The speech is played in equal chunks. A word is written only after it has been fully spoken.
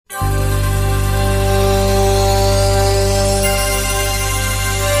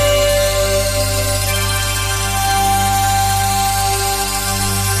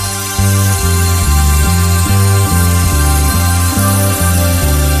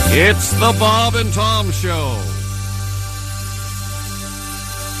It's the Bob and Tom Show.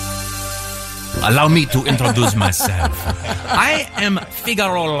 Allow me to introduce myself. I am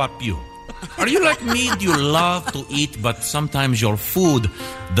Figaro Lapiu. Are you like me? Do you love to eat, but sometimes your food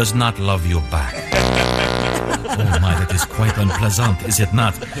does not love you back? Oh my, that is quite unpleasant, is it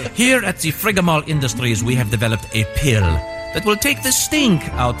not? Here at the Frigamall Industries, we have developed a pill that will take the stink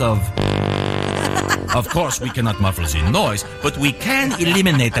out of... Of course, we cannot muffle the noise, but we can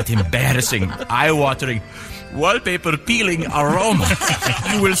eliminate that embarrassing, eye-watering, wallpaper-peeling aroma.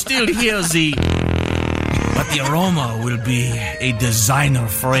 You will still hear the... But the aroma will be a designer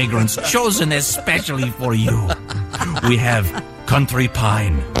fragrance chosen especially for you. We have country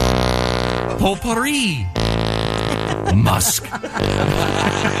pine, potpourri, musk,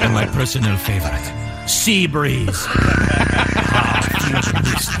 and my personal favorite, sea breeze. Feel the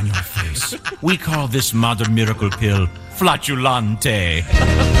mist on your face. We call this modern miracle pill Flatulante.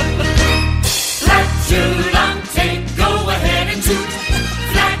 Flatulante, go ahead and toot.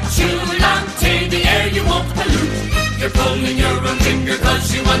 Flatulante, the air you won't pollute. You're pulling your own finger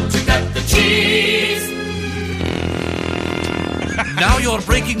cause you want to cut the cheese. Now you're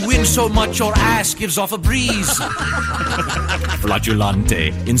breaking wind so much your ass gives off a breeze.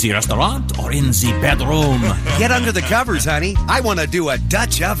 Flatulante, in the restaurant or in the bedroom? Get under the covers, honey. I want to do a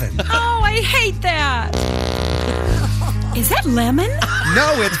Dutch oven. Oh, I hate that. Is that lemon?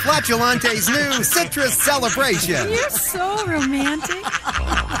 No, it's Flatulante's new citrus celebration. You're so romantic.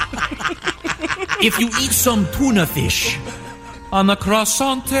 If you eat some tuna fish on a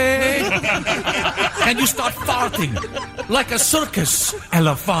croissant and you start farting like a circus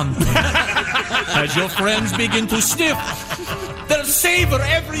elephant, as your friends begin to sniff, they'll savor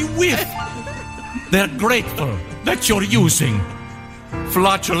every whiff. They're grateful that you're using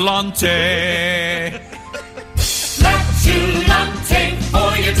Flatulante. Flatulante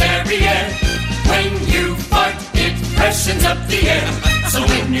for your derriere. When you fart, it freshens up the air. So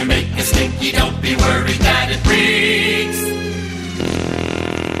when you make a stinky, don't be worried that it breathes.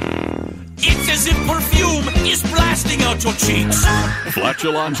 It's as if perfume is blasting out your cheeks.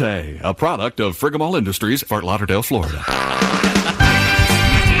 Flatulante, a product of Frigamall Industries, Fort Lauderdale, Florida.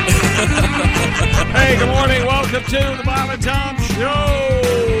 Hey, good morning. Welcome to the Bob and Tom Show.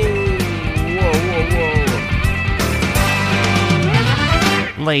 Whoa, whoa,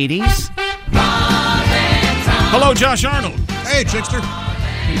 whoa. Ladies. Hello, Josh Arnold. Hey, Chickster.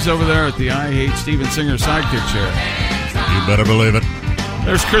 He's over there at the I Hate Steven Singer sidekick chair. You better believe it.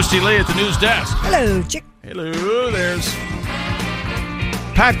 There's Christy Lee at the news desk. Hello, Chick. Hello, there's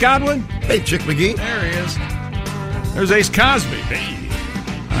Pat Godwin. Hey, Chick McGee. There he is. There's Ace Cosby. Hey.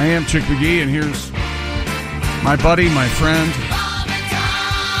 I am Chick McGee, and here's my buddy, my friend.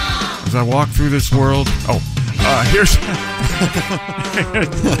 As I walk through this world. Here's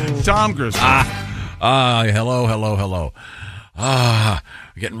Tom Griswold. Hello.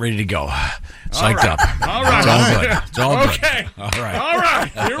 Getting ready to go. Psyched up. All right. It's all good. It's all good. Okay. All right. All right.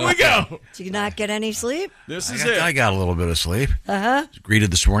 Here we go. Did you not get any sleep? This is it. I got a little bit of sleep. Uh-huh.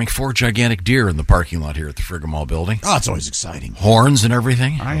 Greeted this morning 4 gigantic deer in the parking lot here at the Frigamall building. Oh, it's always exciting. Horns and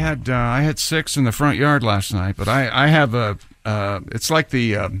everything. I had 6 in the front yard last night, but I have a it's like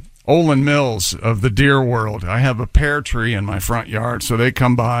the Olin Mills of the deer world. I have a pear tree in my front yard, so they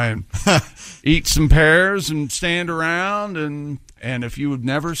come by and eat some pears and stand around. And if you have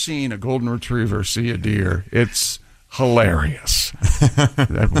never seen a golden retriever see a deer, it's hilarious.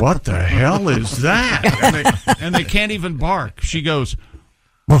 What the hell is that? And they can't even bark. She goes,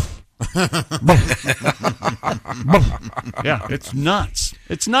 "Boof, boof, boof." Yeah, it's nuts.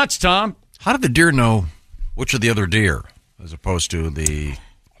 It's nuts, Tom. How did the deer know which of the other deer as opposed to the...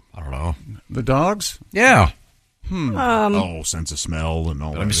 I don't know. The dogs? Yeah. Sense of smell and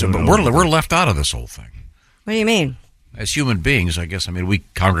all that. But we're left out of this whole thing. What do you mean? As human beings, I guess. I mean, we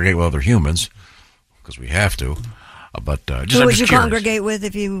congregate with other humans because we have to. But who would you congregate with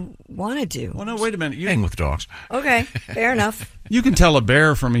if you wanted to? Well, no, wait a minute. Hang with dogs. Okay, fair enough. You can tell a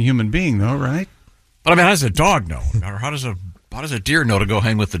bear from a human being, though, right? But I mean, how does a dog know? Or how does a deer know to go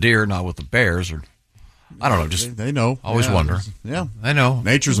hang with the deer, not with the bears? Or I don't know. Just they know. Always wonder. Yeah, I know.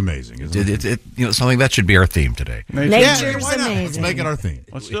 Nature's amazing, isn't it? Something that should be our theme today. Nature's why not? amazing. Let's make it our theme.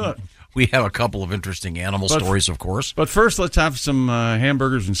 Let's do it. We have a couple of interesting animal stories, of course. But first, let's have some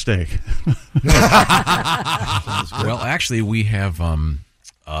hamburgers and steak. Well, actually, we have some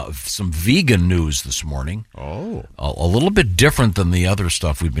vegan news this morning. Oh. A little bit different than the other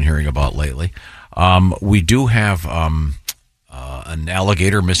stuff we've been hearing about lately. We do have an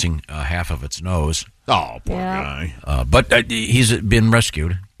alligator missing half of its nose. Oh, poor Yeah. guy. But he's been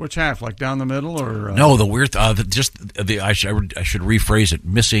rescued. Which half? Like down the middle, or No, the weird. I should rephrase it.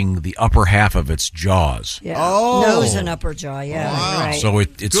 Missing the upper half of its jaws. Yeah. Oh. Nose and upper jaw. Yeah. Wow. Right. So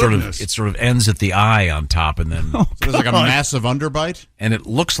it sort of ends at the eye on top, and then So there's like a massive underbite. and it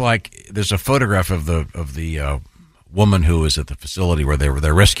looks like there's a photograph of the woman who is at the facility where they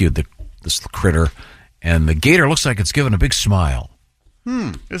rescued this critter, and the gator looks like it's giving a big smile.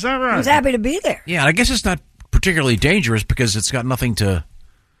 Is that right? He's happy to be there. Yeah, I guess it's not particularly dangerous because it's got nothing to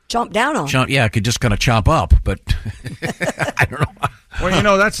Chomp down on. chomp. Yeah, it could just kind of chomp up, but I don't know.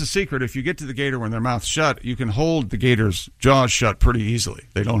 Well, that's the secret. If you get to the gator when their mouth's shut, you can hold the gator's jaws shut pretty easily.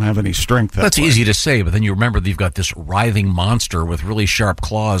 They don't have any strength. That's easy to say, but then you remember that you've got this writhing monster with really sharp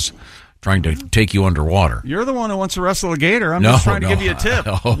claws trying to take you underwater. You're the one who wants to wrestle a gator. I'm just trying to give you a tip.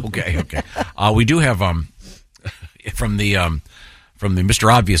 Okay. We do have from the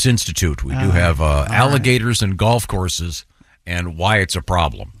Mr. Obvious Institute. We do have alligators and golf courses and why it's a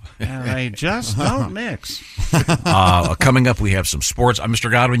problem. All right, just don't mix. Coming up, we have some sports. Mr.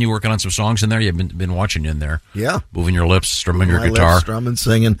 Godwin, you working on some songs in there? You've been watching you in there. Yeah. Moving your lips, strumming your My guitar. lips, strumming,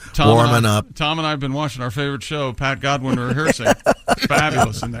 singing, warming up. Tom and I have been watching our favorite show, Pat Godwin rehearsing.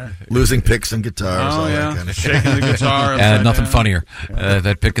 Fabulous in there. Losing picks and guitars. Oh, all yeah. that kind of Shaking the guitar. And nothing down. funnier.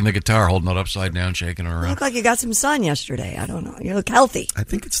 That picking the guitar, holding it upside down, shaking it You around. look like you got some sun yesterday. I don't know. You look healthy. I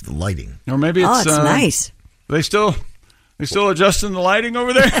think it's the lighting. Or maybe it's, Oh, it's nice. They still adjusting the lighting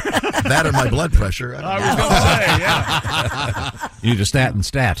over there? That or my blood pressure. I I don't was know. going to say, yeah. You need a stat.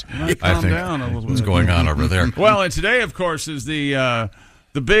 Might I calm think. down a little What's bit. going on over there? Well, and today, of course, is the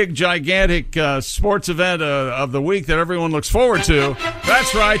big, gigantic sports event of the week that everyone looks forward to.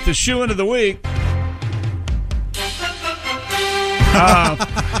 That's right, the shoe-in of the week.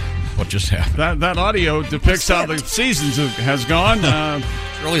 What just happened? That audio depicts how the season has gone.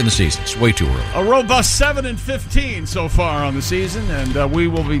 Early in the season. It's way too early. A robust 7-15 so far on the season, and we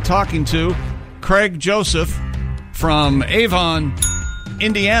will be talking to Craig Joseph from Avon,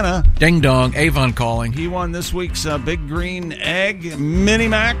 Indiana. Ding dong, Avon calling. He won this week's Big Green Egg Mini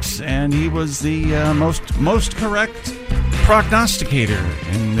Max, and he was the most correct prognosticator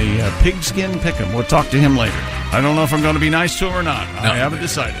in the pigskin pick'em. We'll talk to him later. I don't know if I'm going to be nice to him or not. I haven't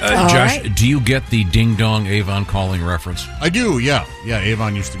decided. Josh, right. do you get the ding dong Avon calling reference? I do, yeah. Yeah,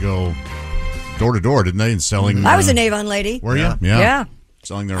 Avon used to go door to door, didn't they? And selling. I was an Avon lady. Were you? Yeah.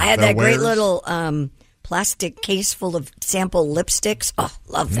 Selling their I had their that great wares. little plastic case full of sample lipsticks. Oh,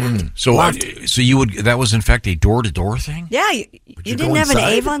 love that. So, Loved it. so you would that was in fact a door to door thing? Yeah, you didn't go have an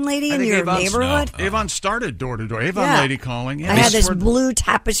inside? Avon lady I in think your Avon's- neighborhood? Avon started door to door. Avon Yeah. lady calling. Yeah, I had this were- blue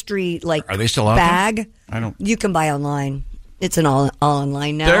tapestry Are they still out there? bag. I don't. You can buy online. It's an all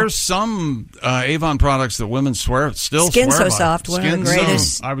online now. There's some Avon products that women still Skin swear So by. Soft, one of the Skin So-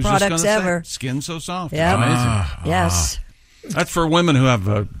 greatest I was just products gonna say, ever. Skin So Soft. Yep. Amazing. Yes. That's for women who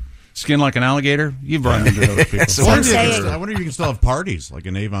have skin like an alligator. You've run into those people. Some I wonder if you say- can- I wonder if you can still have parties like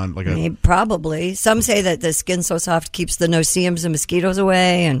an Avon, like a. Maybe, probably. Some say that the Skin So Soft keeps the no-see-ums and mosquitoes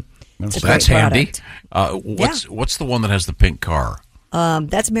away, and it's a great That's handy. product. What's the one that has the pink car?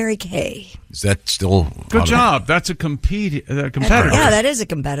 That's Mary Kay. Is that still Good job. That's a competitor. Yeah, that is a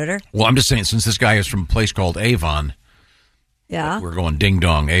competitor. Well, I'm just saying, since this guy is from a place called Avon, Yeah. we're going ding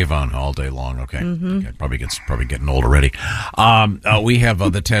dong Avon all day long. Okay, Mm-hmm. Okay, probably getting old already. We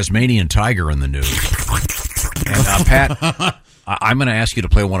have the Tasmanian tiger in the news, and Pat, I'm going to ask you to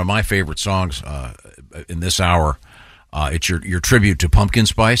play one of my favorite songs in this hour. It's your tribute to Pumpkin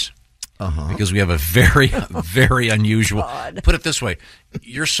Spice. Because we have a very, very unusual. Put it this way: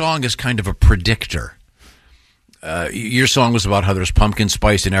 your song is kind of a predictor. Your song was about how there's pumpkin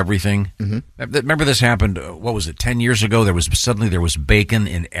spice in everything. Mm-hmm. Remember this happened? What was it? 10 years ago, there was bacon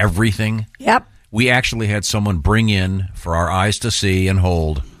in everything. Yep. We actually had someone bring in for our eyes to see and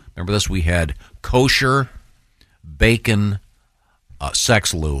hold. Remember this? We had kosher bacon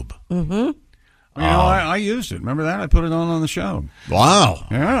sex lube. Mm-hmm. I used it. Remember that? I put it on the show. Wow.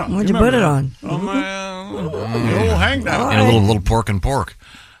 Yeah. What'd you put it on? Oh, man. The old hang down. And a little pork and pork.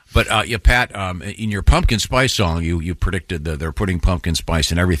 But Pat, in your pumpkin spice song, you predicted that they're putting pumpkin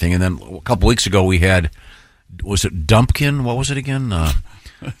spice in everything. And then a couple weeks ago, we had, was it Dumpkin? What was it again?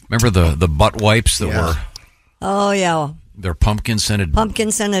 Remember the butt wipes that were? Oh, yeah. They're pumpkin scented.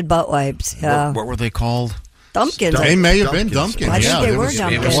 Pumpkin scented butt wipes. Yeah. What were they called? Dumpkins. They may have been Dumpkins. I think Yeah, they it were was,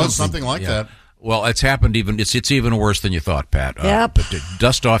 Dumpkins. It was something like that. Well, it's happened it's even worse than you thought, Pat. Yep. But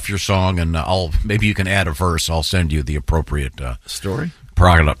dust off your song, and maybe you can add a verse. I'll send you the appropriate Story?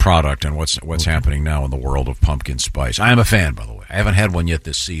 product and what's happening now in the world of pumpkin spice. I am a fan, by the way. I haven't had one yet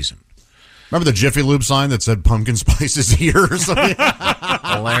this season. Remember the Jiffy Lube sign that said pumpkin spice is here or something?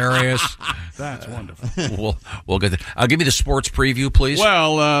 Hilarious. That's wonderful. We'll get that. Give me the sports preview, please.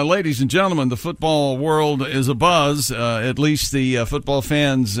 Well, ladies and gentlemen, the football world is abuzz. At least the football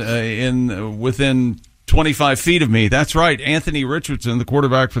fans within 25 feet of me. That's right. Anthony Richardson, the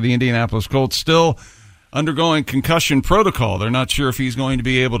quarterback for the Indianapolis Colts, still undergoing concussion protocol. They're not sure if he's going to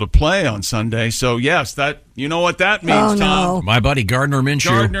be able to play on Sunday. So, yes, you know what that means, Tom. My buddy Gardner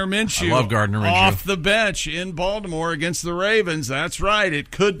Minshew. I love Gardner Minshew. Off the bench in Baltimore against the Ravens. That's right.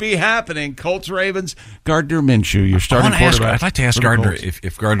 It could be happening. Colts-Ravens, Gardner Minshew, your starting quarterback. I'd like to ask Gardner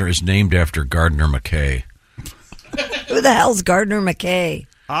if Gardner is named after Gardner McKay. Who the hell's Gardner McKay?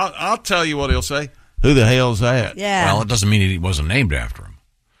 I'll tell you what he'll say. Who the hell's that? Yeah. Well, it doesn't mean he wasn't named after him.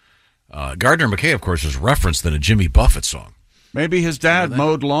 Gardner McKay, of course, is referenced in a Jimmy Buffett song. Maybe his dad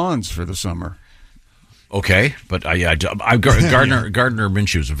mowed lawns for the summer. Okay, but Gardner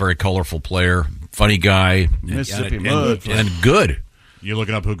Minshew is a very colorful player, funny guy, Mississippi Mud, and good. You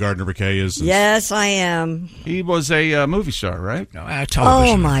looking up who Gardner McKay is? Yes, I am. He was a movie star, right? No,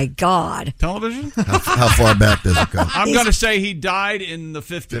 television. Oh, my God. Television? How far back does it go? I'm going to say he died in the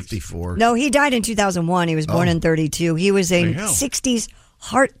 50s. 54. No, he died in 2001. He was born in 32. He was a 60s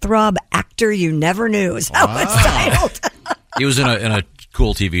heartthrob actor you never knew is how it's titled. He was in a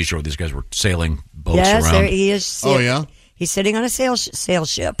cool TV show. These guys were sailing boats yes, around. There he is. Oh, yeah? He's sitting on a sail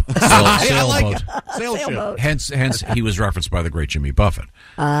ship. Sailboat. Sailboat. Hence, he was referenced by the great Jimmy Buffett.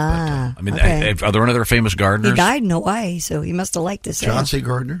 Okay. Are there any other famous Gardners? He died in Hawaii, so he must have liked this. Chauncey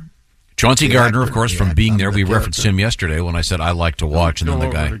Gardner? Chauncey Gardner, of course, from being there. We referenced him yesterday when I said I like to watch, and then the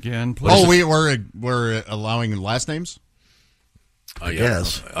guy. Again, we're allowing last names?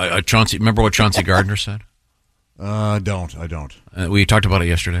 Yes. Chauncey. Remember what Chauncey Gardner said? I don't. We talked about it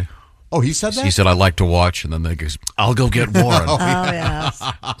yesterday. Oh, he said that? He said, I like to watch, and then they goes, I'll go get Warren. yes.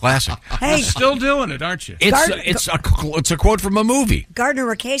 Classic. Hey, still doing it, aren't you? It's a quote from a movie. Gardner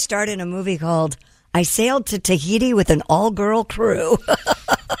McKay starred in a movie called I Sailed to Tahiti with an All-Girl Crew.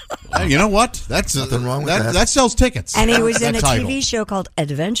 Hey, you know what? That's nothing wrong with that. That sells tickets. And he was in a title. TV show called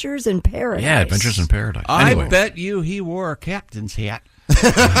Adventures in Paradise. Yeah, Adventures in Paradise. I bet you he wore a captain's hat.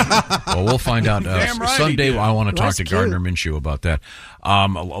 Well, we'll find out Damn right Sunday. I want to talk to cute. Gardner Minshew about that. A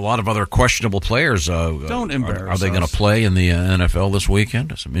lot of other questionable players. Don't embarrass Are they going us. to play in the NFL this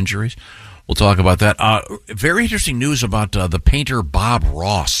weekend? Some injuries. We'll talk about that. Very interesting news about the painter Bob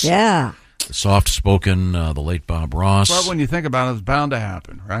Ross. Yeah. The soft-spoken, the late Bob Ross. Well, when you think about it, it's bound to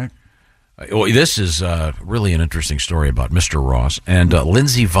happen, right? Well, this is really an interesting story about Mr. Ross and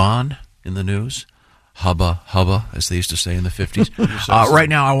Lindsey Vonn in the news. Hubba, as they used to say in the 50s. Right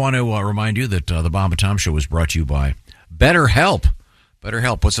now, I want to remind you that the Bob and Tom Show is brought to you by BetterHelp.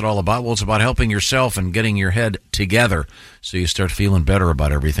 BetterHelp, what's it all about? Well, it's about helping yourself and getting your head together so you start feeling better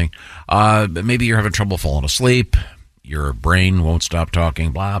about everything. Maybe you're having trouble falling asleep. Your brain won't stop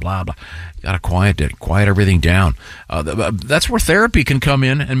talking, blah, blah, blah. You got to quiet everything down. That's where therapy can come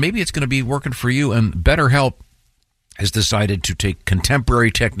in, and maybe it's going to be working for you. And BetterHelp has decided to take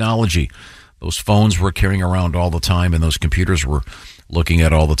contemporary technology, those phones we're carrying around all the time and those computers we're looking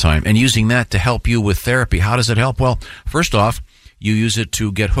at all the time, and using that to help you with therapy. How does it help? Well, first off, you use it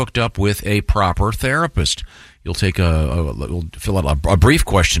to get hooked up with a proper therapist. You'll take you'll fill out a brief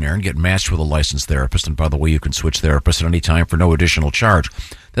questionnaire and get matched with a licensed therapist. And by the way, you can switch therapists at any time for no additional charge.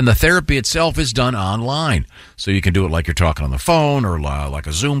 Then the therapy itself is done online. So you can do it like you're talking on the phone or like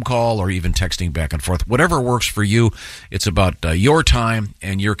a Zoom call or even texting back and forth. Whatever works for you. It's about your time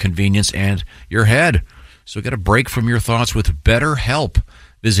and your convenience and your head. So get a break from your thoughts with BetterHelp.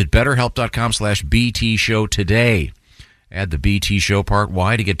 Visit BetterHelp.com/BT Show today. Add the BT Show part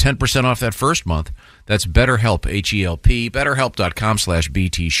Y to get 10% off that first month. That's BetterHelp, H-E-L-P,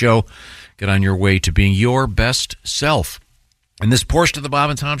 BetterHelp.com/BT Show. Get on your way to being your best self. And this portion of the Bob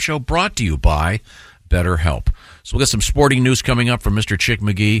and Tom Show brought to you by BetterHelp. So we'll get some sporting news coming up from Mr. Chick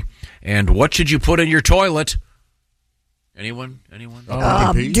McGee. And what should you put in your toilet? Anyone?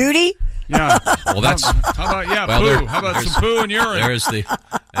 Duty? Yeah. Well, that's... How about, poo? How about some poo and urine?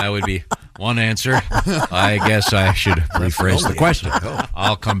 That would be one answer. I guess I should rephrase the question.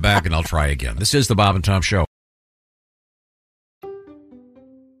 I'll come back and I'll try again. This is the Bob and Tom Show.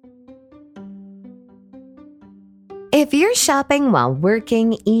 If you're shopping while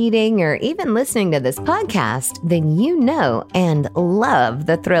working, eating, or even listening to this podcast, then you know and love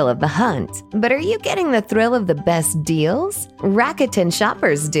the thrill of the hunt. But are you getting the thrill of the best deals? Rakuten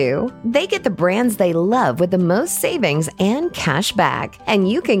shoppers do. They get the brands they love with the most savings and cash back.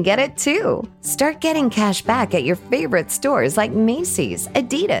 And you can get it too. Start getting cash back at your favorite stores like Macy's,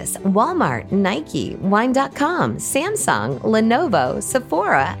 Adidas, Walmart, Nike, Wine.com, Samsung, Lenovo,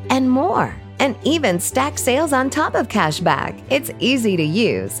 Sephora, and more. And even stack sales on top of cashback. It's easy to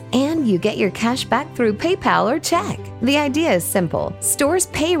use, and you get your cash back through PayPal or check. The idea is simple. Stores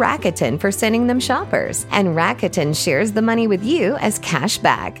pay Rakuten for sending them shoppers, and Rakuten shares the money with you as cash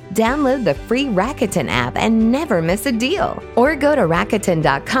back. Download the free Rakuten app and never miss a deal. Or go to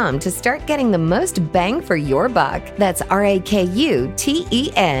Rakuten.com to start getting the most bang for your buck. That's RAKUTEN.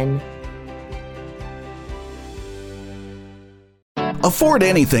 Afford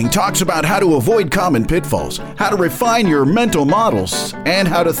Anything talks about how to avoid common pitfalls, how to refine your mental models, and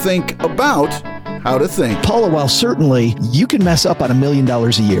how to think about how to think. Paula, while certainly you can mess up on $1 million a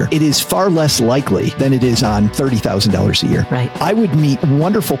year, it is far less likely than it is on $30,000 a year. Right. I would meet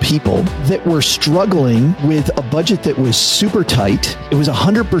wonderful people that were struggling with a budget that was super tight. It was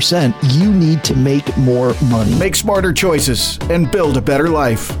 100% you need to make more money. Make smarter choices and build a better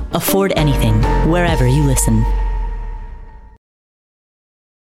life. Afford Anything, wherever you listen.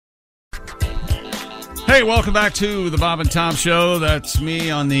 Hey, welcome back to the Bob and Tom Show. That's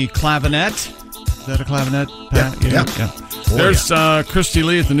me on the clavinet. Is that a clavinet, Pat? Yeah. There's Christy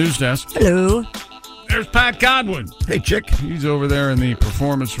Lee at the news desk. Hello. There's Pat Godwin. Hey, chick. He's over there in the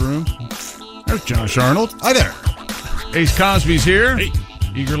performance room. There's Josh Arnold. Hi there. Ace Cosby's here. Hey.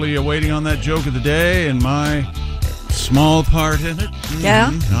 Eagerly awaiting on that joke of the day and my small part in it.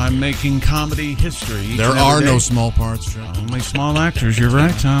 Yeah. I'm making comedy history. There are no small parts, Joe. Only small actors. You're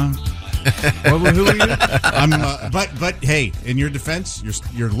right, Tom. Who are you? But hey, in your defense,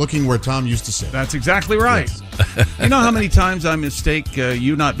 you're looking where Tom used to sit. That's exactly right. Yes. You know how many times I mistake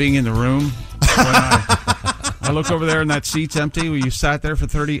you not being in the room when I look over there and that seat's empty where you sat there for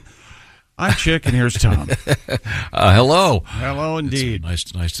 30. I'm Chick, and here's Tom. Hello. Hello, indeed.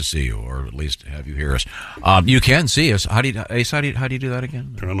 It's nice to see you, or at least have you hear us. You can see us. Ace, how do you do that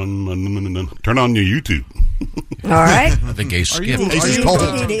again? Turn on your YouTube. All right. I think Ace skipped. Ace is cold.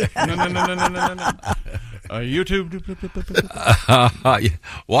 No. YouTube.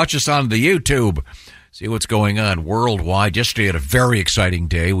 Watch us on the YouTube. See what's going on worldwide. Yesterday had a very exciting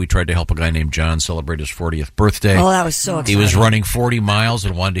day. We tried to help a guy named John celebrate his 40th birthday. Oh, that was so exciting. He was running 40 miles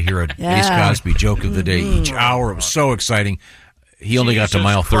and wanted to hear an Ace Cosby joke of the day each hour. It was so exciting. He only got to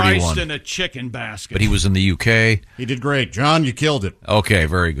mile 31. Christ in a chicken basket. But he was in the UK. He did great. John, you killed it. Okay,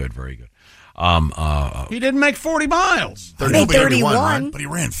 very good, very good. He didn't make 40 miles. 31. Right? But he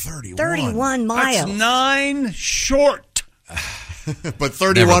ran 31. 31 miles. That's 9 short. But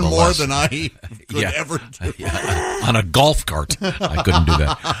 31 more than I could ever do. Yeah. On a golf cart. I couldn't do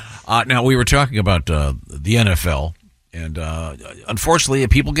that. Now, we were talking about the NFL, and unfortunately,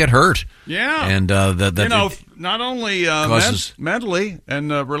 people get hurt. Yeah. And that not only mentally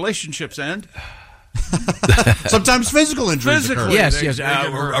and relationships end. Sometimes physical injuries occur. Yes.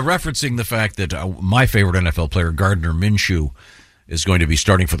 We're referencing the fact that my favorite NFL player, Gardner Minshew, is going to be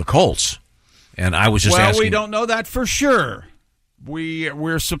starting for the Colts. And I was just asking. Well, we don't know that for sure.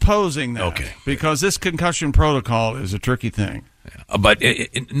 We're supposing that. Okay. Because this concussion protocol is a tricky thing. But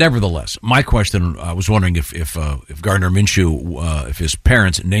nevertheless, my question, I was wondering if Gardner Minshew, if his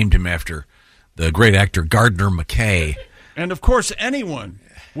parents named him after the great actor Gardner McKay. And, of course, anyone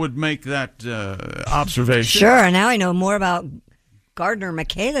would make that observation. Sure. Now I know more about Gardner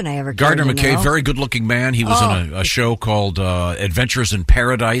McKay than I ever Gardner cared to McKay, know. very good-looking man. He was in a show called Adventures in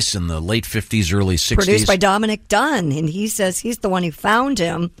Paradise in the late 50s, early 60s. Produced by Dominic Dunn, and he says he's the one who found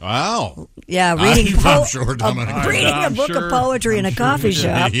him. Wow. Yeah, reading I'm sure Dominic. reading a book of poetry in a coffee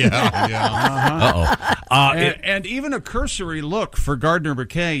shop. And even a cursory look for Gardner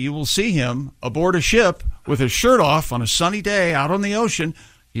McKay, you will see him aboard a ship with his shirt off on a sunny day out on the ocean.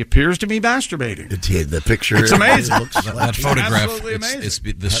 He appears to be masturbating. The picture. It's amazing. That photograph. It's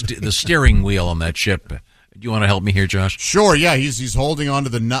the steering wheel on that ship. Do you want to help me here, Josh? Sure. Yeah, he's holding onto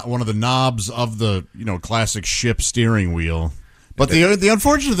one of the knobs of the classic ship steering wheel. But the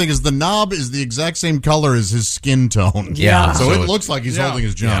unfortunate thing is the knob is the exact same color as his skin tone. Yeah. So it looks like he's holding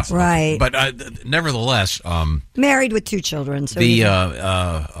his Johnson. Yeah. Right. But nevertheless, married with 2 children. So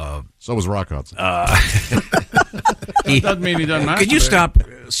so was Rock Hudson. Doesn't mean he doesn't masturbate. Could you stop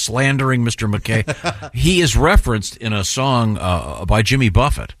slandering Mr. McKay? He is referenced in a song by Jimmy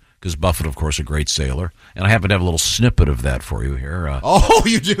Buffett because Buffett, of course, a great sailor. And I happen to have a little snippet of that for you here. Oh,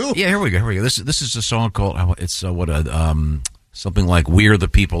 you do? Yeah, here we go. This is a song called, something like "We Are the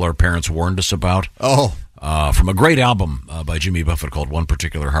People Our Parents Warned Us About." Oh. From a great album by Jimmy Buffett called One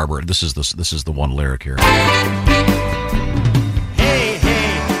Particular Harbor. This is the one lyric here. Hey,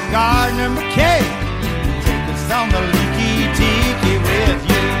 Gardner McKay, take us on the leaky tiki with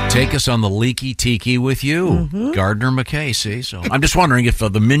you. Take us on the leaky tiki with you. Mm-hmm. Gardner McKay, see? So I'm just wondering if the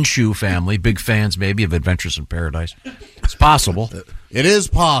Minshew family, big fans maybe of Adventures in Paradise, it's possible. It is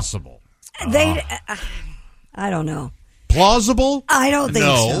possible. I don't know. Plausible? I don't think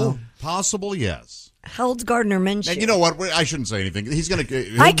so. Possible, yes. How old's Gardner Minshew? And you know what? I shouldn't say anything.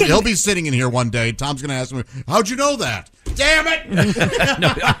 He'll be sitting in here one day. Tom's going to ask him, "How'd you know that?" Damn it!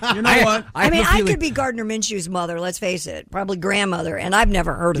 You know what? I could be Gardner Minshew's mother. Let's face it, probably grandmother, and I've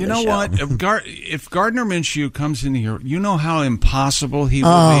never heard of the show. You know what? If Gardner Minshew comes in here, you know how impossible he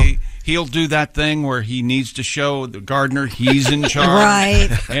will be. He'll do that thing where he needs to show the Gardner he's in charge, right?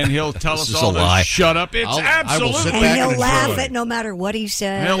 And he'll tell us all to shut up. It's absolutely, and he'll laugh at no matter what he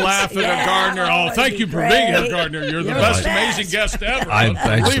says. He'll laugh at a Gardner. Oh, thank you for being here, Gardner. You're the best, amazing guest ever.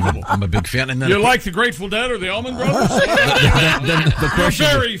 Unbelievable. I'm a big fan. And then you like the Grateful Dead or the Allman Brothers? then the question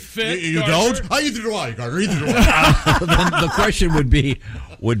You're very fit. You don't? Either do I, Gardner. Either do I. Then the question would be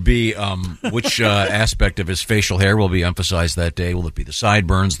which aspect of his facial hair will be emphasized that day? Will it be the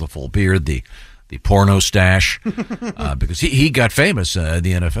sideburns, the full beard, the porno stash? Because he got famous in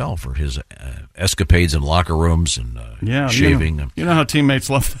the NFL for his escapades in locker rooms and shaving. You know how teammates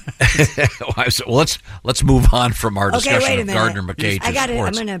love that. Well, let's move on from our discussion of Gardner McKay to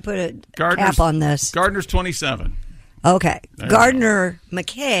sports. I'm going to put a cap on this. Gardner's 27. Okay. Gardner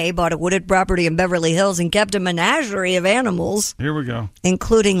McKay bought a wooded property in Beverly Hills and kept a menagerie of animals. Here we go.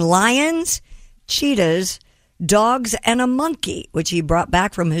 Including lions, cheetahs, dogs, and a monkey, which he brought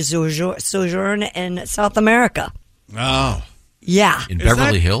back from his sojourn in South America. Oh. Yeah. In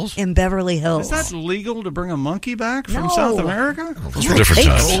Beverly Hills? In Beverly Hills. Is that legal to bring a monkey back from South America? Those were different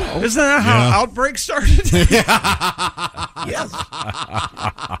times. Isn't that how outbreaks started? Yes.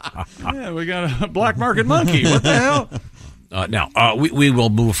 Yeah, we got a black market monkey. What the hell? Now, we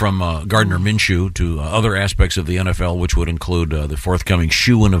will move from Gardner Minshew to other aspects of the NFL, which would include the forthcoming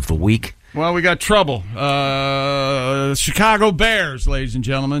Shoe-In of the Week. Well, we got trouble. Chicago Bears, ladies and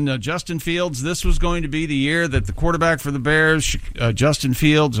gentlemen. Justin Fields, this was going to be the year that the quarterback for the Bears, Justin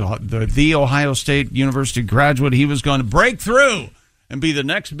Fields, the Ohio State University graduate, he was going to break through and be the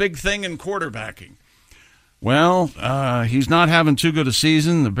next big thing in quarterbacking. Well, he's not having too good a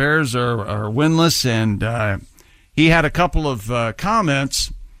season. The Bears are winless, and he had a couple of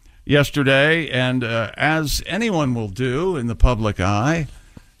comments yesterday, and as anyone will do in the public eye,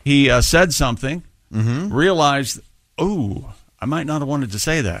 he said something, realized, I might not have wanted to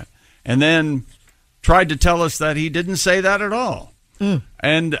say that, and then tried to tell us that he didn't say that at all.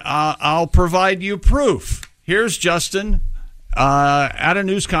 And I'll provide you proof. Here's Justin at a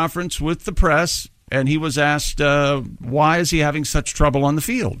news conference with the press, and he was asked, why is he having such trouble on the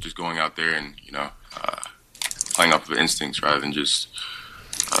field? Just going out there and, playing off of instincts rather than just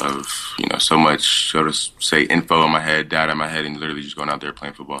so much, so to say, info in my head, data in my head, and literally just going out there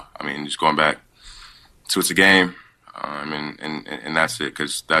playing football. I mean, just going back to it's a game, and that's it,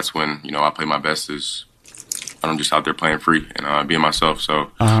 because that's when, I play my best is I'm just out there playing free and being myself.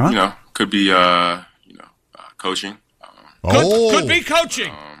 So, could be, coaching. Could be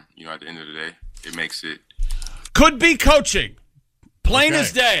coaching. At the end of the day, it makes it. Could be coaching. Plain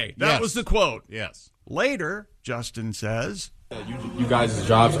as day. That was the quote. Yes. Later, Justin says, You guys'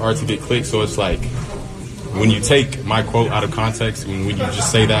 jobs are to get clicks, so it's like when you take my quote out of context, when you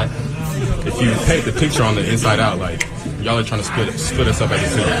just say that, if you paint the picture on the inside out, like y'all are trying to split us up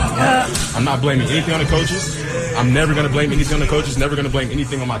as a team. I'm not blaming anything on the coaches. I'm never going to blame anything on the coaches. Never going to blame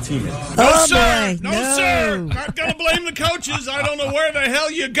anything on my teammates. No, sir. No, sir. Not going to blame the coaches. I don't know where the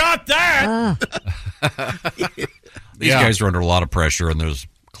hell you got that. These guys are under a lot of pressure, and there's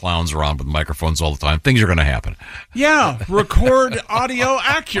clowns around with microphones all the time. Things are going to happen. Yeah, record audio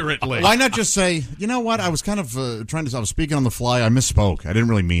accurately. Why not just say, you know what? I was kind of I was speaking on the fly. I misspoke. I didn't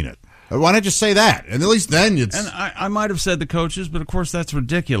really mean it. Why not just say that? And at least then it's... And I might have said the coaches, but of course that's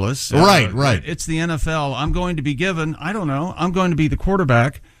ridiculous. Right. It's the NFL. I'm going to be given, I don't know, I'm going to be the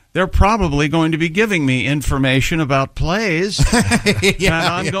quarterback. They're probably going to be giving me information about plays that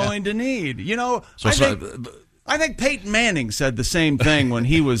I'm going to need. I think Peyton Manning said the same thing when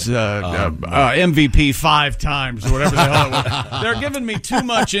he was MVP 5 times or whatever the hell it was. They're giving me too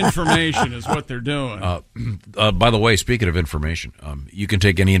much information is what they're doing. By the way, speaking of information, you can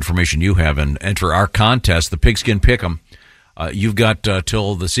take any information you have and enter our contest, the Pigskin Pick'em. You've got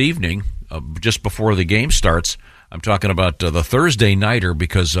till this evening, just before the game starts. I'm talking about the Thursday nighter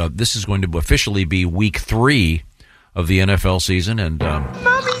because this is going to officially be week 3 of the NFL season. And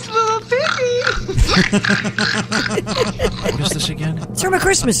Mommy's little piggy. what is this again? It's from A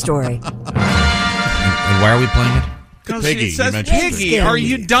Christmas Story. And why are we playing it? Because Piggy, it says you mentioned piggy. Are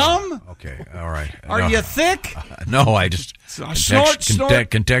you dumb? Okay, all right. Are you thick? No, I just Snort.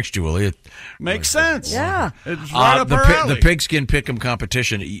 contextually. It Makes sense. Yeah. It's right up our alley. the Pigskin Pick'em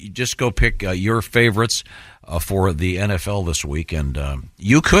competition. You just go pick your favorites for the NFL this week, and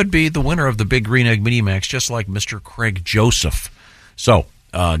you could be the winner of the Big Green Egg Mini Max, just like Mr. Craig Joseph. So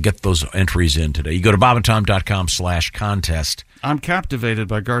get those entries in today. You go to bobandtom.com/contest. I'm captivated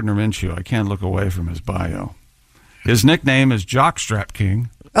by Gardner Minshew. I can't look away from his bio. His nickname is Jockstrap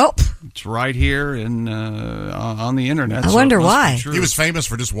King. Oh. It's right here on the internet. I wonder it must why. be true. He was famous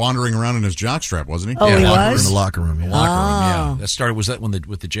for just wandering around in his jockstrap, wasn't he? Oh, he was? In the locker room. Yeah. Yeah. That started. Was that when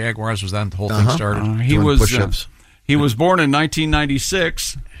with the Jaguars? Was that the whole thing started? He Doing was push-ups. he was born in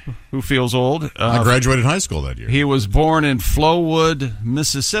 1996. Who feels old? I graduated high school that year. He was born in Flowood,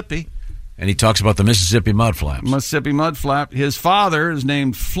 Mississippi. And he talks about the Mississippi Mudflaps. Mississippi Mudflap. His father is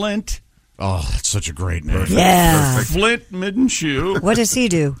named Flint. Oh, that's such a great name. Yeah. Flint Minshew. What does he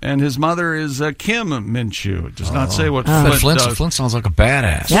do? And his mother is Kim Minshew. It does not say what Flint does. Flint sounds like a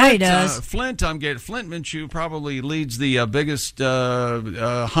badass. Yeah, he does. Flint Minshew probably leads the biggest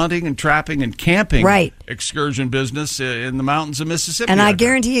hunting and trapping and camping excursion business in the mountains of Mississippi. And I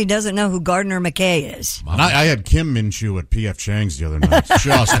guarantee he doesn't know who Gardner McKay is. And I had Kim Minshew at P.F. Chang's the other night.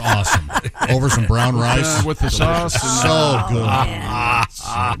 Just awesome. Over some brown rice. With the sauce. So good.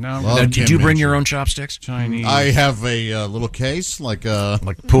 Now, did you bring your own chopsticks? Chinese. I have a little case, like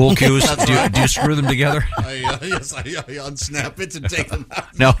pool cues. do you screw them together? Yes, I unsnap it and take them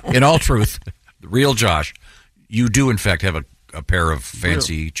out. No, in all truth, the real Josh, you do in fact have a pair of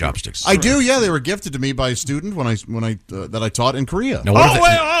fancy chopsticks. I do, yeah. They were gifted to me by a student when I that I taught in Korea.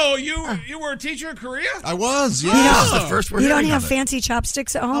 Now, you were a teacher in Korea? I was, yeah. This is the first we're You don't hearing have of it. fancy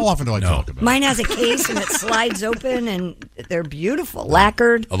chopsticks at home? How often do I talk about it? Mine has a case and it slides open and they're beautiful,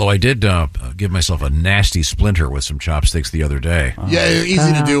 lacquered. Although I did give myself a nasty splinter with some chopsticks the other day. Yeah,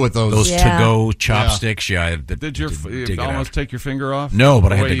 easy to do with those. Those to-go chopsticks. Yeah, I had to Did you dig it almost out. take your finger off? No,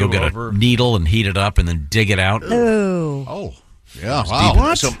 but I The had to way go you get over- a needle and heat it up and then dig it out. Ooh. Oh, yeah, It's wow. deep.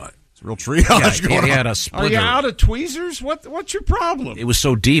 What? So, it's a real triage going he had on. a splinter. Are you out of tweezers? What's your problem? It was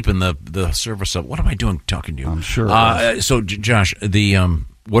so deep in the surface of. What am I doing talking to you? I'm sure. So, Josh,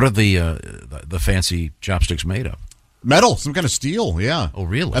 what are the fancy chopsticks made of? Metal, some kind of steel, yeah. Oh,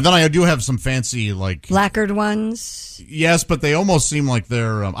 really? And then I do have some fancy, like... Lacquered ones? Yes, but they almost seem like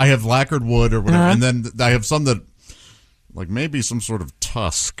they're... I have lacquered wood or whatever, and then I have some that... Like maybe some sort of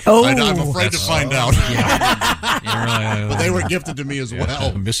tusk. Oh. I'm afraid to find out. But they were gifted to me as Yeah,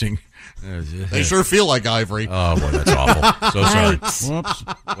 well. missing. They sure feel like ivory. Oh, boy, that's awful. So sorry. Yikes. Whoops.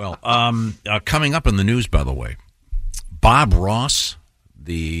 Well, coming up in the news, by the way, Bob Ross,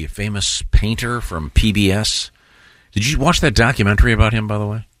 the famous painter from PBS. Did you watch that documentary about him, by the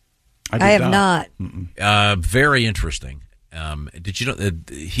way? I have not. Very interesting. Did you know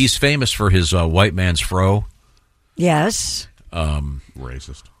he's famous for his white man's fro? Yes.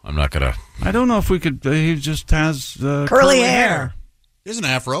 Racist. I'm not gonna. I don't know if we could. He just has curly hair. There's an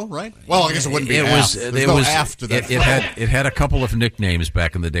afro, right? Well, I guess it wouldn't be It aft. was. There's It no was. aft to that. It had a couple of nicknames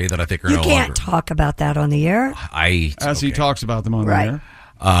back in the day that I think are You no can't longer. talk about that on the air. He talks about them on Right.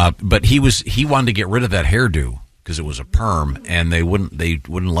 the air. But he wanted to get rid of that hairdo because it was a perm, and they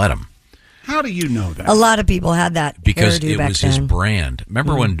wouldn't let him. How do you know that? A lot of people had that Because hairdo it back was then. his brand.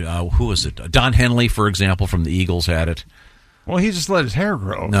 Remember when, who was it? Don Henley, for example, from the Eagles had it. Well, he just let his hair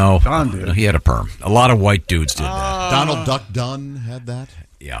grow. No, Don did. no, he had a perm. A lot of white dudes did that. Donald Duck Dunn had that.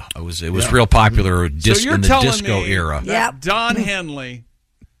 Yeah, it was real popular So you're in the telling disco me era. that Don Henley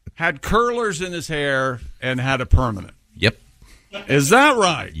had curlers in his hair and had a permanent. Yep. Is that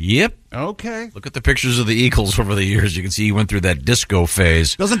right? Yep. Okay. Look at the pictures of the Eagles over the years. You can see he went through that disco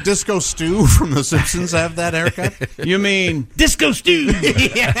phase. Doesn't Disco Stew from The Simpsons have that haircut? You mean Disco Stew?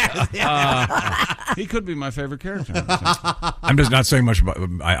 Yeah. He could be my favorite character. I'm just not saying much about.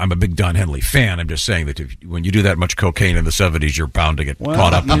 I'm a big Don Henley fan. I'm just saying that when you do that much cocaine in the 70s, you're bound to get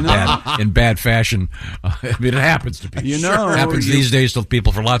caught up in bad fashion. I mean, it happens to people. You know, it happens these days to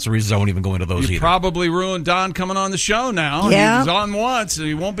people for lots of reasons. I won't even go into those You either. probably ruined Don coming on the show now. Yeah. He was on once, and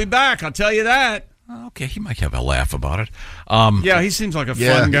he won't be back. I'll tell you that. Okay, he might have a laugh about it. Yeah, he seems like a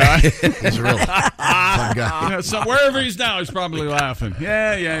fun guy. He's a real fun guy. You know, so wherever he's now, he's probably laughing.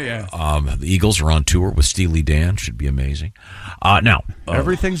 Yeah. The Eagles are on tour with Steely Dan. Should be amazing. Now,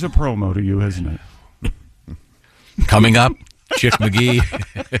 Everything's a promo to you, isn't it? coming up, Chick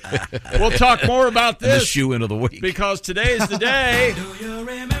McGee. We'll talk more about And the this shoe in of the week. because today is the day.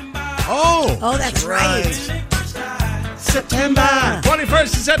 Oh, that's right. September. 21st of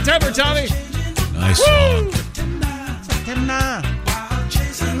September, Tommy. Nice song. September.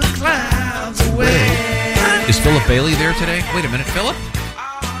 The clouds away. Is Philip Bailey there today? Wait a minute, Philip?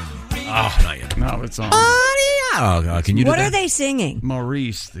 Oh, not yet. No, it's on. Can you do What that? are they singing?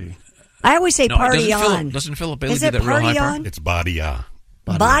 Maurice, I always say No, party doesn't on. Doesn't Philip Bailey Is do it that real high party part? on? It's Badia.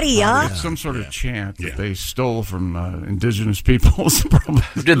 Body up? It's some sort of chant that they stole from indigenous peoples. Probably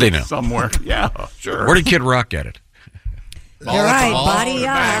Did they know? somewhere? Yeah, sure. Where did Kid Rock get it? You're right. Body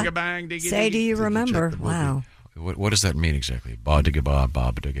bang, up. bang, diggy, Say, do you remember? Wow. What does that mean exactly? Ba digga ba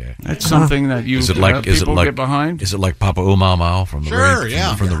ba digga. It's something that you people get behind. Is it like Papa Umau Mau from the Sure,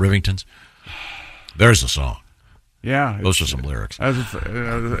 yeah. from the Rivingtons? There's a song. Yeah, Those are some lyrics. I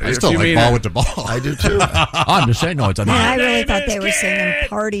still like Ball with the Ball. I do too. I'm just saying, no, it's a Man, I really thought they were singing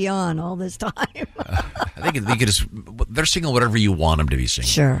party on all this time. I think they could just, they're singing whatever you want them to be singing.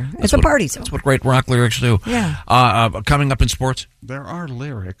 Sure. That's It's a what- party song. That's what great rock lyrics do. Yeah. Coming up in sports? There are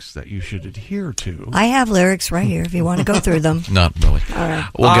lyrics that you should adhere to. I have lyrics right here if you want to go through them. Not really. All right.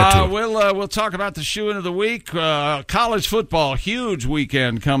 We'll get to it. We'll talk about the shoe-in of the week. College football, huge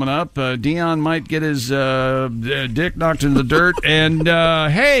weekend coming up. Deion might get his dick knocked in the dirt. And,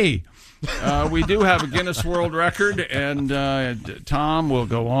 hey, we do have a Guinness World Record. And Tom will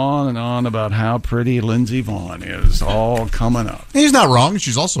go on and on about how pretty Lindsey Vonn is all coming up. He's not wrong.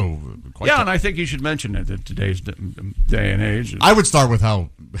 She's also quite And I think you should mention it at today's day and age. I would start with how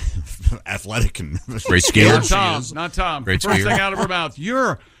athletic and great skier. Not Tom. Not Tom. Great First skier. thing out of her mouth.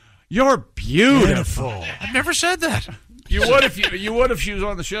 You're beautiful. I've never said that. You would if she was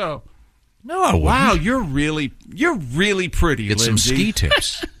on the show. No, I wouldn't. Wow, you're really pretty. Get some Lindsay. ski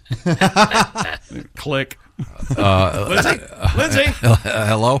tips. Click. Lindsay.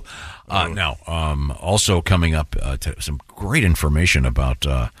 Hello. Now, also coming up, some great information about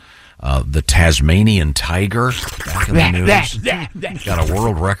the Tasmanian tiger back in the news. Got a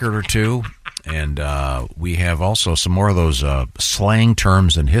world record or two. And we have also some more of those slang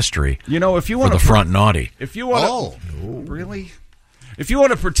terms in history. You know, if you for want the front naughty. If you want really? If you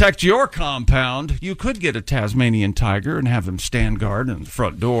want to protect your compound, you could get a Tasmanian tiger and have him stand guard in the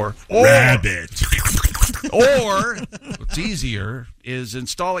front door. Rabbit. Or, what's easier is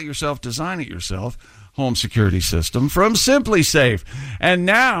install it yourself, design it yourself, home security system from Simply Safe. And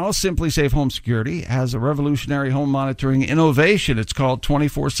now, Simply Safe Home Security has a revolutionary home monitoring innovation. It's called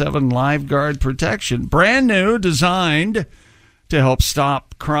 24/7 Live Guard Protection. Brand new, designed to help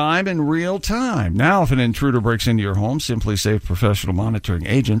stop crime in real time. Now, if an intruder breaks into your home, Simply Safe professional monitoring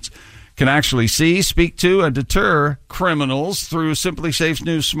agents can actually see, speak to, and deter criminals through Simply Safe's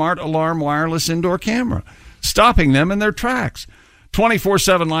new Smart Alarm wireless indoor camera, stopping them in their tracks.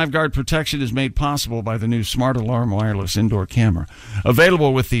 24/7 Live Guard protection is made possible by the new Smart Alarm wireless indoor camera,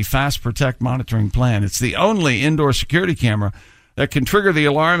 available with the Fast Protect monitoring plan. It's the only indoor security camera that can trigger the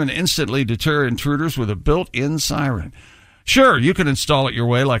alarm and instantly deter intruders with a built-in siren. Sure, you can install it your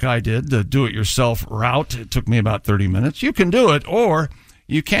way like I did, the do-it-yourself route. It took me about 30 minutes. You can do it, or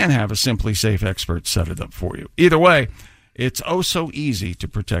you can have a Simply Safe expert set it up for you. Either way, it's oh so easy to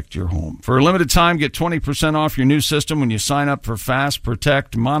protect your home. For a limited time, get 20% off your new system when you sign up for Fast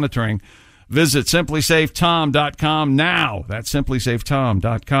Protect monitoring. Visit simplysafetom.com now. That's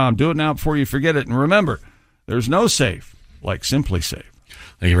simplysafetom.com. Do it now before you forget it. And remember, there's no safe like Simply Safe.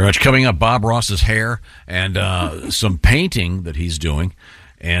 Thank you very much. Coming up, Bob Ross's hair and some painting that he's doing.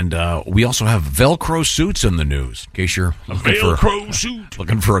 And we also have Velcro suits in the news, in case you're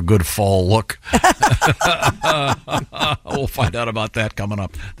looking for a good fall look. We'll find out about that coming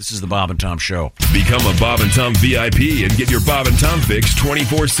up. This is the Bob and Tom Show. Become a Bob and Tom VIP and get your Bob and Tom fix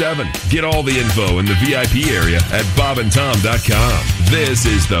 24/7. Get all the info in the VIP area at bobandtom.com. This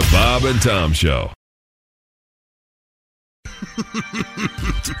is the Bob and Tom Show.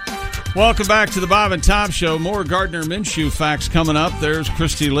 Welcome back to the Bob and Tom Show. More Gardner Minshew facts coming up. There's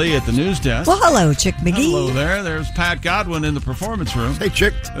Christy Lee at the news desk. Well, hello, Chick McGee. Hello there. There's Pat Godwin in the performance room. Hey,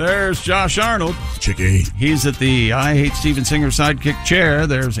 Chick. There's Josh Arnold. Chicky. He's at the I Hate Steven Singer sidekick chair.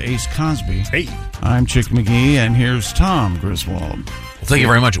 There's Ace Cosby. Hey. I'm Chick McGee, and here's Tom Griswold. Well, thank you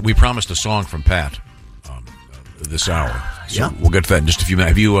very much. We promised a song from Pat this hour. So we'll get to that in just a few minutes.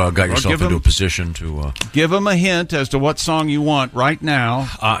 Have you got yourself into a position to... Give him a hint as to what song you want right now.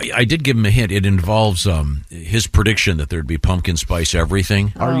 I did give him a hint. It involves his prediction that there'd be pumpkin spice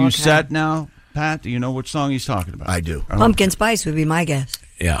everything. Are you set now, Pat? Do you know which song he's talking about? I do. Pumpkin spice would be my guess.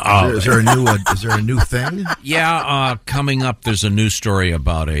 Yeah. Is there a new thing? Yeah. Coming up, there's a news story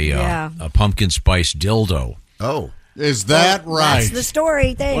about a pumpkin spice dildo. Oh. Is that right? That's the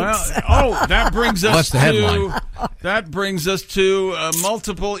story. Thanks. Well, that brings us What's the headline? to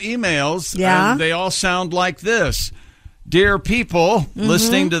multiple emails. Yeah. And they all sound like this. Dear people,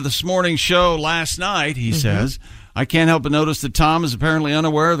 listening to this morning show last night, he says, I can't help but notice that Tom is apparently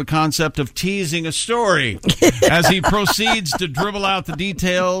unaware of the concept of teasing a story as he proceeds to dribble out the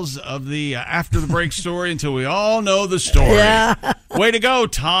details of the after the break story until we all know the story. Yeah. Way to go,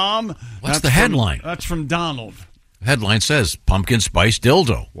 Tom. What's the headline? That's from Donald. Headline says pumpkin spice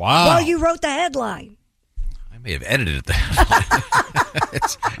dildo. Wow. Well, you wrote the headline. I may have edited the headline.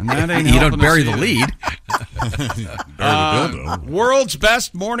 And that ain't You don't helping bury us the either. lead. World's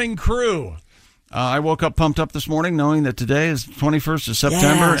best morning crew. I woke up pumped up this morning knowing that today is 21st of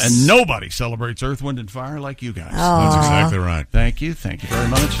September Yes. and nobody celebrates Earth, Wind, and Fire like you guys. That's exactly right. Thank you. Thank you very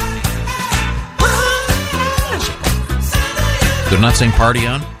much. They're not saying party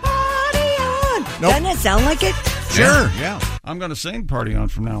on? Nope. Doesn't it sound like it? Sure, yeah. I'm going to sing Party On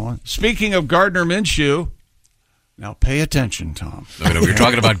from now on. Speaking of Gardner Minshew, now pay attention, Tom. I mean, we were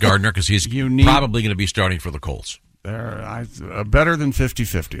talking about Gardner because he's You need- probably going to be starting for the Colts. They're better than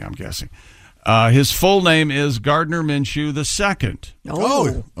 50-50, I'm guessing. His full name is Gardner Minshew II.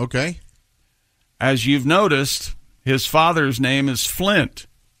 Oh, okay. As you've noticed, his father's name is Flint,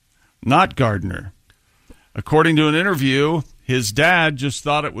 not Gardner. According to an interview, his dad just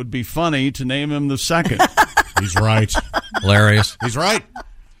thought it would be funny to name him the second. He's right. Hilarious. He's right.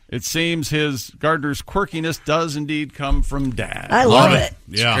 It seems his Gardner's quirkiness does indeed come from Dad. I love it.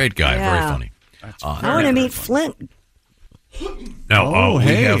 Yeah. Great guy. Yeah. Very funny. I want to meet Flint. Now, we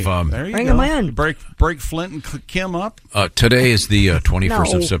hey, have there you Bring go. him in. Break Flint and Kim up. today is the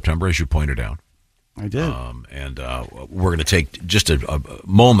 21st No. of September, as you pointed out. I did. And we're going to take just a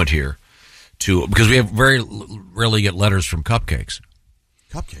moment here to, because we have very rarely get letters from cupcakes.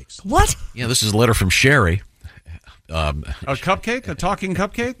 Cupcakes. What? Yeah, this is a letter from Sherry. A cupcake? A talking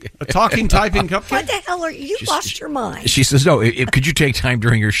cupcake? A talking typing What cupcake? the hell are you? Lost your mind. She says, no, could you take time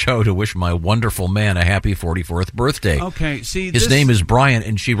during your show to wish my wonderful man a happy 44th birthday? Okay, see, His name is Brian,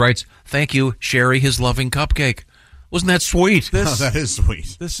 and she writes, thank you, Sherry, his loving cupcake. Wasn't that sweet? Oh, that is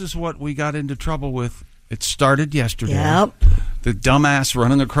sweet. This is what we got into trouble with. It started yesterday. Yep. The dumbass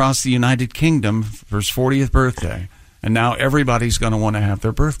running across the United Kingdom for his 40th birthday. And now everybody's going to want to have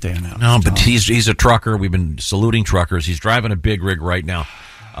their birthday announced. No, but he's a trucker. We've been saluting truckers. He's driving a big rig right now.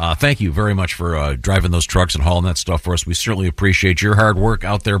 Thank you very much for driving those trucks and hauling that stuff for us. We certainly appreciate your hard work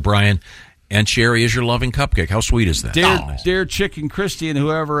out there, Brian. And Sherry is your loving cupcake. How sweet is that? Dear Chick and Christy and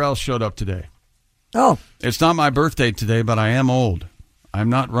whoever else showed up today. Oh. It's not my birthday today, but I am old. I'm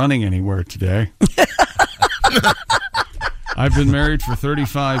not running anywhere today. I've been married for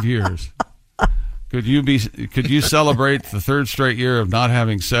 35 years. Could you celebrate the third straight year of not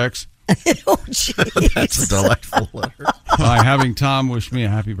having sex? Oh, jeez. That's a delightful letter. By having Tom wish me a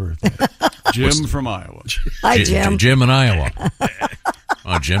happy birthday. Jim from Iowa. Hi, Jim. Jim in Iowa.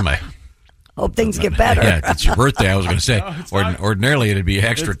 Oh, Jim, Hope things get better. Yeah, it's your birthday, I was going to say. Ordinarily, it'd be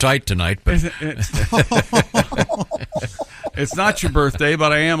extra tight tonight, but it's not your birthday,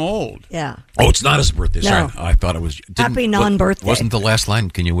 but I am old. Yeah. Oh, it's not his birthday. No. Sorry, I thought it was. Happy non-birthday. Wasn't the last line,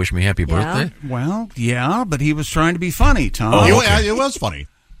 can you wish me happy birthday? Well, yeah, but he was trying to be funny, Tom. Oh, okay. It was funny.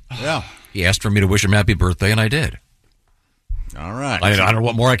 Yeah. He asked for me to wish him happy birthday, and I did. All right. I don't know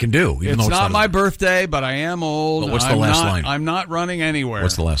what more I can do. Even It's though not my birthday, but I am old. But what's the last line? I'm not running anywhere.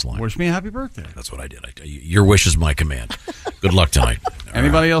 What's the last line? Wish me a happy birthday. That's what I did. Your wish is my command. Good luck tonight.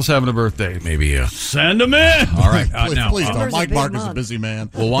 Anybody else having a birthday? Maybe. Send them in. All right. Please now, don't. Mike Mark is a busy man.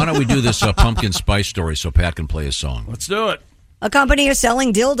 well, why don't we do this pumpkin spice story so Pat can play his song? Let's do it. A company is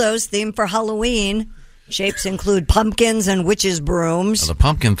selling dildos themed for Halloween. Shapes include pumpkins and witches' brooms. Now, the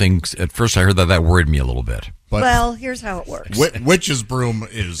pumpkin thing, at first I heard that worried me a little bit. But Well, here's how it works. Witch's Broom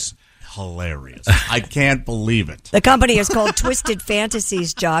is hilarious. I can't believe it. The company is called Twisted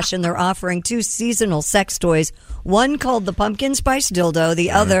Fantasies, Josh, and they're offering 2 seasonal sex toys. One called the Pumpkin Spice Dildo,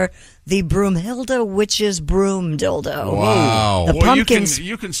 the other the Broomhilda Witch's Broom Dildo. Wow. The Well, pumpkins.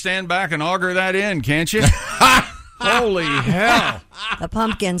 you can stand back and auger that in, can't you? Holy hell. The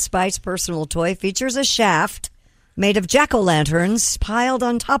Pumpkin Spice personal toy features a shaft made of jack-o'-lanterns piled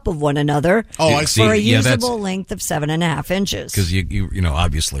on top of one another for a usable length of 7.5 inches. Because you know,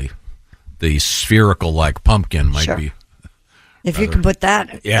 obviously, the spherical like pumpkin might be. If you can put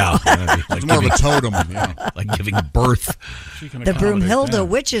that. Yeah, It's more of a totem. Yeah. Like giving birth. The Broomhilda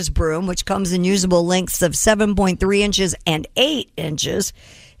Witch's Broom, which comes in usable lengths of 7.3 inches and 8 inches,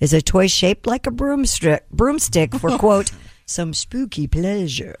 is a toy shaped like a broomstick for, quote, some spooky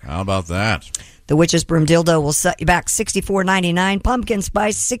pleasure. How about that? The Witch's Broom Dildo will set you back $64.99, Pumpkin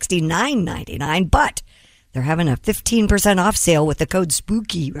Spice $69.99, but They're having a 15% off sale with the code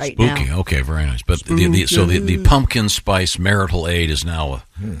SPOOKY right now. Spooky. Okay, very nice. But the pumpkin spice marital aid is now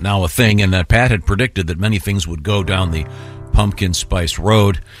a thing, and that Pat had predicted that many things would go down the pumpkin spice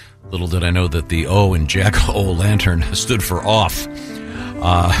road. Little did I know that the O in Jack-o'-lantern stood for off.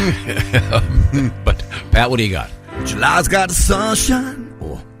 But Pat, what do you got? July's got the sunshine,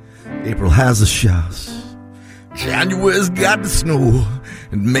 or April has the showers. January's got the snow,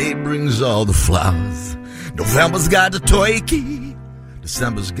 and May brings all the flowers. November's got the turkey,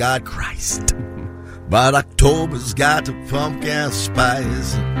 December's got Christ, but October's got the pumpkin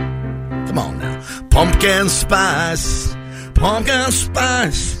spice. Come on now. Pumpkin spice, pumpkin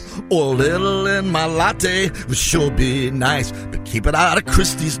spice. Or a little in my latte would sure be nice, but keep it out of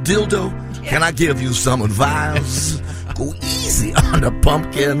Christie's dildo. Can I give you some advice? Go easy on the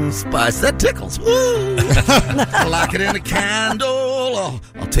pumpkin spice. That tickles. Woo. I like it in a candle. Or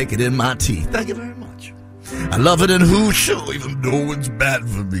I'll take it in my tea. Thank you very much. I love it in Hoosho, even though it's bad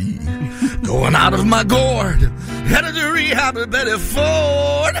for me. Going out of my gourd, headed to rehab at Betty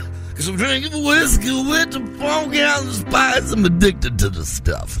Ford. Cause I'm drinking whiskey with the pumpkin spice. I'm addicted to the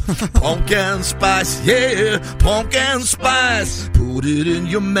stuff. Pumpkin spice, yeah, pumpkin spice. Put it in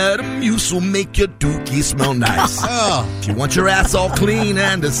your Metamucil, make your dookie smell nice. If you want your ass all clean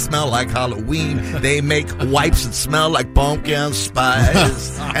and to smell like Halloween, they make wipes that smell like pumpkin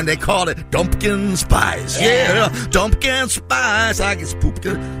spice. And they call it Dumpkin Spice. Yeah, Dumpkin Spice. I guess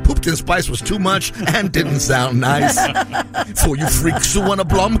Poopkin Spice was too much and didn't sound nice. For you freaks who want a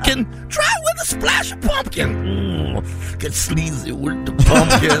Blumpkin, try with a splash of pumpkin. Get sleazy with the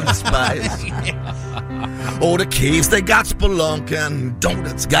pumpkin spice. Oh, the caves, they got spelunkin'.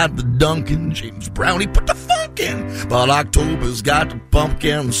 Donuts got the Dunkin'. James Brownie put the funk in. But October's got the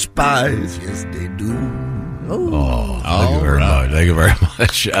pumpkin spice. Yes, they do. Thank you very much. Thank you very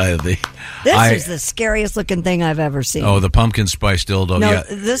much. This is the scariest looking thing I've ever seen. Oh, the pumpkin spice dildo. No, yeah.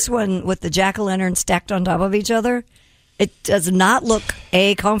 this one with the jack-o'-lantern stacked on top of each other. It does not look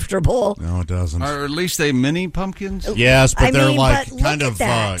comfortable. No, it doesn't. Or at least they mini pumpkins? Yes, but they're like but kind look of. at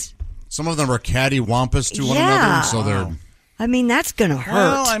that. Some of them are cattywampus to one another, so they're. I mean, that's gonna hurt.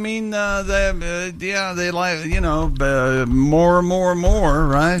 Well, I mean, they like more,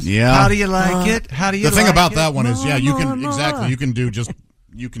 right? Yeah. How do you like it? How do you? The thing like about it? that one is, you can more. exactly. You can do just.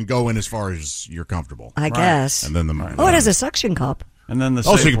 You can go in as far as you're comfortable. I guess. And then it has a suction cup. And then the.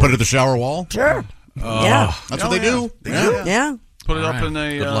 So you can put it at the shower wall. Sure. Yeah. That's what they do. Yeah. Put it up in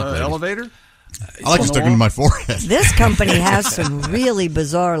a elevator. I like to stick them in my forehead. This company has some really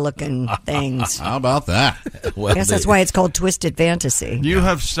bizarre looking things. How about that? I guess that's why it's called Twisted Fantasy. You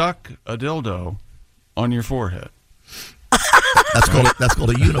have stuck a dildo on your forehead. That's called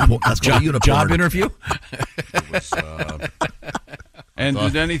a uniform. That's called a uniform. Job interview. And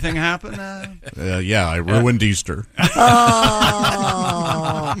did anything happen? Yeah, I ruined Easter.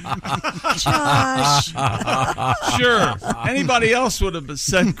 Oh, Josh. Sure. Anybody else would have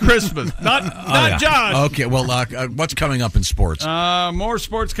said Christmas. Not Josh. Okay, well, what's coming up in sports? More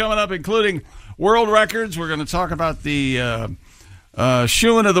sports coming up, including world records. We're going to talk about the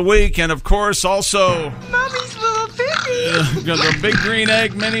shoeing of the week, and of course, also Mommy's little piggy. The Big Green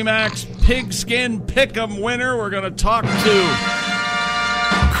Egg Minimax Pigskin Pick'em winner. We're going to talk to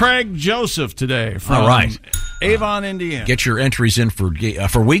Craig Joseph today from Avon, Indiana. Get your entries in for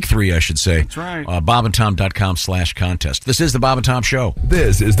week 3, I should say. That's right. BobandTom.com/contest. This is the Bob and Tom Show.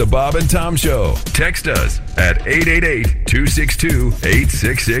 This is the Bob and Tom Show. Text us at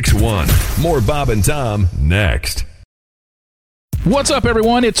 888-262-8661. More Bob and Tom next. What's up,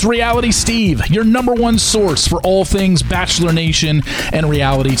 everyone? It's Reality Steve, your number one source for all things Bachelor Nation and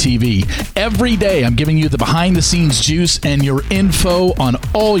reality TV. Every day, I'm giving you the behind-the-scenes juice and your info on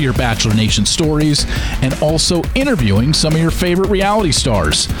all your Bachelor Nation stories, and also interviewing some of your favorite reality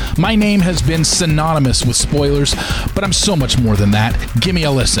stars. My name has been synonymous with spoilers, but I'm so much more than that. Give me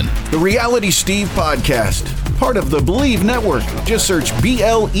a listen. The Reality Steve Podcast, part of the Believe Network. Just search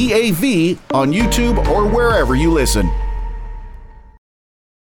BLEAV on YouTube or wherever you listen.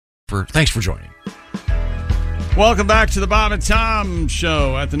 Thanks for joining. Welcome back to the Bob and Tom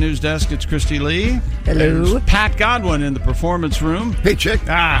Show. At the news desk, it's Christy Lee. Hello. There's Pat Godwin in the performance room. Hey, Chick.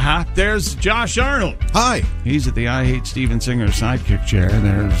 There's Josh Arnold. Hi. He's at the I Hate Steven Singer sidekick chair.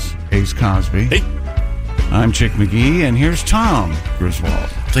 There's Ace Cosby. Hey. I'm Chick McGee, and here's Tom Griswold.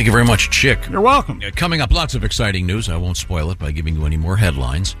 Thank you very much, Chick. You're welcome. Coming up, lots of exciting news. I won't spoil it by giving you any more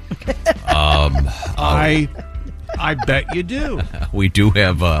headlines. I bet you do. We do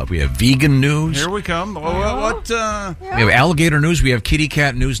have vegan news. Here we come. What? We have alligator news. We have kitty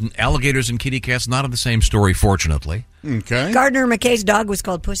cat news. And alligators and kitty cats not in the same story, fortunately. Okay. Gardner McKay's dog was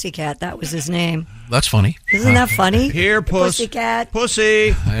called Pussycat. That was his name. That's funny. Isn't that funny? Here, puss. Pussycat.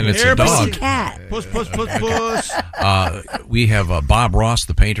 Pussy. And it's Here, a dog. Pussycat. Puss, puss, puss, puss. We have Bob Ross,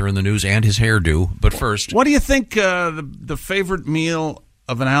 the painter, in the news, and his hairdo. But first, What do you think the favorite meal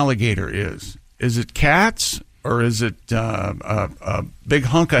of an alligator is? Is it cats or is it a big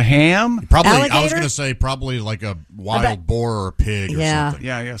hunk of ham? Probably. I was Alligator? going to say probably like a wild boar or a pig or something.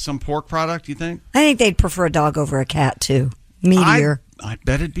 Yeah. Some pork product, you think? I think they'd prefer a dog over a cat, too. Meatier. I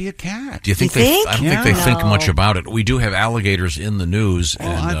bet it'd be a cat. do you think You think? I don't think they think much about it. We do have alligators in the news. Well,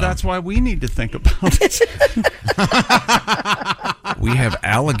 and, that's why we need to think about it. we have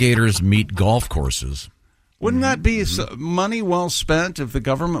alligators meet golf courses. Wouldn't that be money well spent if the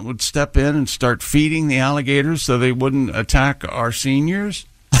government would step in and start feeding the alligators so they wouldn't attack our seniors?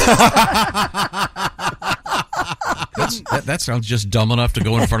 That sounds just dumb enough to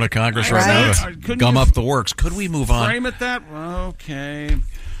go in front of Congress right now to Couldn't gum you up the works. Could we move on? Frame it that? Okay.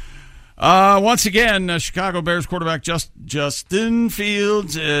 Once again, Chicago Bears quarterback Justin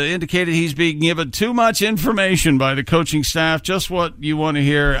Fields indicated he's being given too much information by the coaching staff, just what you want to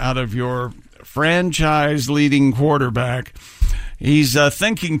hear out of your franchise-leading quarterback. He's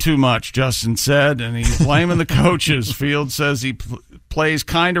thinking too much, Justin said, and he's blaming the coaches. Fields says he plays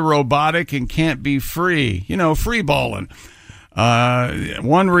kind of robotic and can't be free. Free balling.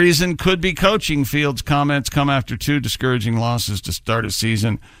 One reason could be coaching. Fields' comments come after 2 discouraging losses to start a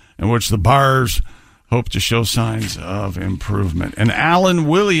season in which the Bars hope to show signs of improvement. And Alan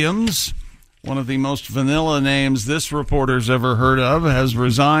Williams, one of the most vanilla names this reporter's ever heard of, has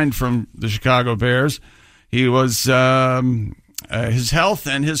resigned from the Chicago Bears. He was his health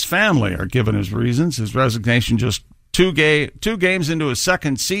and his family are given as reasons. His resignation just two games into his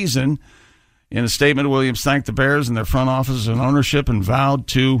second season. In a statement, Williams thanked the Bears and their front office and ownership and vowed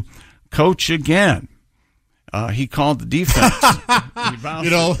to coach again. He called the defense.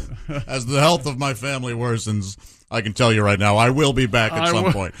 As the health of my family worsens, I can tell you right now, I will be back at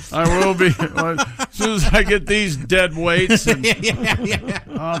some point. I will be. As soon as I get these dead weights and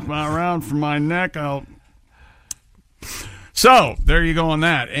off around from my neck, I'll... So, there you go on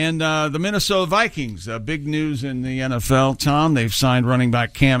that. And the Minnesota Vikings, big news in the NFL, Tom. They've signed running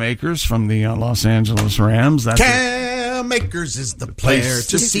back Cam Akers from the Los Angeles Rams. Cam Akers is the player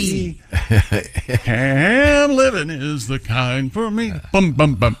to see. Cam living is the kind for me. Bum,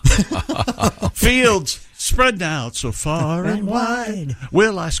 bum, bum. Fields spread out so far and wide.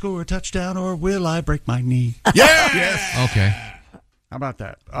 Will I score a touchdown or will I break my knee? Yes! Okay. How about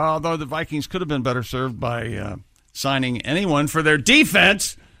that? Although the Vikings could have been better served by... signing anyone for their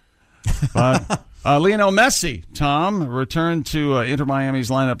defense. Lionel Messi, Tom, returned to Inter Miami's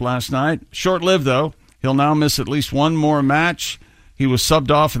lineup last night. Short-lived, though. He'll now miss at least one more match. He was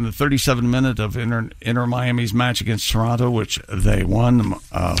subbed off in the 37th minute of Inter Miami's match against Toronto, which they won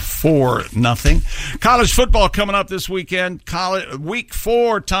 4-0. College football coming up this weekend. Week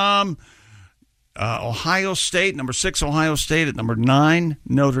 4, Tom. Ohio State, number 6 Ohio State at number 9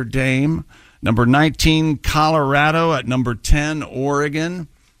 Notre Dame. Number 19, Colorado at number 10, Oregon.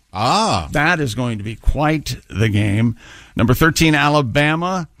 That is going to be quite the game. Number 13,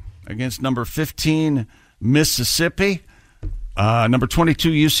 Alabama against number 15, Mississippi. Number 22,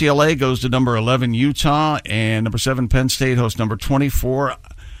 UCLA goes to number 11, Utah. And number 7, Penn State hosts number 24,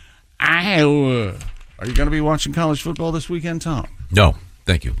 Iowa. Are you going to be watching college football this weekend, Tom? No,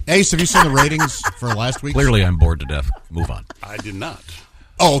 thank you. Ace, have you seen the ratings for last week? Clearly I'm bored to death. Move on. I did not.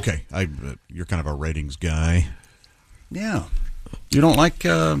 Oh, okay. You're kind of a ratings guy. Yeah. You don't like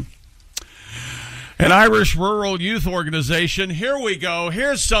an Irish rural youth organization? Here we go.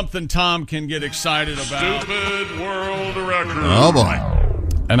 Here's something Tom can get excited about. Stupid world record. Oh, boy.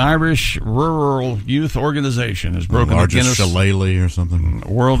 An Irish rural youth organization has broken the Guinness shillelagh or something.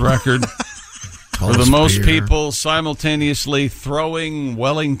 World record for the most people simultaneously throwing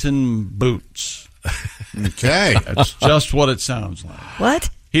Wellington boots. Okay. That's just what it sounds like. What?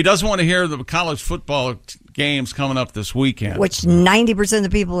 He doesn't want to hear the college football games coming up this weekend. Which 90% of the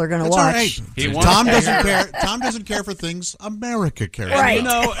people are going to watch. Right. Tom doesn't care. Tom doesn't care for things America cares Right.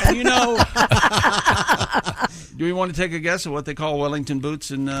 about. You know. Do we want to take a guess at what they call Wellington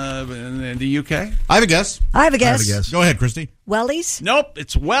boots in the UK? I have a guess. I have a guess. Go ahead, Christy. Wellies? Nope,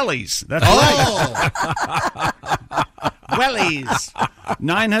 it's wellies. That's right. Wellies.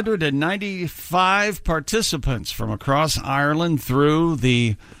 995 participants from across Ireland threw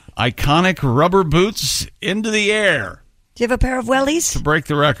the iconic rubber boots into the air. Do you have a pair of wellies? To break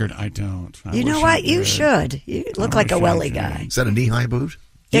the record, I don't. You know what? You should. You look like a welly guy. Is that a knee-high boot?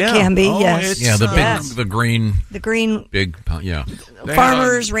 It can be, yes. Yeah, the green. The green. Big, yeah.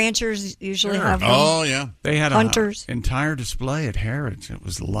 Farmers, ranchers usually have them. Oh, yeah. They had Hunters. an entire display at Harrods. It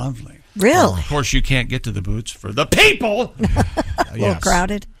was lovely. Really? Of course, you can't get to the boots for the people. A little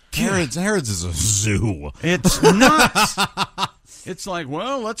crowded. Harrods is a zoo. It's nuts. It's like,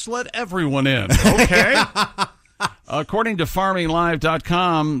 well, let's let everyone in. Okay. According to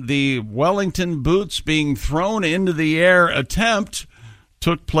farminglive.com, the Wellington boots being thrown into the air attempt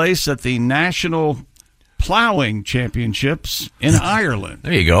took place at the National Plowing Championships in Ireland.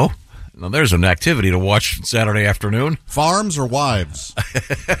 There you go. Now, there's an activity to watch Saturday afternoon. Farms or wives?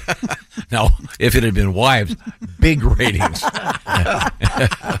 Now, if it had been wives, big ratings. Look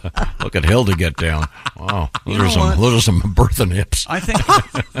at Hilda get down. Wow, those are some birthing hips. I think.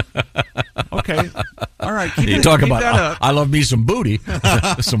 Okay, all right. You talk about. I love me some booty,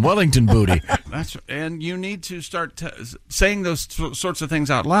 some Wellington booty. And you need to start saying those sorts of things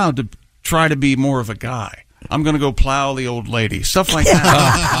out loud to try to be more of a guy. I'm going to go plow the old lady. Stuff like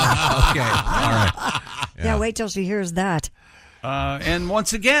that. Okay. All right. Yeah, wait till she hears that. And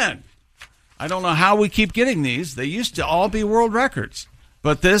once again, I don't know how we keep getting these. They used to all be world records.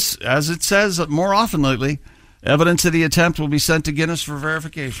 But this, as it says more often lately, evidence of the attempt will be sent to Guinness for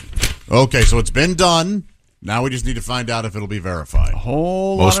verification. Okay, so it's been done. Now we just need to find out if it'll be verified.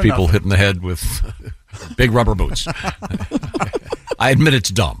 Most people hitting the head with big rubber boots. I admit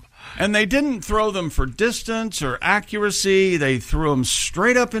it's dumb. And they didn't throw them for distance or accuracy. They threw them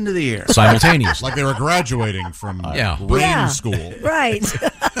straight up into the air. Simultaneously. Like they were graduating from rain school. Right.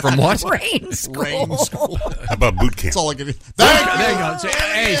 From what? Rain school. Rain school. How about boot camp? That's all I can do. There you go.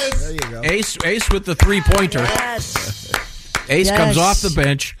 Ace. There you go. Ace with the three-pointer. Yes. Ace comes off the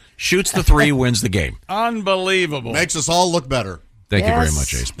bench, shoots the three, wins the game. Unbelievable. Makes us all look better. Thank you very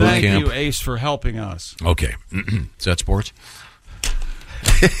much, Ace. Boot Thank camp. you, Ace, for helping us. Okay. Is that sports?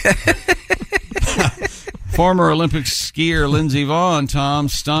 Former Olympic skier Lindsey Vonn, Tom,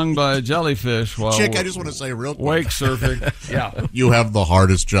 stung by a jellyfish while Chick, I just want to say real quick. wake surfing. Yeah, you have the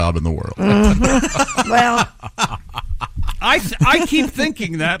hardest job in the world. Well, I keep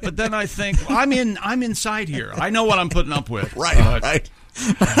thinking that, but then I think I'm inside here. I know what I'm putting up with. Right.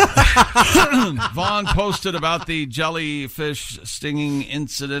 Vaughn posted about the jellyfish stinging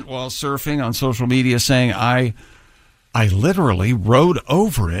incident while surfing on social media, saying, I literally rode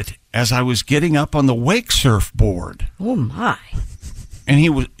over it as I was getting up on the wake surf board. Oh, my.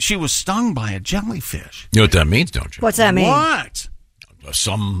 And she was stung by a jellyfish. You know what that means, don't you? What's that mean? What?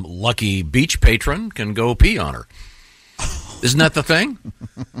 Some lucky beach patron can go pee on her. Isn't that the thing?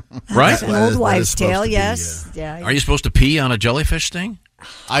 Right? That's an old wives' tale, yes. Are you supposed to pee on a jellyfish sting?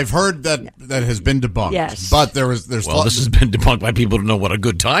 I've heard that has been debunked. Yes. But there's this has been debunked by people who know what a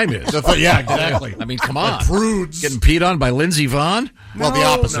good time is. Yeah, exactly. I mean, come on. Like prudes. Getting peed on by Lindsey Vonn? Well, the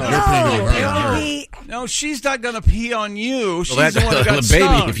opposite. You're peeing on her. No, she's not going to pee on you. She's Well, the one who got baby,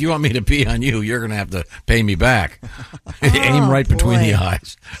 stung. if you want me to pee on you, you're going to have to pay me back. Aim right between the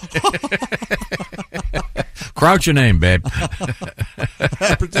eyes. Crouch your name, babe.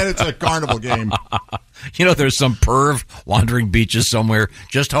 Pretend it's a carnival game. You know, there's some perv wandering beaches somewhere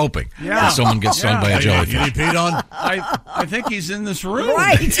just hoping that someone gets stung by a jellyfish. You need peed on? I think he's in this room.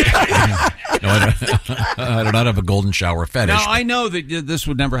 Right. No, I do not have a golden shower fetish. Now, I know that this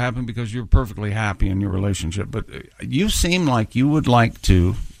would never happen because you're perfectly happy in your relationship, but you seem like you would like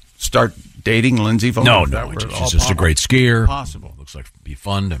to start dating Lindsey Vonn. No, she's just a great skier. Possible. Looks like it'd be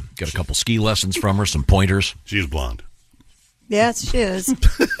fun to get a couple ski lessons from her, some pointers. She's blonde. Yes, she is.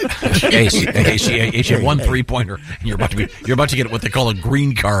 She had one 3-pointer, and you're about to get what they call a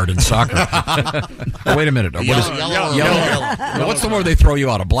green card in soccer. Oh, wait a minute. What is it? Yellow. What's the more they throw you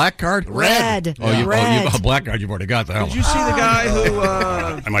out? A black card? Red. A black card. You've already got that. Did you see the guy who?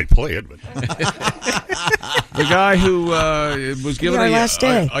 I might play it, but the guy who was given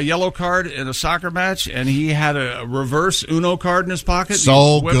a yellow card in a soccer match, and he had a reverse Uno card in his pocket.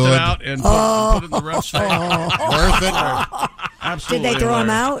 So he whipped good. it out and put it in the ref's face. Worth it. Absolutely. Did they throw him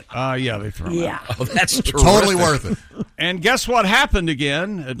hilarious. out? Yeah, they threw him out. Yeah. Oh, that's Totally worth it. And guess what happened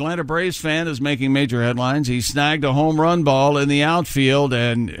again? Atlanta Braves fan is making major headlines. He snagged a home run ball in the outfield,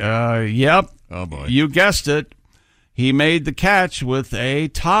 and yep, oh boy, you guessed it. He made the catch with a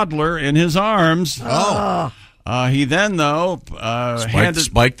toddler in his arms. Oh. He then, though,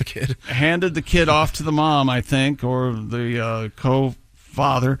 spiked the kid. Handed the kid off to the mom, I think, or the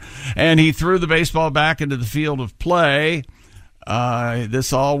co-father, and he threw the baseball back into the field of play.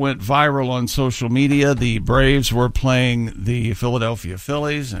 This all went viral on social media. The Braves were playing the Philadelphia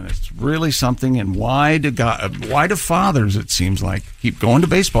Phillies, and it's really something. And why do fathers, it seems like, keep going to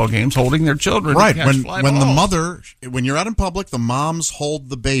baseball games holding their children? Right. to catch fly balls? The mother, when you're out in public, the moms hold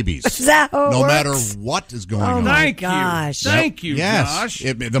the babies. Is that how it no works? matter what is going on. Oh, my Thank gosh. you. Thank you, Yes.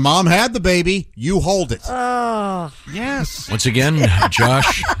 Josh. The mom had the baby, you hold it. Oh. Yes. Once again,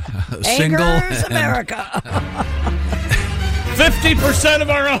 Josh, single. Angers and- America. 50% of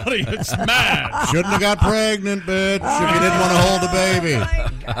our audience mad. Shouldn't have got pregnant, bitch, if you didn't want to hold a baby.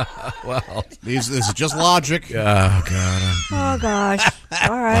 Well, this is just logic. Oh, God. Oh, gosh.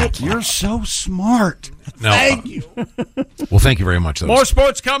 All right. You're so smart. No. Thank you. Well, thank you very much. That More was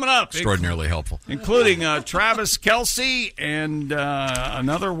sports coming up. extraordinarily helpful. Including Travis Kelce and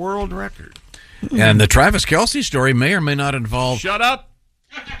another world record. And the Travis Kelce story may or may not involve... Shut up.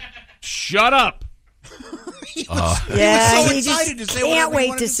 Shut up. Yeah, so he excited just to say can't whatever he wait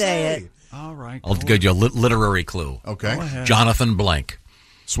wanted to to say say. it. All right. I'll give you a literary clue. Okay. Jonathan Blank.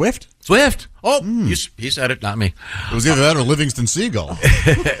 Swift? Oh, he said it, not me. It was either that or Livingston Seagull.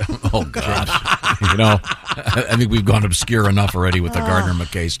 Oh, God. I think we've gone obscure enough already with the Gardner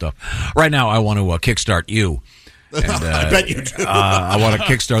McKay stuff. Right now, I want to kickstart you. And, I bet you do. I want to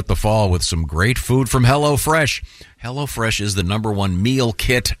kickstart the fall with some great food from HelloFresh. HelloFresh is the #1 meal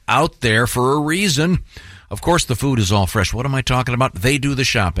kit out there for a reason. Of course, the food is all fresh. What am I talking about? They do the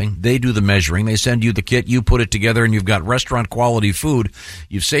shopping. They do the measuring. They send you the kit. You put it together, and you've got restaurant-quality food.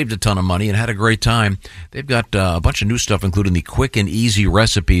 You've saved a ton of money and had a great time. They've got a bunch of new stuff, including the quick and easy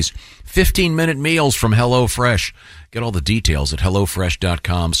recipes. 15-minute meals from HelloFresh. Get all the details at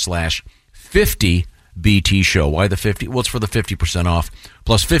HelloFresh.com/50BT Show. Why the 50? Well, it's for the 50% off,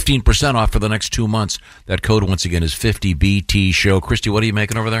 plus 15% off for the next 2 months. That code, once again, is 50BT Show. Christy, what are you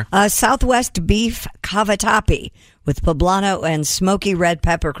making over there? Southwest beef cavatappi with poblano and smoky red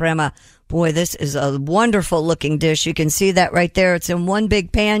pepper crema. Boy, this is a wonderful looking dish. You can see that right there. It's in one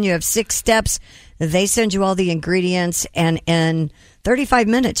big pan. You have 6 steps. They send you all the ingredients, and in 35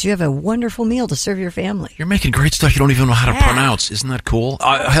 minutes, you have a wonderful meal to serve your family. You're making great stuff you don't even know how to pronounce. Isn't that cool?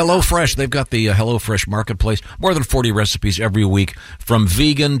 HelloFresh, they've got the HelloFresh Marketplace. More than 40 recipes every week, from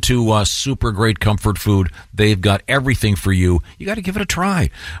vegan to super great comfort food. They've got everything for you. You got to give it a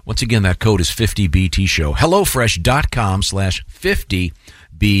try. Once again, that code is 50BT Show.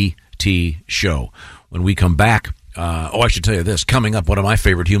 HelloFresh.com/50BT Show. When we come back, I should tell you this. Coming up, one of my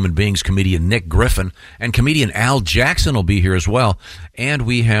favorite human beings, comedian Nick Griffin, and comedian Al Jackson will be here as well. And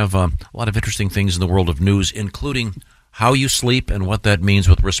we have a lot of interesting things in the world of news, including how you sleep and what that means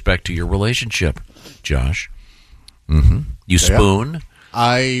with respect to your relationship. Josh? Mm-hmm. You spoon?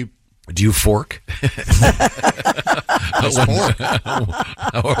 I... Do you fork? I spork.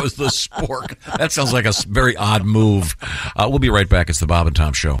 Or was the spork? That sounds like a very odd move. We'll be right back. It's the Bob and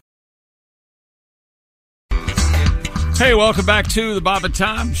Tom Show. Hey, welcome back to the Bob and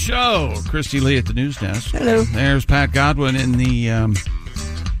Tom Show. Christy Lee at the news desk. Hello. There's Pat Godwin in the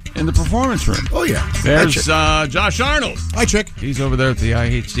performance room. Oh, yeah. There's Josh Arnold. Hi, Chick. He's over there at the I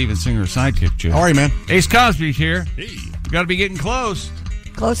Hate Steven Singer sidekick chair. How are you, man? Ace Cosby's here. Hey. You got to be getting close.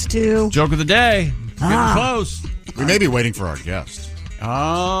 Close to... Joke of the day. Getting close. We may be waiting for our guest.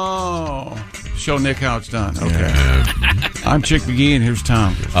 Oh. Show Nick how it's done. Okay. Yeah. I'm Chick McGee, and here's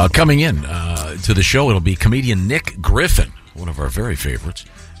Tom. Coming in to the show, it'll be comedian Nick Griffin, one of our very favorites.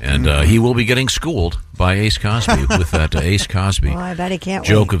 And he will be getting schooled by Ace Cosby with that Ace Cosby I bet he can't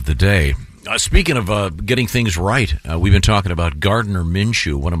joke wait. of the day. Speaking of getting things right, we've been talking about Gardner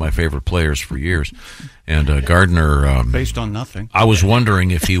Minshew, one of my favorite players for years. And Gardner... based on nothing. I was wondering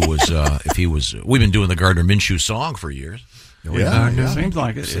if he was... We've been doing the Gardner Minshew song for years. Yeah. Seems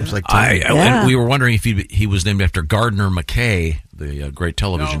like it. Seems like and we were wondering if he was named after Gardner McKay, the great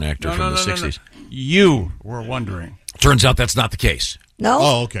television actor from the 60s. You were wondering. Turns out that's not the case. No?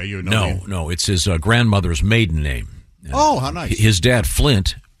 Oh, okay. You know. No. It's his grandmother's maiden name. Oh, how nice. His dad,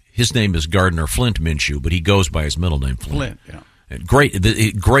 Flint, his name is Gardner Flint Minshew, but he goes by his middle name, Flint. Yeah.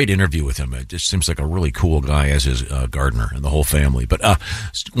 Great interview with him. It just seems like a really cool guy, as is Gardner and the whole family. But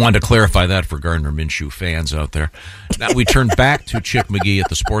wanted to clarify that for Gardner Minshew fans out there. Now we turn back to Chick McGee at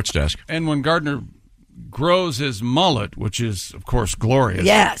the sports desk. And when Gardner grows his mullet, which is, of course, glorious.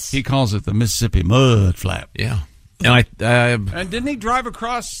 Yes. He calls it the Mississippi Mud Flap. Yeah. And and didn't he drive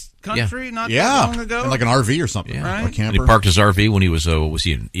across country not that long ago? In like an RV or something. Yeah. Right? And he parked his RV when he was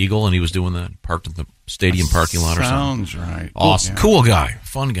he an Eagle, and he was doing that, parked in the stadium parking lot or something. Sounds right. Awesome. Yeah. Cool guy.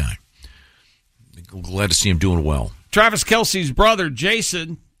 Fun guy. Glad to see him doing well. Travis Kelce's brother,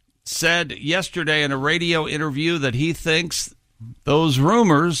 Jason, said yesterday in a radio interview that he thinks those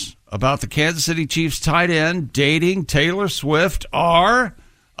rumors about the Kansas City Chiefs tight end dating Taylor Swift are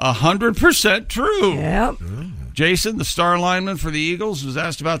 100% true. Yep. Jason, the star lineman for the Eagles, was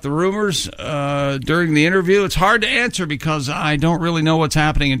asked about the rumors during the interview. It's hard to answer because I don't really know what's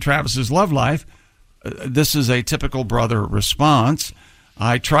happening in Travis's love life. This is a typical brother response.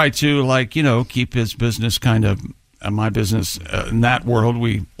 I try to, keep his business kind of my business. In that world,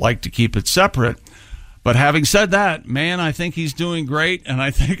 we like to keep it separate. But having said that, man, I think he's doing great, and I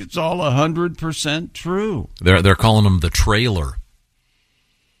think it's all 100% true. They're calling him the trailer.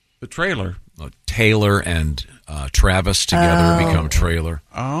 The trailer? Taylor and Travis together become trailer.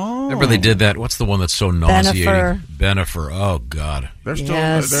 Oh. Remember they did that? What's the one that's so nauseating? Benifer. Oh, God. They're still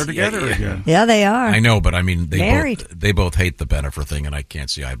they're together again. Yeah, they are. I know, but I mean, Married. they both hate the Benifer thing, and I can't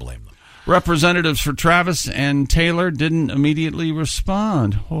see I blame them. Representatives for Travis and Taylor didn't immediately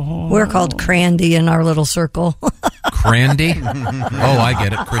respond. We're called Crandy in our little circle. Crandy? Oh, I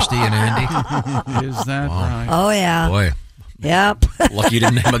get it. Christy and Andy. Is that right? Oh, yeah. Boy. Yep. Lucky you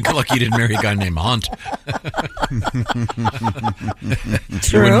didn't marry a guy named Hunt.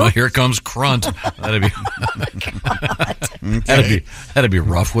 True. Here comes Crunt. That'd be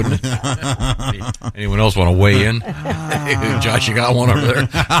rough, wouldn't it? Anyone else want to weigh in? Josh, you got one over there.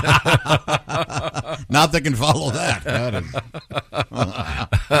 Not that can follow that.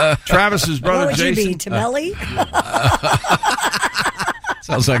 Travis's brother what would Jason. you be, Tamelli?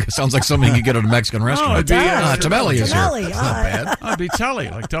 Sounds like something you could get at a Mexican restaurant. it'd be, Tamelli is here. Tamelli, That's not bad. I'd be Telly,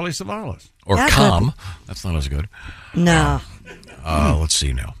 like Telly Savalas. Or Yeah, Com. That's not as good. No. Let's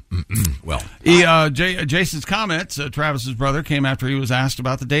see now. Well, Jason's comments, Travis's brother, came after he was asked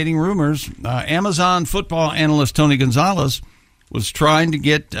about the dating rumors. Amazon football analyst Tony Gonzalez was trying to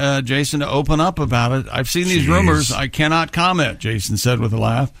get Jason to open up about it. I've seen these rumors. I cannot comment, Jason said with a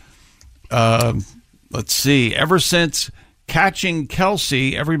laugh. Let's see. Ever since Catching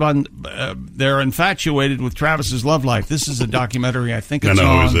Kelsey, everyone, they're infatuated with Travis's love life. This is a documentary, I think it's on.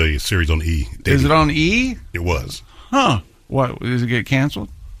 No, it was a series on E. Is it on E? It was. Huh. What, does it get canceled?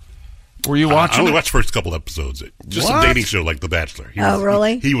 Were you watching? I only watched the first couple episodes. Just a dating show like The Bachelor.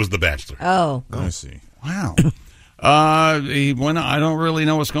 Really? He was The Bachelor. Oh. I see. Wow. I don't really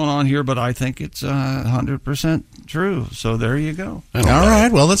know what's going on here, but I think it's 100% true. So there you go. All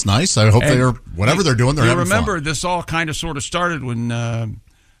right. Well, that's nice. I hope they're whatever they're doing. They're having remember fun. This all kind of sort of started when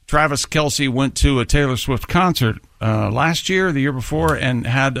Travis Kelce went to a Taylor Swift concert last year, or the year before, and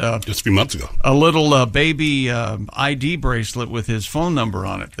had just a few months ago a little baby ID bracelet with his phone number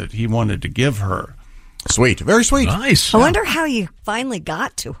on it that he wanted to give her. Sweet, very sweet, nice. I wonder how you finally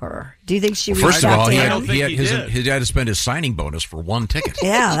got to her. Do you think she reached First of out all, to he him? had to spend his signing bonus for one ticket.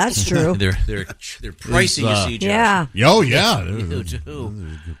 Yeah, that's true. They're pricey, you see, Josh. Yeah. Oh, yeah.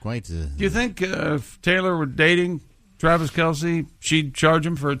 Quite. Do you think if Taylor were dating Travis Kelce, she'd charge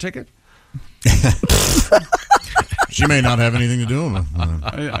him for a ticket? She may not have anything to do with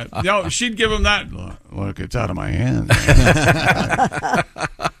it. No, she'd give him that. Look, it's out of my hands.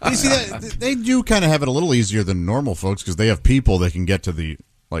 You see, they do kind of have it a little easier than normal folks because they have people that can get to the,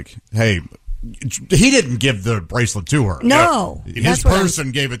 like, hey, he didn't give the bracelet to her. No. His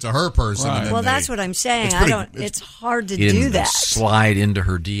person gave it to her person. Right. And then Well, that's what I'm saying. It's hard to He do didn't that. slide into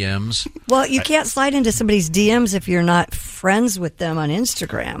her DMs. Well, you can't slide into somebody's DMs if you're not friends with them on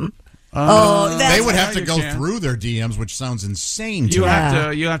Instagram. They would have to you go can. through their DMs, which sounds insane to You me.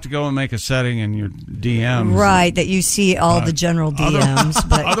 have to go and make a setting in your DMs, Right, that you see all the general DMs.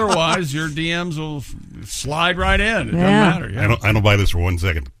 But Otherwise, your DMs will slide right in. It doesn't Yeah. matter. Yeah. I don't buy this for 1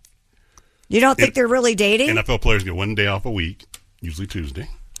 second. you don't think they're really dating? NFL players get 1 day off a week, usually Tuesday.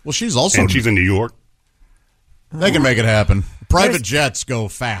 Well, she's also... And she's in New York. They can make it happen. Private jets go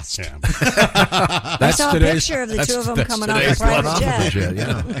fast. Yeah. I saw a picture of the two of them coming off a private jet.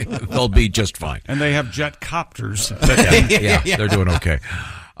 Yeah. They'll be just fine. And they have jet copters. Yeah, they're doing okay.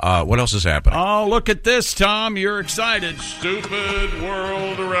 What else is happening? Oh, look at this, Tom. You're excited. Stupid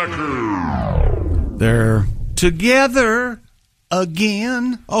world record. They're together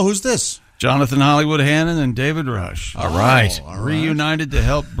again. Oh, who's this? Jonathan Hollywood Hannon and David Rush. All right. Reunited to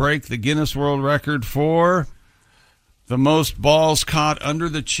help break the Guinness World Record for the most balls caught under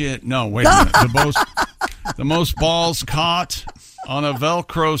the chin. No, wait a minute. The most balls caught on a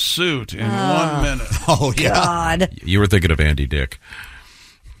Velcro suit in 1 minute. Oh, yeah. God. You were thinking of Andy Dick.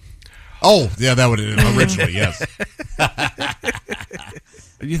 Oh, yeah, that would originally, yes.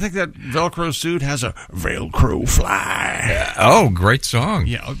 You think that Velcro suit has a Velcro fly? Oh, great song.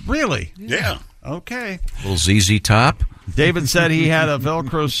 Yeah, really? Yeah. Okay. Little ZZ Top. David said he had a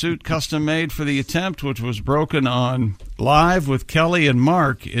Velcro suit custom made for the attempt, which was broken on live with Kelly and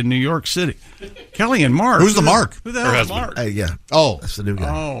Mark in New York City. Kelly and Mark. Who's the Mark? Who the hell is Mark? Yeah. Oh. That's the new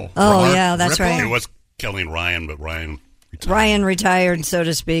guy. Oh, yeah, that's right. It was Kelly and Ryan, but Ryan Ryan retired, so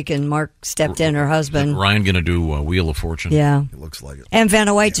to speak, and Mark stepped in, her husband. Ryan going to do Wheel of Fortune? Yeah. It looks like it. And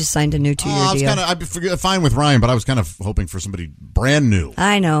Vanna White just signed a new 2-year deal. I'd be fine with Ryan, but I was kind of hoping for somebody brand new.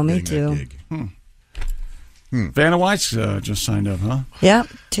 I know, me too. Vanna White's just signed up, huh? Yep,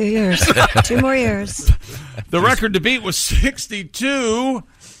 2 years. 2 more years. The record to beat was 62,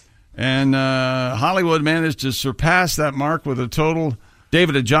 and Hollywood managed to surpass that mark with a total,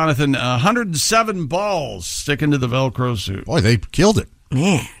 David and Jonathan, 107 balls sticking to the Velcro suit. Boy, they killed it.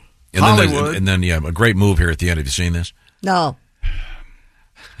 Man. And Hollywood. then, a great move here at the end. Have you seen this? No.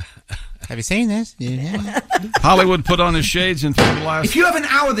 Have you seen this? Yeah. Hollywood put on his shades and threw the last... If you have an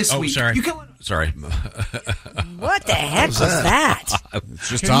hour this week, sorry. you can... Sorry. What the heck was that? It's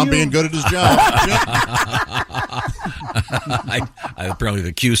just Tom being good at his job. Apparently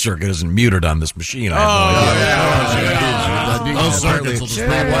the Q circuit isn't muted on this machine. I have no idea. Those circuits will just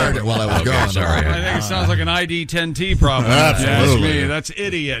rewired it while I was gone. Sorry. I think it sounds like an ID10T problem. Absolutely. That's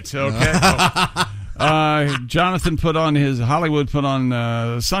idiot. Okay. Jonathan Hollywood put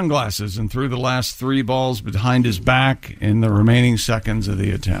on sunglasses and threw the last 3 balls behind his back in the remaining seconds of the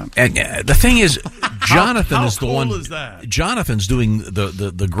attempt. And the thing is, Jonathan how is the cool one. is that? Jonathan's doing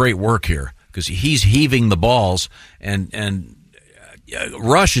the great work here because he's heaving the balls, and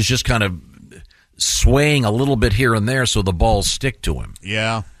Rush is just kind of swaying a little bit here and there so the balls stick to him.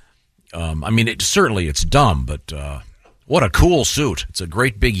 Yeah. I mean, it's dumb, but. What a cool suit. It's a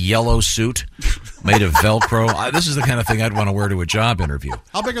great big yellow suit made of Velcro. This is the kind of thing I'd want to wear to a job interview.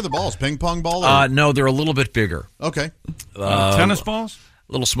 How big are the balls? Ping pong ball? Or? No, they're a little bit bigger. Okay. Tennis balls?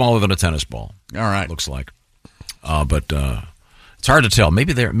 A little smaller than a tennis ball. All right. Looks like. But it's hard to tell.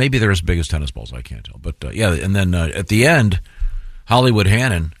 Maybe they're as big as tennis balls. I can't tell. But, yeah, and then at the end, Hollywood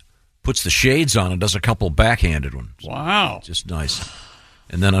Hannon puts the shades on and does a couple backhanded ones. Wow. Just nice.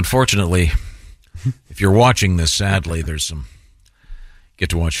 And then, unfortunately... If you're watching this, sadly, get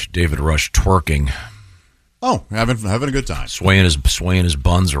to watch David Rush twerking. Oh, having a good time, swaying his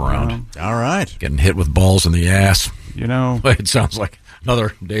buns around. All right, getting hit with balls in the ass. You know, it sounds like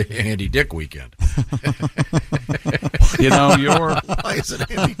another Andy Dick weekend. You know, why is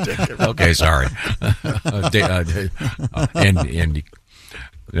it Andy Dick? Okay, sorry, Andy.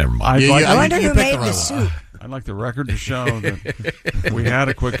 Never mind. I wonder who made the suit. I'd like the record to show that we had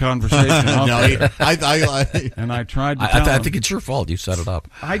a quick conversation. No, and I tried to tell I think it's your fault. You set it up.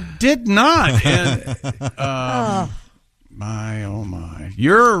 I did not. And, my, oh, my.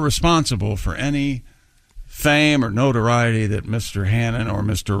 You're responsible for any fame or notoriety that Mr. Hannon or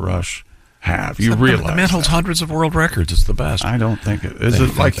Mr. Rush have. You realize the man holds hundreds of world records. It's the best. I don't think it is.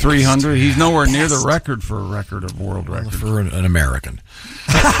 It like 300? He's nowhere near the record for a record of world record. For an American.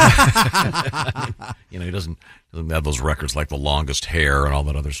 He doesn't have those records like the longest hair and all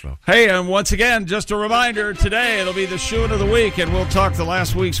that other stuff. Hey, and once again, just a reminder, today it'll be the shoot of the week, and we'll talk the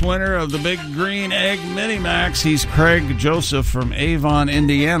last week's winner of the Big Green Egg Mini Max. He's Craig Joseph from Avon,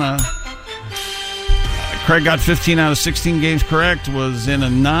 Indiana. Craig got 15 out of 16 games correct, was in a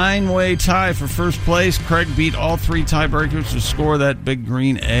 9-way tie for first place. Craig beat all 3 tiebreakers to score that Big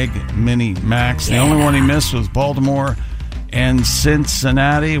Green Egg Mini Max. The only one he missed was Baltimore and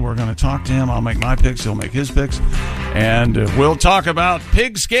Cincinnati. We're going to talk to him. I'll make my picks. He'll make his picks. And we'll talk about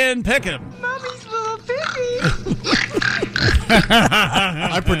Pigskin Pick'em. Mommy's little piggy.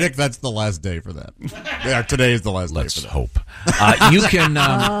 I predict that's the last day for that. Yeah, today is the last day for that. Let's hope. You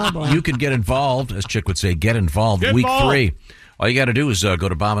can get involved, as Chick would say, get involved. Get week involved. 3. All you got to do is go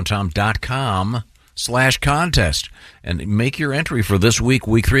to bobandtom.com/contest and make your entry for this week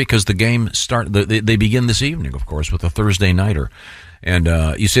 3, because the game they begin this evening, of course, with a Thursday nighter. And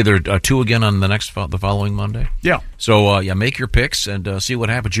you say there are 2 again on the following Monday? Yeah. So, make your picks and see what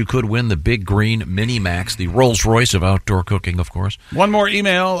happens. You could win the Big Green Mini Max, the Rolls-Royce of outdoor cooking, of course. One more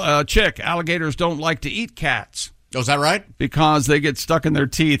email. Chick, alligators don't like to eat cats. Oh, is that right? Because they get stuck in their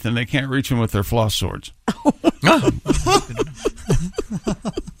teeth and they can't reach them with their floss swords. What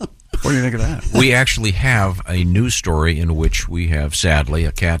do you think of that? We actually have a news story in which we have, sadly,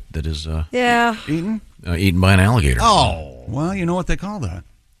 a cat that is eaten by an alligator. Oh, well, you know what they call that?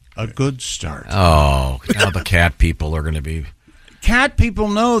 A good start. Oh, now the cat people are going to be... Cat people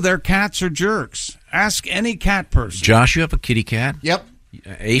know their cats are jerks. Ask any cat person. Josh, you have a kitty cat? Yep.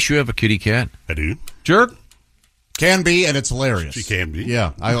 Ace, you have a kitty cat? I do. Jerk? Can be, and it's hilarious. She can be.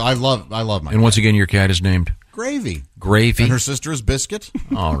 Yeah, I love my And once again, your cat is named? Gravy. Gravy. And her sister is Biscuit.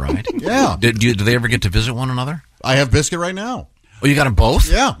 All right. Yeah. Do they ever get to visit one another? I have Biscuit right now. Oh, you got them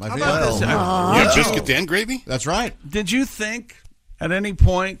both? Yeah. How about this? Yeah, biscuits and gravy? That's right. Did you think at any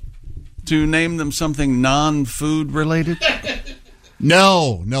point to name them something non-food related?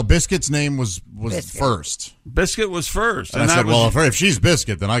 No. Biscuit's name was first. Biscuit was first. And I said, well, if she's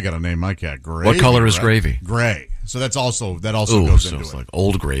Biscuit, then I got to name my cat Gravy. What color is Gravy? Gray. So that also Ooh, goes so into it's it. like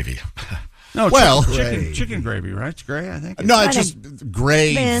old gravy. No, well, chicken gravy, right? It's gray, I think. No, it's just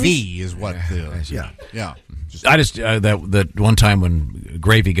Gravy is what. Yeah. I just that one time when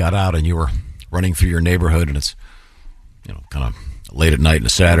Gravy got out and you were running through your neighborhood and it's kind of late at night on a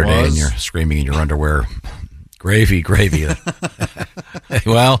Saturday and you're screaming in your underwear, Gravy.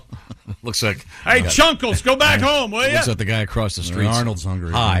 Well, looks like hey, Chunkles, go back home, will you? Looks like the guy across the street. Arnold's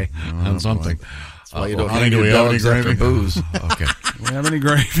hungry. Hi, on something. That's why you don't honey, name do your we have any dogs after gravy? booze. Okay. Do we have any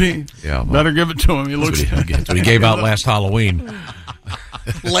gravy? Yeah, well, better give it to him. He looks. That's what he gave out last Halloween.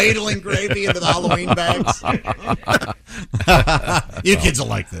 Ladling gravy into the Halloween bags. You kids will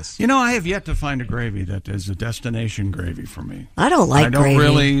like this. I have yet to find a gravy that is a destination gravy for me. I don't like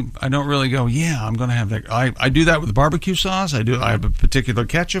gravy. I don't really go, yeah, I'm going to have that. I do that with barbecue sauce. I have a particular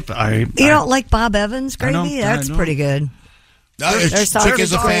ketchup. You don't like Bob Evans gravy? That's pretty good. Chick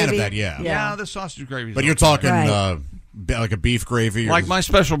is a fan of that, yeah. Yeah, the sausage gravy. But you're talking like a beef gravy? Like my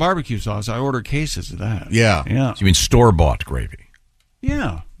special barbecue sauce, I order cases of that. Yeah. Yeah. So you mean store-bought gravy?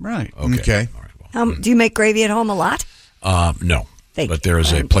 Yeah, right. Okay. All right, do you make gravy at home a lot? No. But there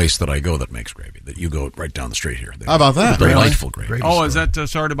is a place that I go that makes gravy. That you go right down the street here. How about that? Delightful gravy. Oh, is that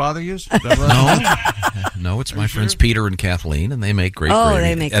Sorry to Bother You? Is that right? No, it's my friends Peter and Kathleen, and they make great gravy.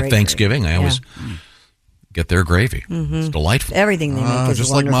 They make at great Thanksgiving. gravy. I always get their gravy. Mm-hmm. It's delightful. Everything they make is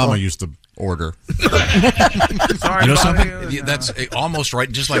just wonderful. like Mama used to order. Sorry, you know something? That's almost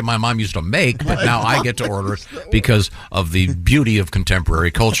right. Just like my mom used to make, but now I get to order it because of the beauty of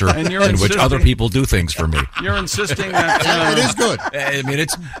contemporary culture in which other people do things for me. You're insisting that it is good. I mean,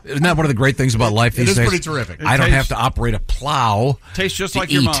 isn't that one of the great things about life these days? It is pretty terrific. I don't have to operate a plow. Tastes just to like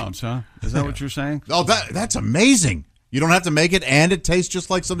eat. your mom's, huh? Is that what you're saying? Oh, that's amazing. You don't have to make it, and it tastes just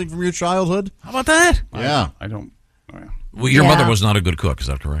like something from your childhood. How about that? Yeah, I don't. Well, your mother was not a good cook. Is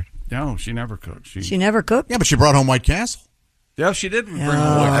that correct? No, she never cooked. She never cooked? Yeah, but she brought home White Castle. Yeah, she did.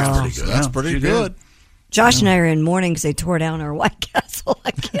 That's pretty good. That's pretty good. Josh and I are in mourning because they tore down our White Castle.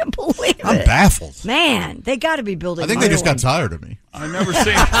 I can't believe it. I'm baffled. Man, they got to be building. I think they just got tired of me. I've never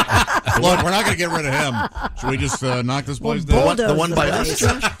seen. Look, we're not going to get rid of him. Should we just knock this place down? The one by us?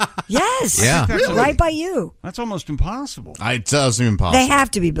 Yes. Yeah. Really? Right by you. That's almost impossible. It doesn't impossible. They have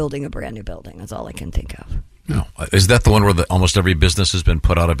to be building a brand new building. That's all I can think of. No. Is that the one where almost every business has been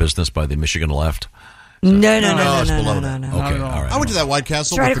put out of business by the Michigan left? No. Okay, all right. I went to that White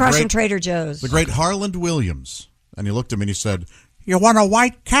Castle. It's right with across from Trader Joe's. The great Harland Williams. And he looked at me and he said, "You want a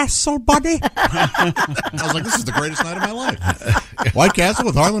White Castle, buddy?" I was like, this is the greatest night of my life. White Castle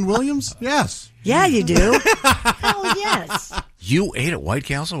with Harland Williams? Yes. Yeah, you do. Hell yes. You ate at White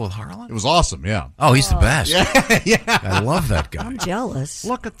Castle with Harlan? It was awesome, yeah. Oh, he's the best. Yeah. I love that guy. I'm jealous.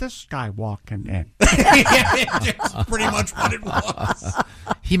 Look at this guy walking in. That's pretty much what it was.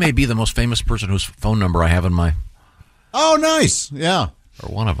 He may be the most famous person whose phone number I have in my... Oh, nice. Yeah.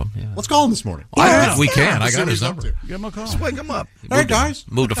 Or one of them, yeah. Let's call him this morning. We can. I got his number. Give him a call. Swing him up. Hey, guys.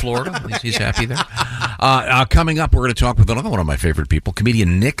 Moved to Florida. He's happy there. Coming up, we're going to talk with another one of my favorite people,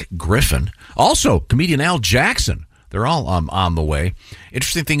 comedian Nick Griffin. Also, comedian Al Jackson. They're all on the way.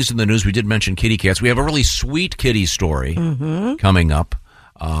 Interesting things in the news. We did mention kitty cats. We have a really sweet kitty story coming up.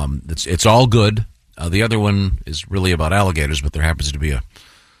 It's all good. The other one is really about alligators, but there happens to be a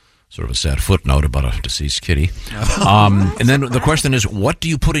sort of a sad footnote about a deceased kitty. And then the question is, what do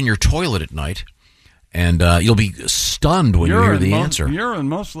you put in your toilet at night? And you'll be stunned when you hear the answer. Urine,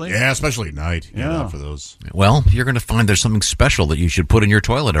 mostly. Yeah, especially at night. Yeah. For those. Well, you're going to find there's something special that you should put in your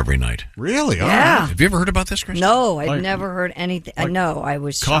toilet every night. Really? Yeah. Have you ever heard about this, Chris? No, I'd never heard anything. No, I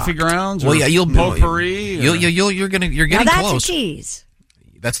was coffee shocked. grounds. Well, yeah, you'll potpourri. You're getting Now that's close. a tease.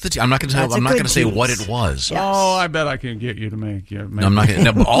 That's the. I'm not going to tell. I'm not going to say what it was. Yes. Oh, I bet I can get you to make. No, I'm not.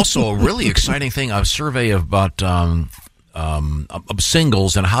 But also, a really exciting thing: a survey about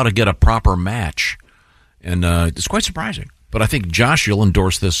singles and how to get a proper match, and it's quite surprising. But I think Josh, you'll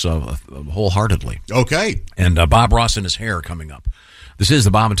endorse this wholeheartedly. Okay. And Bob Ross and his hair coming up. This is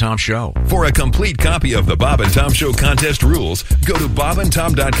the Bob and Tom Show. For a complete copy of the Bob and Tom Show contest rules, go to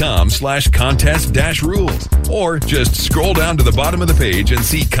bobandtom.com/contest-rules. Or just scroll down to the bottom of the page and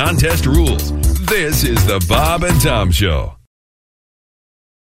see contest rules. This is the Bob and Tom Show.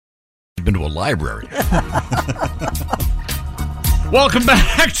 I've been to a library. Welcome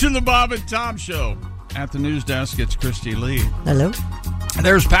back to the Bob and Tom Show. At the news desk, it's Christy Lee. Hello.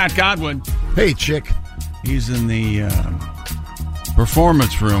 There's Pat Godwin. Hey, chick. He's in the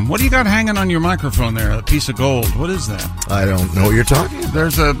Performance room. What do you got hanging on your microphone there? A piece of gold. What is that? I don't know what you're talking about.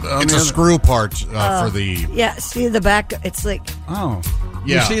 There's a... It's a screw part for the... Yeah, see the back? It's like... Oh.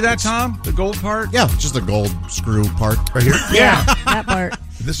 Yeah, You see that, Tom? The gold part? Yeah, just a gold screw part. Right here? Yeah, that part.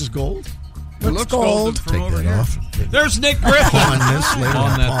 This is gold? It looks gold from Take over that here. off. There's Nick Griffin. On this, later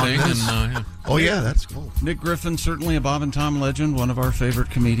On that upon thing. this. And, Oh, yeah, that's gold. Nick Griffin, certainly a Bob and Tom legend, one of our favorite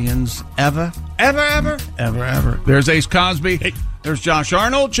comedians ever. There's Ace Cosby. Hey. There's Josh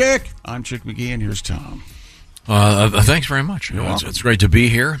Arnold. Chick. I'm Chick McGee, and here's Tom. Thanks very much. It's great to be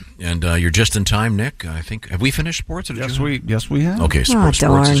here, and you're just in time, Nick. I think have we finished sports? Yes, we have. Okay, sports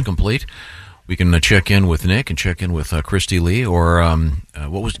is complete. We can check in with Nick and check in with Christy Lee, or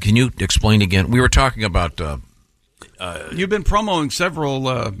what was? Can you explain again? We were talking about. You've been promoting several.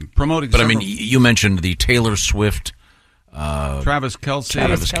 But I mean, you mentioned the Taylor Swift, Travis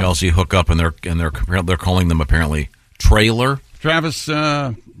Kelce hookup, and they're calling them apparently trailer. Travis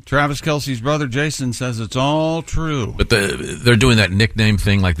Kelce's brother Jason says it's all true. But they're doing that nickname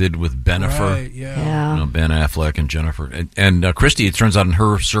thing like they did with Bennifer. Right, yeah. You know, Ben Affleck and Jennifer. And Christy, it turns out in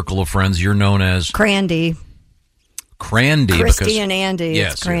her circle of friends, you're known as... Crandy. Christy and Andy.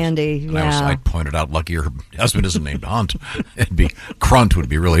 Yes, it's Crandy. And Yeah. I pointed out, lucky her husband isn't named Hunt. Crunt would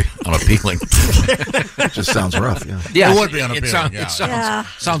be really unappealing. It just sounds rough, yeah. Yeah, it would be unappealing. It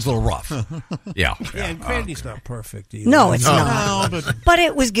sounds a little rough. Yeah. Yeah, and Crandy's not perfect either. No, it's not. But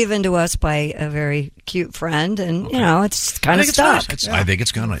it was given to us by a very cute friend, and, it's kind of stuck. Nice. I think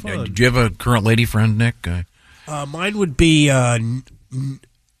it's kind of... Do you have a current lady friend, Nick? Mine would be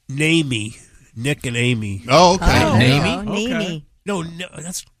Namey. Nick and Amy. Oh, okay. Namey? Namey. No,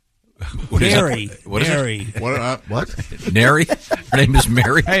 that's... What is Mary. it? What is Mary. it? What? Mary? Her name is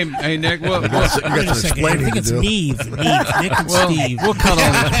Mary? Hey, Nick. Wait a second. I think it's Neve. Nick and Steve. We'll cut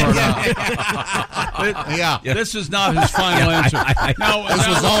all this part out. This is not his final answer. This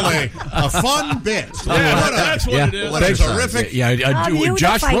was all a fun bit. That's what it is. What a terrific.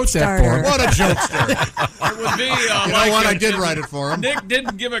 Josh wrote that for him. What a jokester. It would be, you know what? I did write it for him. Nick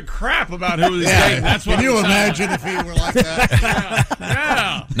didn't give a crap about who he's dating. That's what Can you imagine if he were like that?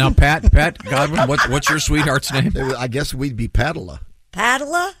 Yeah. Now, Pat Godwin, what's your sweetheart's name? I guess we'd be Padilla.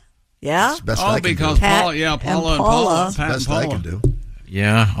 Padilla? Yeah. Best I can because do. Paula and Paula. Pat Best and I Paula. can do.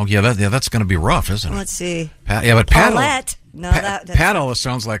 Yeah. Oh, yeah. That's going to be rough, isn't it? Let's see. But Paulette. No, that's... Padilla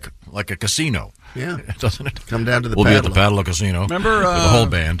sounds like a casino. Yeah. Doesn't it? Come down to the We'll Padilla. be at the Padilla Casino. Remember with the whole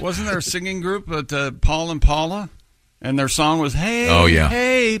band. Wasn't there a singing group at Paul and Paula? And their song was, hey, oh, yeah.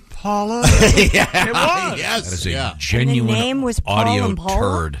 Hey, Paula. Yeah. It was. Yes. That is a And genuine the name was Paul audio and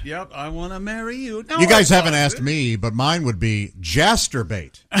Paula? turd. Yep, I want to marry you. No, You guys it haven't wasn't. asked me, but mine would be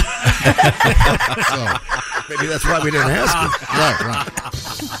Jasturbate. So, Maybe that's why we didn't ask you. right.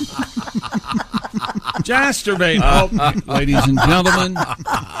 Jasturbate. Oh, ladies and gentlemen,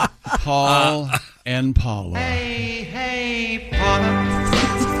 Paul and Paula. Hey,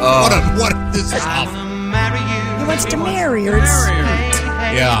 Paula. What this is awful. He wants to marry her. It's sweet.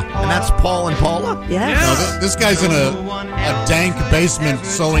 Yeah. And that's Paul and Paula? Yes. No, this guy's in a dank basement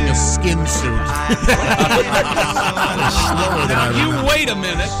sewing a skin suit. You wait a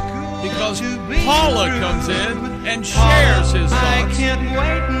minute, because Paula comes in and shares his thoughts. I can't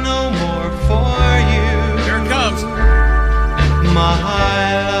wait no more for you. Here it comes. My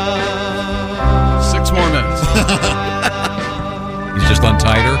love. 6 more minutes. He's just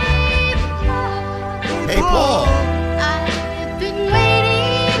untied her. Hey, Paul.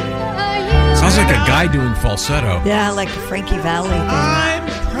 Sounds like a guy doing falsetto. Yeah, like the Frankie Valli thing. I'm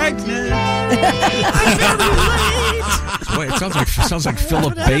pregnant. Wait, it sounds like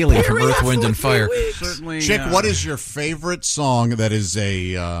Philip Bailey from Earth, Wind, and Fire. Certainly. Chick, what is your favorite song that is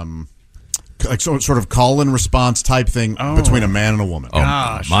a like sort of call and response type thing between a man and a woman?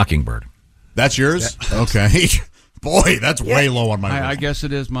 Oh, Mockingbird. That's yours? Okay. Boy, that's way low on my list. I guess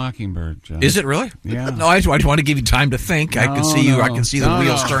it is Mockingbird, John. Is it really? Yeah. No, I want to give you time to think. I can see you. I can see the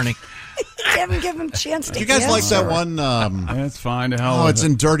wheels turning. Give him a chance to Do you guys like answer. that one? That's fine. To hell Oh, with it's it.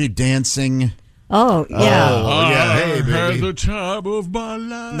 in Dirty Dancing. Oh, yeah. Oh, yeah. Hey, Had baby. the time of my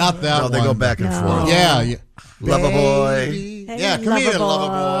life. Not that No, one. they go back and No. forth. Yeah. Lover boy. Hey, Yeah, come here, lover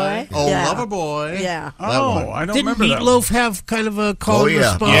boy. Oh, Yeah. lover boy. Yeah. That one. I don't Didn't remember that. Meatloaf have kind of a call Oh, and yeah.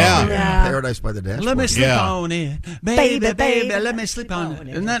 response? Yeah. Yeah. Paradise by the Dashboard. Let me sleep Yeah. on it. Baby, let me sleep on it.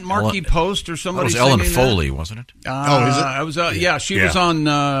 Isn't that Marky Post or That somebody was Ellen singing Foley, wasn't it? that? Oh, is it? I was, yeah, she Yeah. was on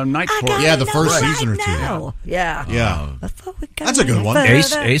Night I Court. gotta Yeah, the know first right season or two. now. Yeah. Yeah. Before we go That's a good any one.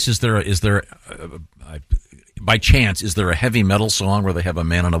 further. Ace, is there by chance, is there a heavy metal song where they have a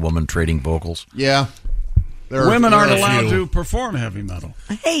man and a woman trading vocals? Yeah. Women aren't a allowed few. to perform heavy metal.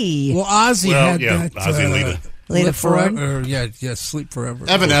 Hey. Well, Ozzy Well, had yeah, that. Ozzy and Lita. Lita Live Ford. forever, yeah, sleep forever.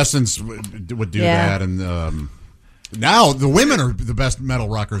 Evanescence would do that, and now the women are the best metal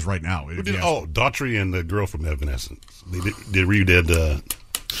rockers right now. Daughtry and the girl from Evanescence. They redid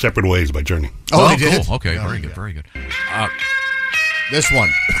Separate Ways by Journey. Oh, they did? Cool. Okay, Yeah, very yeah. good, very good. This one.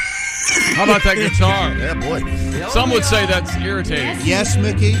 How about that guitar? Yeah, boy. Some would say that's irritating. Yes,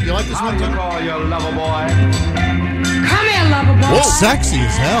 Mickey. You like this one, Tom? Call your lover boy. Come here, lover boy. Whoa, sexy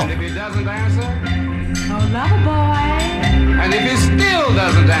as hell. And if he doesn't answer, oh, lover boy. And if he still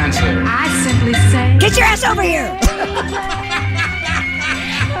doesn't answer, I simply say, Get your ass over here!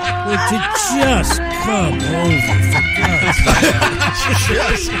 Would you just come over,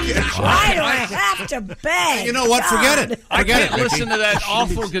 Why do I have to beg? You know what? Forget it. I Forget can't it, listen Mickey. to that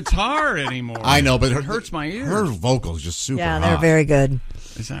awful guitar anymore. I know, but it hurts my ears. Her vocals just super Yeah, they're hot. very good.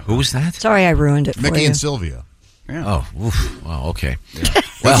 Who was that? Sorry I ruined it for Mickey you. and Sylvia. Yeah. Oh, oof. Well, okay.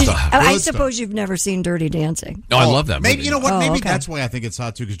 Well, I suppose you've never seen Dirty Dancing. no, I love that movie. Maybe you know what? Oh, Maybe okay. that's why I think it's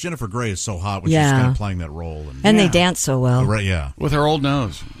hot too, because Jennifer Grey is so hot when she's Yeah. kind of playing that role. And they dance so well. Right, yeah. With her old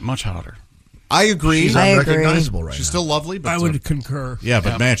nose, much hotter. I agree. She's unrecognizable right She's now. still lovely, but I would concur. Yeah,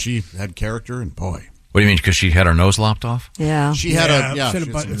 but man, she had character, and boy, What do you mean? Because she had her nose lopped off? Yeah. she had Said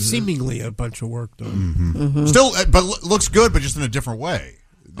she had some- seemingly a bunch of work done. Mm-hmm. Still, but looks good, but just in a different way.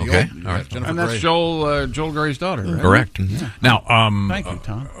 The Okay, old- all right. Jennifer And that's Grey. Joel Grey's daughter, right? Correct. Now, Thank you,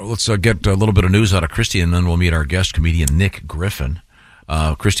 Tom. let's get a little bit of news out of Christy, and then we'll meet our guest comedian Nick Griffin.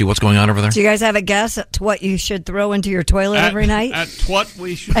 Christy, what's going on over there? Do you guys have a guess to what you should throw into your toilet every night? At what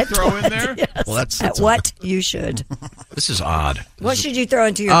we should throw in there? Yes. Well, that's at what you should. This is odd. What should you throw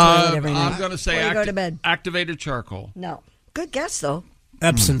into your toilet every night? I'm going to say Before you go to bed. activated charcoal. No. Good guess, though.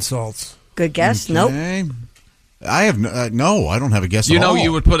 Epsom salts. Good guess. Nope. Okay. I have no. I don't have a guess. You at know, all.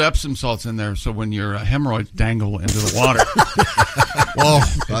 you would put Epsom salts in there so when your hemorrhoids dangle into the water. Well,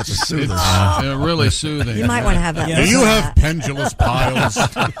 that's a soothing. They're really soothing. You might want to have that. Do you have pendulous piles?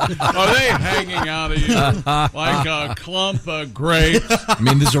 Are they hanging out of you like a clump of grapes? I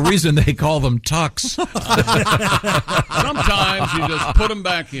mean, there's a reason they call them tucks. Sometimes you just put them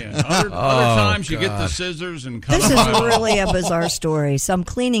back in. Other times you get the scissors and cut This them is out. really a bizarre story. Some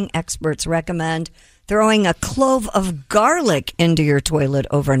cleaning experts recommend throwing a clove of garlic into your toilet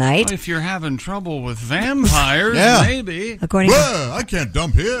overnight. If you're having trouble with vampires, Yeah. maybe. According to Well, I can't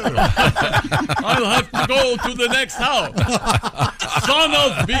dump here. I'll have to go to the next house. Son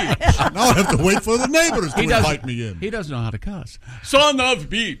of bitch. Now I have to wait for the neighbors to He doesn't- invite me in. He doesn't know how to cuss. Son of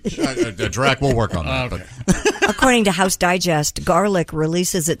bitch. Drac will work on that. Okay. According to House Digest, garlic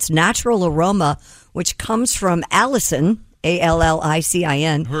releases its natural aroma, which comes from allicin,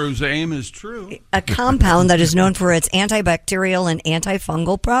 allicin, Whose aim is true. a compound that is known for its antibacterial and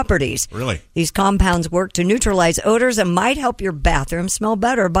antifungal properties. Really? These compounds work to neutralize odors and might help your bathroom smell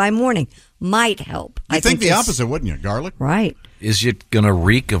better by morning. Might help. You think the this- opposite, wouldn't you? Garlic? Right. Is it going to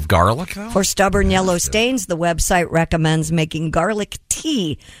reek of garlic, though? For stubborn yellow stains, the website recommends making garlic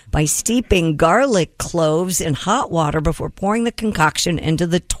tea by steeping garlic cloves in hot water before pouring the concoction into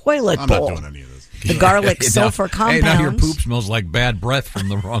the toilet I'm bowl. not doing any of this. The garlic Hey, sulfur Hey, now your compounds poop smells like bad breath from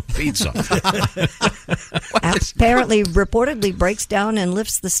the wrong pizza. apparently reportedly breaks down and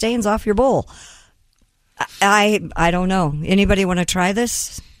lifts the stains off your bowl. I don't know. Anybody want to try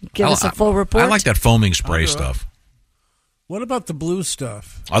this? Give us a full report. I like that foaming spray stuff. What about the blue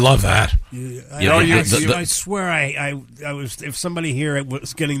stuff? I love that. I swear, I was. If somebody here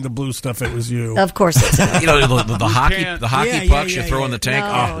was getting the blue stuff, it was you. Of course, it's You know the hockey Yeah, pucks yeah, you throw yeah. in the tank.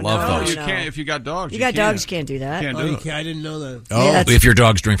 No, love no, those. You no. can't if you got dogs. You got dogs, you can't do that. Can't Oh, do you it. can't, I didn't know that. Oh, Yeah, If your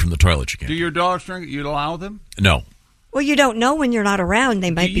dogs drink from the toilet, you can. Do your dogs drink? You allow them? No. Well, you don't know when you're not around.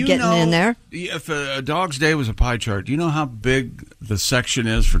 They might Do be you getting know in there. If a dog's day was a pie chart, do you know how big the section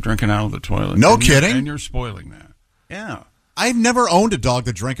is for drinking out of the toilet? No And you're- kidding. And you're spoiling that. Yeah. I've never owned a dog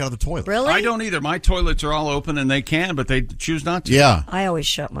that drank out of the toilet. Really? I don't either. My toilets are all open and they can, but they choose not to. Yeah. I always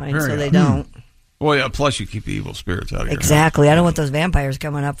shut mine Very so they odd. don't. Well, yeah, plus you keep the evil spirits out of your house. Exactly. I don't want those vampires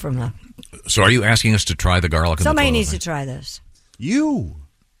coming up from the. So are you asking us to try the garlic in Somebody the toilet? needs to try this. You.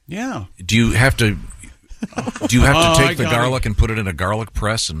 Yeah. Do you have to I take the got garlic and put it in a garlic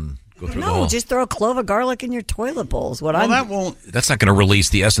press and go through the No, whole? just throw a clove of garlic in your toilet bowls. What Well, I'm. that won't. That's not going to release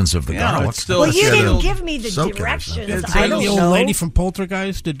the essence of the Yeah, garlic. it's still. Well, you it's didn't still- give me the soak it or directions. something. I Bring don't the old know. lady from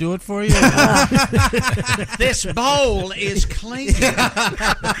Poltergeist to do it for you. This bowl is clean.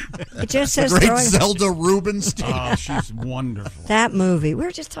 It just says Great throwing Zelda Rubinstein. Oh, she's wonderful. that movie. We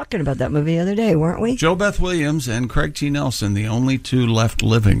were just talking about that movie the other day, weren't we? Jo Beth Williams and Craig T. Nelson, the only two left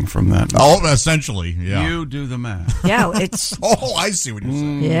living from that. Oh, essentially, yeah. You do the math. Yeah, it's. Oh, I see what you're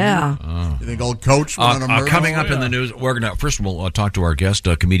saying. Yeah. You think old Coach went on a murder? Coming up in the news, we're going to first of all talk to our guest,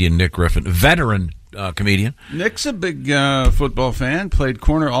 comedian Nick Griffin, veteran comedian. Nick's a big football fan. Played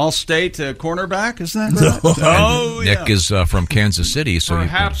all-state cornerback. Isn't that right? Oh, Nick is from Kansas City, so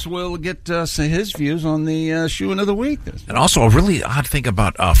perhaps we'll get his views on the shoeing of the week. And also a really odd thing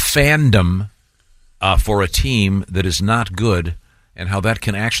about fandom for a team that is not good, and how that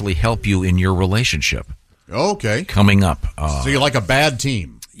can actually help you in your relationship. Okay. Coming up. So you like a bad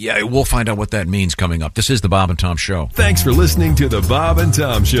team? Yeah, we'll find out what that means coming up. This is the Bob and Tom Show. Thanks for listening to the Bob and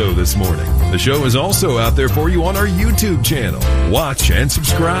Tom Show this morning. The show is also out there for you on our YouTube channel. Watch and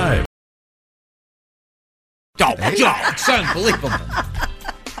subscribe. Oh, it's unbelievable.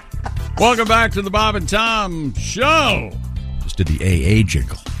 Welcome back to the Bob and Tom Show. Just did the AA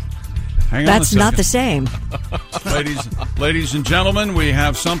jingle. Hang on That's not the same. Ladies and gentlemen, we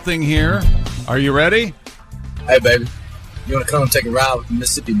have something here. Are you ready? Hey, baby. You want to come and take a ride with the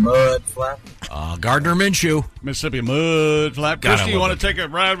Mississippi Mud Flap? Gardner Minshew. Mississippi Mud Flap. Christy, you want to take a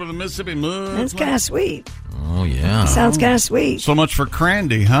ride with the Mississippi Mud That's kind of sweet. Oh, yeah. Sounds kind of sweet. So much for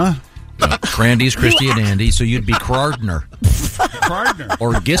Crandy, huh? Crandy's Christy and Andy, so you'd be Crardner. Crardner.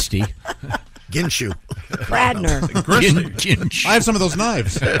 Or Gisty. Ginshu. Cradner. I have some of those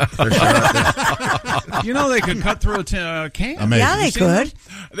knives. You know they could cut through a can. Amazing. Yeah, they could.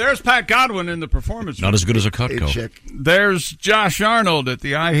 There's Pat Godwin in the performance Not room. as good as a Cutco. There's Josh Arnold at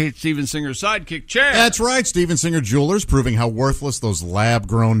the I Hate Steven Singer sidekick chair. That's right. Steven Singer Jewelers proving how worthless those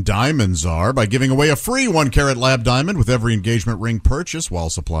lab-grown diamonds are by giving away a free 1-carat lab diamond with every engagement ring purchase while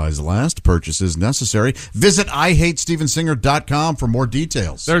supplies last. Purchase is necessary. Visit IHateStevenSinger.com for more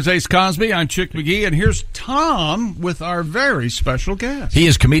details. There's Ace Cosby. I'm Chick McGee, and here's Tom with our very special guest. He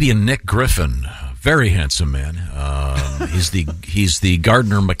is comedian Nick Griffin. Very handsome man. He's the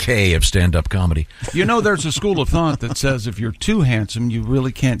Gardner McKay of stand-up comedy. You know, there's a school of thought that says if you're too handsome, you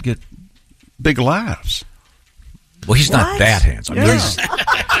really can't get big laughs. Well, he's not that handsome. Yeah.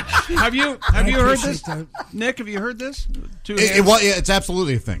 Have you heard this, Nick? Have you heard this? It's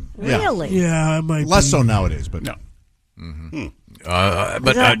absolutely a thing. Really? Yeah, it might Less be. so nowadays, but no.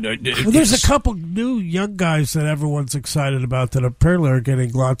 There's a couple new young guys that everyone's excited about that apparently are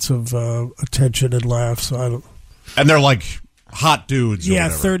getting lots of attention and laughs. So and they're like hot dudes. Or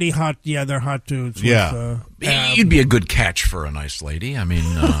whatever. 30 hot. Yeah, they're hot dudes. Yeah. You'd be a good catch for a nice lady. I mean,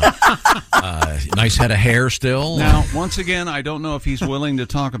 nice head of hair still. Now, once again, I don't know if he's willing to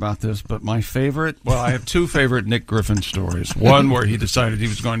talk about this, but my favorite, I have two favorite Nick Griffin stories. One where he decided he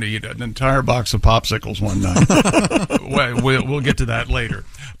was going to eat an entire box of popsicles one night. We'll get to that later.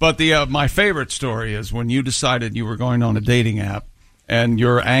 But my favorite story is when you decided you were going on a dating app, and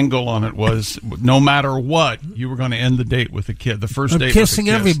your angle on it was, no matter what, you were going to end the date with a kid. The first date kissing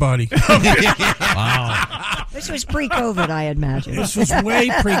with a kiss. everybody. Wow. This was pre-COVID, I imagine. This was way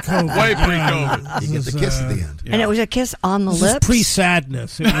pre-COVID. Way pre-COVID. You get the kiss at the end. And it was a kiss on the This lips. is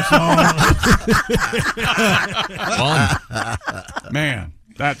pre-sadness. It was all... Man,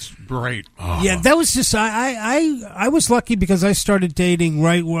 that's great. Oh. Yeah, that was just I was lucky because I started dating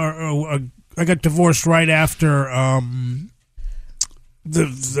right where I got divorced right after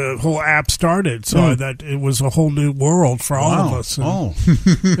the whole app started, so that it was a whole new world for all of us. Oh,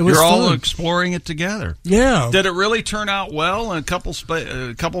 it was you're all fun. exploring it together. Yeah. Did it really turn out well in a couple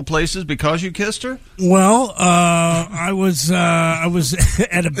places because you kissed her? Well, I was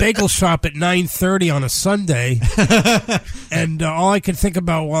at a bagel shop at 9:30 on a Sunday, and all I could think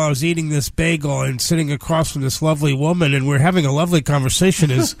about while I was eating this bagel and sitting across from this lovely woman, and we're having a lovely conversation,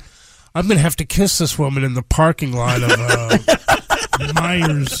 is I'm going to have to kiss this woman in the parking lot of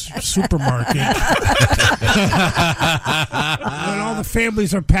Myers supermarket. And all the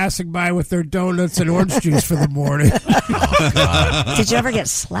families are passing by with their donuts and orange juice for the morning. Did you ever get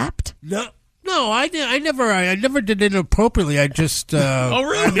slapped? No, I never did it inappropriately. I just oh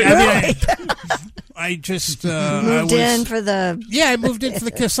really? I just moved in for the I moved in for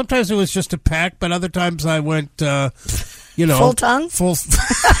the kiss. Sometimes it was just a peck, but other times I went full tongue.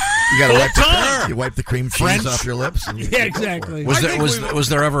 You got to wipe the cream cheese off your lips. And exactly. Was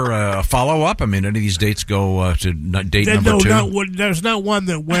there ever a follow up? I mean, any of these dates go to date number two? There's not one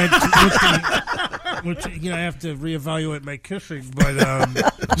that went. Which I have to reevaluate my kissing,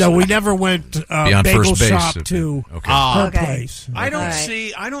 but no, we never went beyond bagel first base shop to her place. I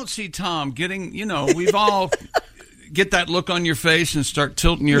don't see Tom getting. We've all get that look on your face and start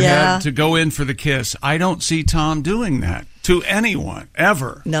tilting your head to go in for the kiss. I don't see Tom doing that to anyone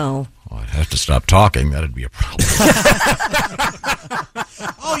ever. No. Well, I'd have to stop talking. That'd be a problem.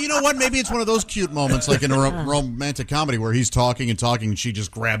 Oh, you know what? Maybe it's one of those cute moments, like in a romantic comedy, where he's talking, and she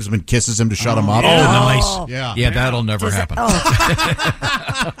just grabs him and kisses him to shut him up. Oh, nice. Yeah, that'll never happen.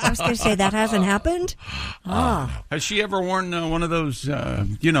 I was going to say that hasn't happened. Has she ever worn one of those,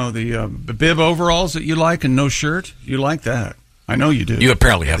 the bib overalls that you like and no shirt? You like that? I know you do. You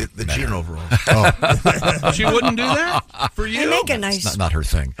apparently have the jean overalls. She wouldn't do that for you. They make a nice. Not her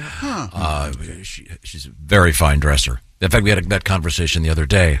thing. She's a very fine dresser. In fact, we had that conversation the other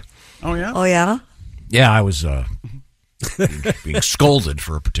day. Oh yeah. Oh yeah. Yeah, I was being scolded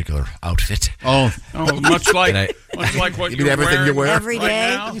for a particular outfit. Oh, much like what you're everything wearing you wear every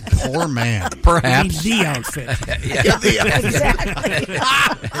day. right now? Poor man. Perhaps The outfit. Exactly.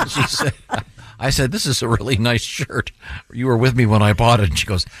 And she said, I said, this is a really nice shirt. You were with me when I bought it. And she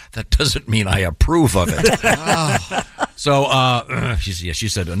goes, that doesn't mean I approve of it. So she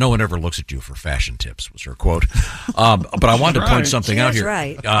said, no one ever looks at you for fashion tips, was her quote. But I wanted to point something out here.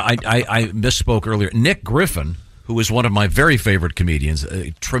 Right. I misspoke earlier. Nick Griffin, who is one of my very favorite comedians, a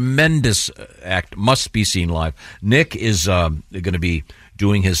tremendous act, must be seen live. Nick is going to be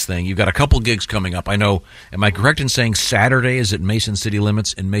doing his thing. You've got a couple gigs coming up. I know, am I correct in saying Saturday is at Mason City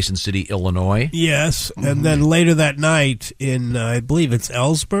Limits in Mason City, Illinois? Yes, and then later that night in, I believe it's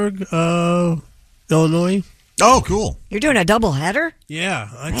Ellsberg, Illinois. Oh, cool. You're doing a double header? Yeah.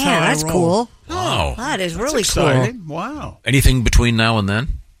 Man, that's cool. Wow. That is That's really exciting. cool. Wow. Anything between now and then?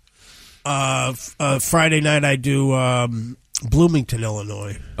 Friday night I do Bloomington,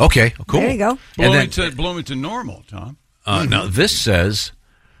 Illinois. Okay, cool. There you go. Bloomington Normal, Tom. Now, this says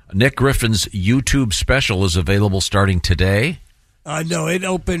Nick Griffin's YouTube special is available starting today. No, it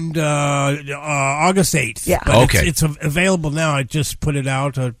opened August 8th. Yeah. But Okay. It's available now. I just put it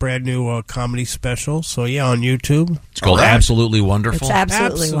out, a brand new comedy special. So, yeah, on YouTube. It's called Absolutely Wonderful. It's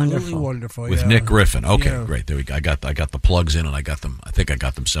absolutely wonderful. With yeah. Nick Griffin. Okay, Yeah. great. There we go. I got the plugs in, and I got them. I think I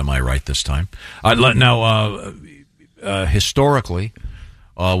got them semi right this time. Now, historically,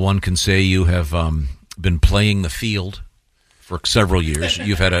 one can say you have been playing the field for several years.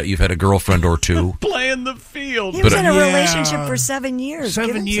 You've had a girlfriend or two. Playing the field. He was in a relationship for 7 years. Give him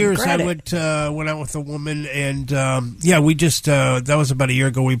 7 some years. I credit. went out with a woman, and we just that was about a year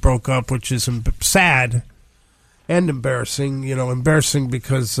ago. We broke up, which is sad and embarrassing. Embarrassing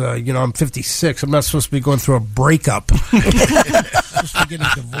because I'm 56. I'm not supposed to be going through a breakup. I'm supposed to be getting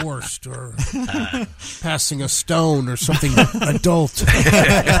divorced or passing a stone or something adult.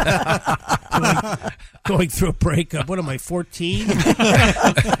 Going through a breakup. What am I, 14?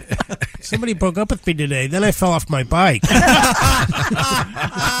 Somebody broke up with me today. Then I fell off my bike.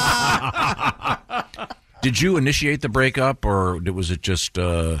 Did you initiate the breakup, or was it just?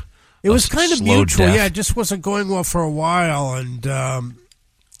 It was kind of slow mutual. death? Yeah, it just wasn't going well for a while, and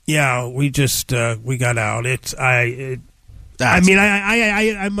we just we got out. I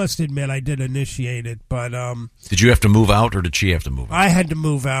must admit I did initiate it, but Did you have to move out, or did she have to move out? I had to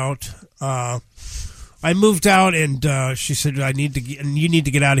move out. I moved out, and she said, you need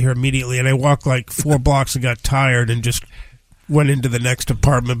to get out of here immediately. And I walked like 4 blocks and got tired and just went into the next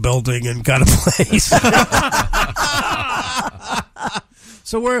apartment building and got a place.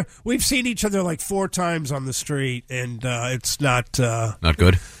 So we've seen each other like 4 times on the street, and it's not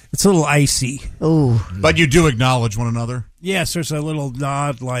good. It's a little icy. Oh, but you do acknowledge one another. Yes, there's a little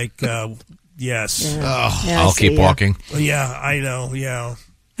nod, like yes. Yeah. Yeah, I'll keep walking. Yeah, I know. Yeah.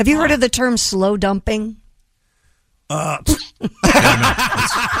 Have you heard of the term slow dumping? It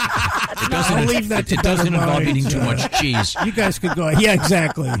doesn't involve eating too much cheese. You guys could go. Yeah,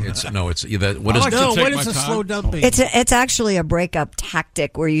 exactly. What is a slow dumping? It's actually a breakup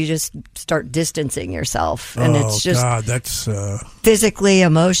tactic where you just start distancing yourself, and it's just God, that's physically,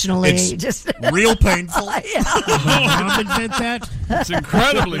 emotionally, It's just real painful. Mom invent that? It's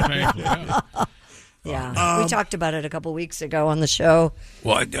incredibly painful. Yeah, we talked about it a couple weeks ago on the show.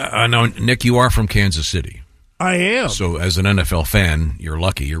 Well, I know, Nick, you are from Kansas City. I am. So as an NFL fan, you're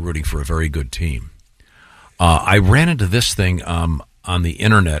lucky. You're rooting for a very good team. I ran into this thing on the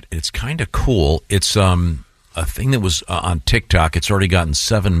internet. It's kind of cool. It's a thing that was on TikTok. It's already gotten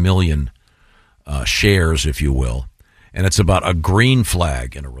 7 million shares, if you will. And it's about a green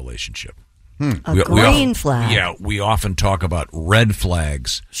flag in a relationship. Green flag. Yeah, we often talk about red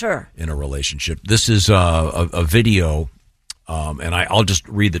flags in a relationship. This is a video, and I'll just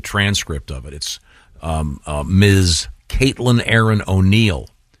read the transcript of it. It's Ms. Caitlin Aaron O'Neill,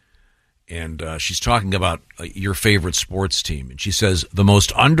 and she's talking about your favorite sports team. And she says, the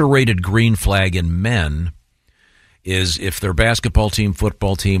most underrated green flag in men is if their basketball team,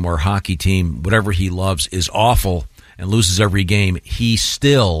 football team, or hockey team, whatever he loves, is awful and loses every game, he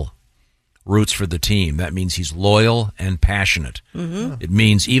still roots for the team. That means he's loyal and passionate. Mm-hmm. It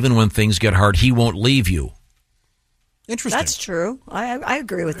means even when things get hard, he won't leave you. Interesting. That's true. I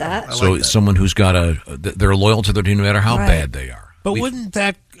agree with that. So someone who's got they're loyal to their team no matter how Right. bad they are. But wouldn't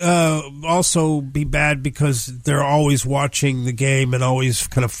that also be bad because they're always watching the game and always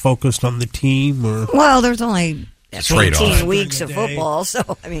kind of focused on the team? Or Well, there's only trade-off. 18 weeks of football,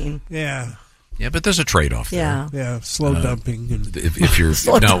 so I mean, yeah. Yeah, but there's a trade-off there. Yeah. Slow dumping. And If you're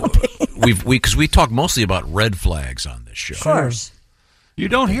now, because we talk mostly about red flags on this show. of course. You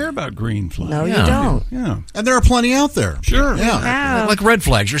don't hear about green flags. No, you don't. Yeah. And there are plenty out there. Sure. Yeah. Like red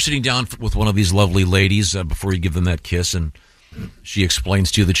flags. You're sitting down with one of these lovely ladies before you give them that kiss, and she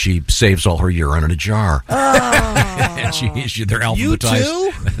explains to you that she saves all her urine in a jar. And they're alphabetized. You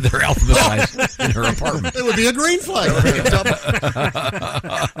too? They're alphabetized in her apartment. It would be a green flag.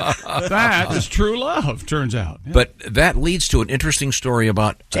 That is true love, turns out. Yeah. But that leads to an interesting story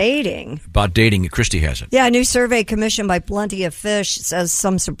about Dating. Christy has it. Yeah, a new survey commissioned by Plenty of Fish says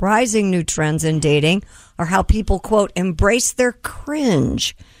some surprising new trends in dating are how people, quote, embrace their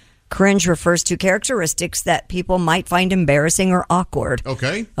cringe. Cringe refers to characteristics that people might find embarrassing or awkward.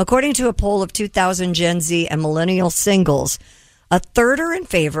 Okay. According to a poll of 2,000 Gen Z and millennial singles, a third are in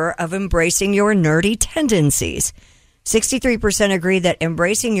favor of embracing your nerdy tendencies. 63% agree that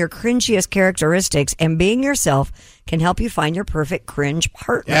embracing your cringiest characteristics and being yourself can help you find your perfect cringe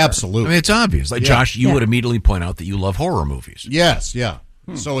partner. Absolutely. I mean, it's obvious. Like, Yeah. Josh, you would immediately point out that you love horror movies. Yes, yeah.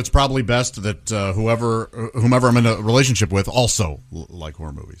 So it's probably best that whomever I'm in a relationship with also like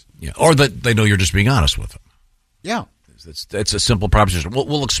horror movies. Yeah, or that they know you're just being honest with them. Yeah. It's a simple proposition.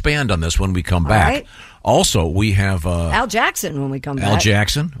 We'll expand on this when we come back. right. Also, we have Al Jackson when we come back. Al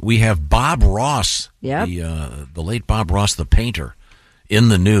Jackson. We have Bob Ross, Yep. the late Bob Ross, the painter, in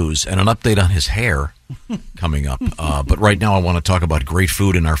the news, and an update on his hair coming up. But right now I want to talk about great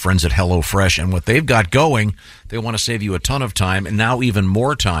food and our friends at HelloFresh and what they've got going. They want to save you a ton of time, and now even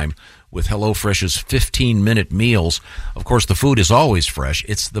more time with HelloFresh's 15-minute meals. Of course, the food is always fresh.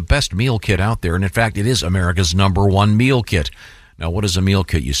 It's the best meal kit out there, and in fact, it is America's #1 meal kit. Now, what is a meal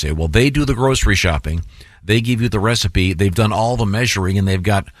kit, you say? Well, they do the grocery shopping. They give you the recipe. They've done all the measuring, and they've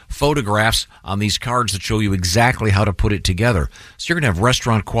got photographs on these cards that show you exactly how to put it together. So you're going to have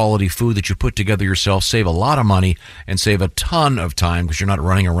restaurant-quality food that you put together yourself, save a lot of money, and save a ton of time because you're not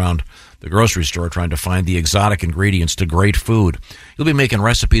running around the grocery store trying to find the exotic ingredients to great food. You'll be making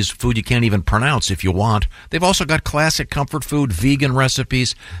recipes, food you can't even pronounce if you want. They've also got classic comfort food, vegan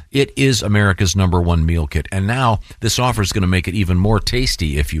recipes. It is America's #1 meal kit. And now this offer is going to make it even more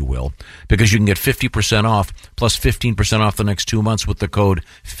tasty, if you will, because you can get 50% off plus 15% off the next 2 months with the code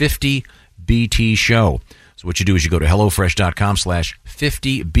 50BTShow. So what you do is you go to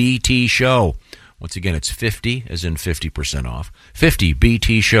HelloFresh.com/50BTShow. Once again, it's 50 as in 50% off.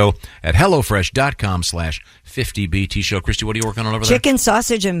 50BT Show at HelloFresh.com/50BT Show. Christy, what are you working on over there? Chicken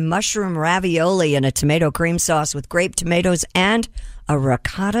sausage and mushroom ravioli in a tomato cream sauce with grape tomatoes and a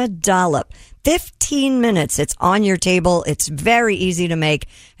ricotta dollop. 15 minutes. It's on your table. It's very easy to make,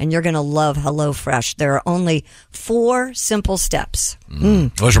 and you're going to love HelloFresh. There are only 4 simple steps.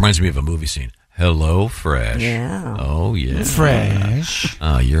 Always reminds me of a movie scene. Hello Fresh. Yeah. Oh, yeah. Fresh.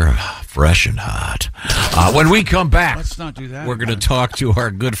 You're fresh and hot. When we come back, Let's not do that. we're going to talk to our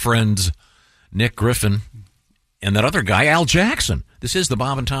good friends Nick Griffin and that other guy, Al Jackson. This is the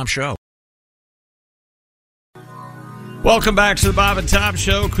Bob and Tom Show. Welcome back to the Bob and Tom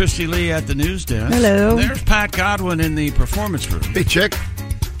Show. Christy Lee at the news desk. Hello. There's Pat Godwin in the performance room. Hey, chick.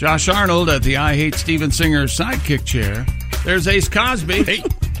 Josh Arnold at the I Hate Steven Singer sidekick chair. There's Ace Cosby. Hey.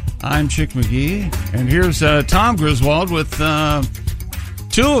 I'm Chick McGee. And here's Tom Griswold with 2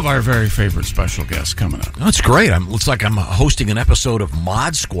 of our very favorite special guests coming up. That's great. Looks like I'm hosting an episode of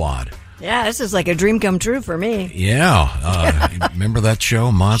Mod Squad. Yeah, this is like a dream come true for me. Yeah. Remember that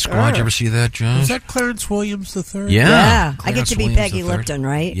show, Mod Squad? Did you ever see that, Josh? is that Clarence Williams III? Yeah. I get to be Clarence Peggy Williams Lipton,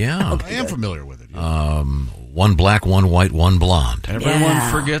 right? Yeah. I am familiar with it. Yeah. One black, one white, one blonde.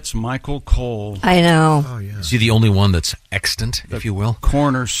 Everyone forgets Michael Cole. I know. Oh, yeah. Is he the only one that's extant, if you will?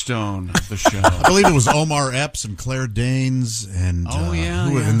 Cornerstone of the show. I believe it was Omar Epps and Claire Danes and Oh, yeah,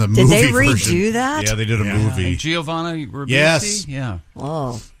 who yeah. in the Did movie they redo version. that? Yeah, they did a movie. And Giovanni Ribisi? Yes. Yeah.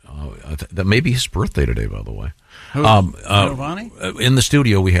 Oh. That may be his birthday today, by the way. Who? Giovanni? In the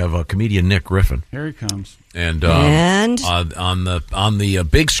studio, we have comedian Nick Griffin. Here he comes. And, And? on the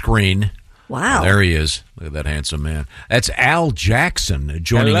big screen, Wow. there he is. Look at that handsome man. That's Al Jackson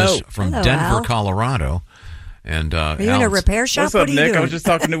joining Hello. us from Hello, Denver, Al. Colorado. And Are you in a repair shop? What's up, What are you Nick? doing? I was just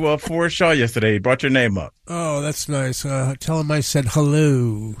talking to Forrest Shaw yesterday. He brought your name up. Oh, that's nice. Tell him I said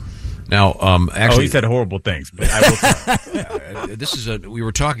hello. Now, actually, he said horrible things, but I will tell. this is we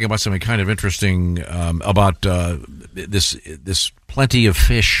were talking about something kind of interesting about this plenty of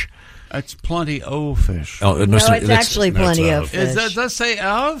fish. It's plenty of fish. Oh, No, so it's actually plenty of fish. Does that say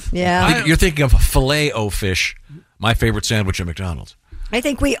of? Yeah. You're thinking of filet-o fish, My favorite sandwich at McDonald's. I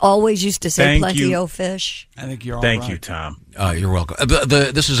think we always used to say Thank plenty you. o fish. I think you're all Thank right. you, Tom. You're welcome.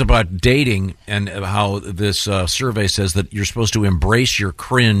 This is about dating and how this survey says that you're supposed to embrace your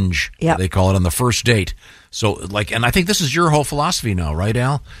cringe. Yep. They call it on the first date. So, and I think this is your whole philosophy now, right,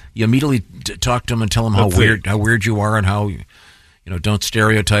 Al? You immediately talk to them and tell them how weird you are and how don't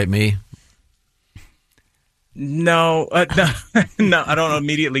stereotype me. No, no, I don't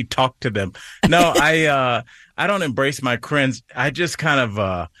immediately talk to them. No, I don't embrace my cringe. I just kind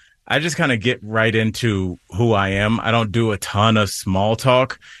of get right into who I am. I don't do a ton of small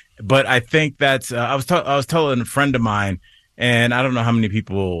talk, but I think that's I was telling a friend of mine, and I don't know how many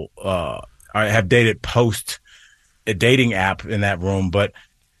people have dated post a dating app in that room, but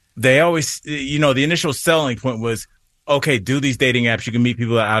they always, the initial selling point was, okay, do these dating apps. You can meet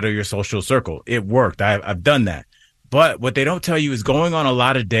people out of your social circle. It worked. I've done that. But what they don't tell you is going on a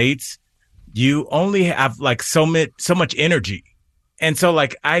lot of dates, you only have like so much energy. And so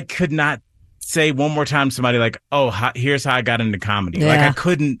like I could not say one more time to somebody like, here's how I got into comedy. Yeah.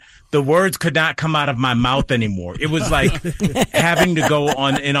 Like the words could not come out of my mouth anymore. It was like having to go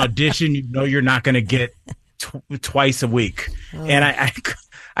on an audition you're not going to get twice a week. And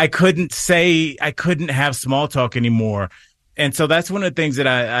I couldn't have small talk anymore. And so that's one of the things that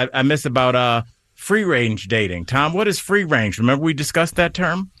I miss about free range dating. Tom, what is free range? Remember we discussed that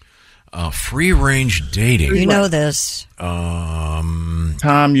term? Free range dating. You know this.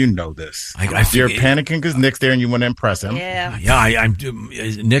 Tom, you know this. You're panicking because Nick's there and you want to impress him. Yeah. Yeah, I'm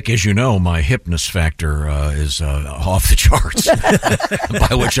Nick, as you know, my hipness factor is off the charts,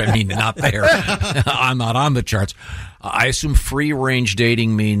 by which I mean not there. I'm not on the charts. I assume free range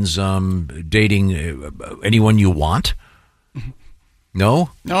dating means dating anyone you want. No?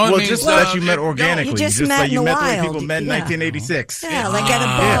 Well, just that you met organically. You just met in you the met the way wild. people met in 1986. Yeah, like at a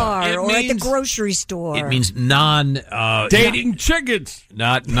bar or at the grocery store. It means dating chickens.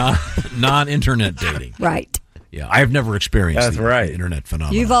 Not non-internet dating. Right. Yeah, I have never experienced That's right. internet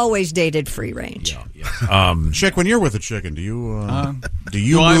phenomenon. You've always dated free range. Chick, when you're with a chicken, do you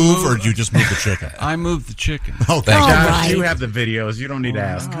do I move or do you just move the chicken? I move the chicken. Oh, thank you. Guys, you have the videos. You don't need to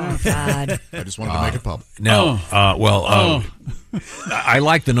ask. Oh, God. I just wanted to make it public. No, I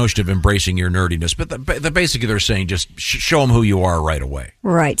like the notion of embracing your nerdiness, but basically they're saying just show them who you are right away.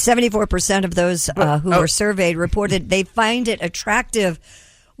 Right. 74% of those who were surveyed reported they find it attractive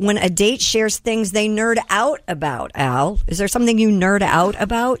when a date shares things they nerd out about. Al, is there something you nerd out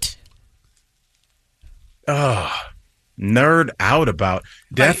about? Nerd out about.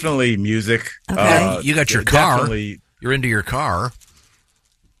 Definitely music. Okay. You got your car. Definitely. You're into your car.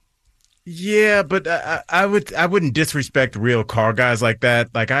 Yeah, but I wouldn't disrespect real car guys like that.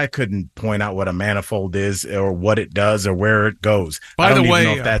 Like I couldn't point out what a manifold is or what it does or where it goes. I don't even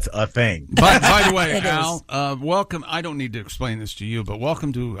know if that's a thing. By the way, Al, welcome. I don't need to explain this to you, but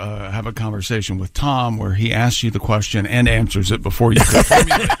welcome to have a conversation with Tom where he asks you the question and answers it before you can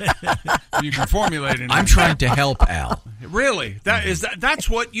formulate it. I'm trying to help Al. Really? That's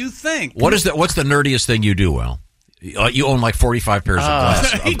what you think. What's the nerdiest thing you do, Al? You own like 45 pairs of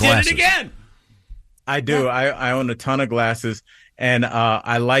glasses. He did it again. I do. I own a ton of glasses, and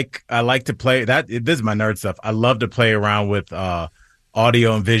I like to play that. This is my nerd stuff. I love to play around with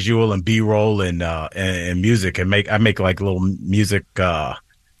audio and visual and B-roll and music, and I make like little music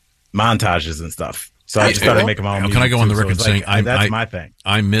montages and stuff. So I just started making my own music. Can I go on the record saying that's my thing?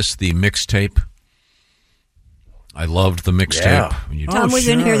 I miss the mixtape. I loved the mixtape. Yeah. Tom was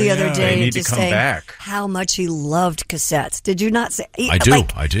in here the other day need to just come saying back. how much he loved cassettes. Did you not say? I do.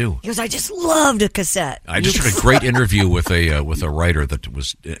 He goes, I just loved a cassette. I just heard a great interview with a writer that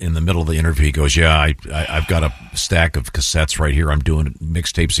was in the middle of the interview. He goes, "Yeah, I've got a stack of cassettes right here. I'm doing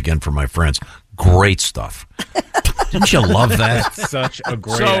mixtapes again for my friends. Great stuff." Didn't you love that? That's such a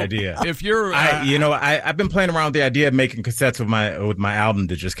great idea. If you're, I've been playing around with the idea of making cassettes with my album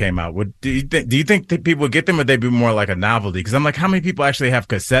that just came out. Do you think that people would get them, or they'd be more like a novelty? Because I'm like, how many people actually have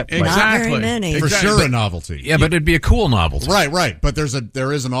cassette players? Not very many. For sure, a novelty. Yeah, but it'd be a cool novelty. Right. But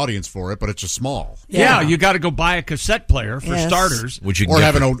there is an audience for it, but it's just small. Yeah, you got to go buy a cassette player for starters, Which you or can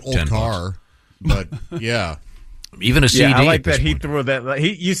have get an for old car. But yeah. Even a CD. Yeah, I like that he threw that.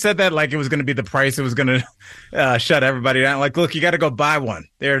 You said that like it was going to be the price. It was going to shut everybody down. Like, look, you got to go buy one.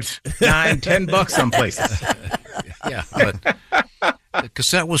 There's $9-10 some places. Yeah, but the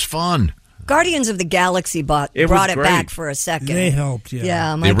cassette was fun. Guardians of the Galaxy brought it great. back for a second. They helped, yeah.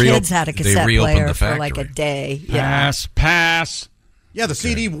 Yeah, my kids had a cassette player for like a day. Yeah. Pass. Yeah, the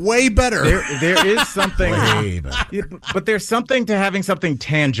CD way better. There is something. Way better. Yeah, but there's something to having something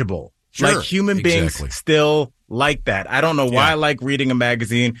tangible. Sure, like human beings still like that. I don't know why I like reading a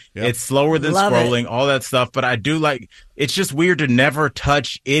magazine. Yep. It's slower than Love scrolling, all that stuff. But I do like, it's just weird to never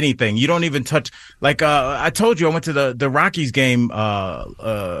touch anything. You don't even touch, like, I told you I went to the Rockies game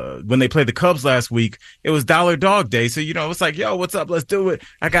when they played the Cubs last week. It was Dollar Dog Day. So, you know, it's like, yo, what's up? Let's do it.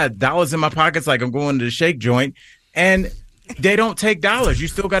 I got dollars in my pockets like I'm going to the shake joint. And they don't take dollars. You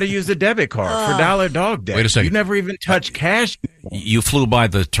still got to use a debit card for Dollar Dog Day. Wait a second. You never even touch cash. You flew by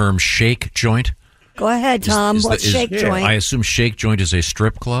the term shake joint? Go ahead, Tom. What's shake joint? I assume shake joint is a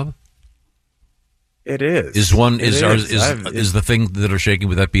strip club? It is. Is the thing that are shaking,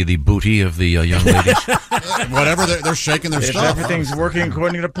 would that be the booty of the young ladies? Whatever, they're shaking their stuff. Everything's working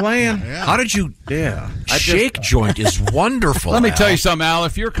according to plan. How did you... Yeah. Shake joint is wonderful. Let me Al. tell you something, Al.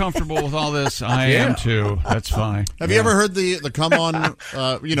 If you're comfortable with all this, I am too. That's fine. Have you ever heard the come on?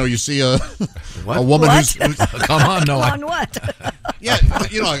 You see a woman who's come on. No, on what? Yeah,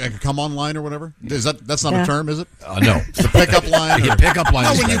 like a come on line or whatever. That's not a term, is it? No, it's the pickup line. Yeah, pickup line.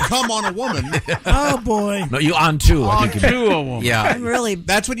 No, is when you better. come on a woman. Oh boy. No, you on two. I think to a woman. Yeah, I'm really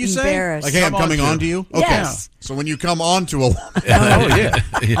That's what you say? embarrassed. Like, hey, I'm coming on to you? Okay. Yes. So when you come on to a woman.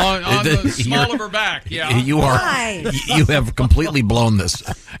 On the small of her back. Yeah. You are. Why? You have completely blown this.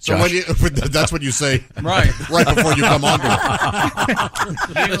 So Josh. that's what you say Right before you come on to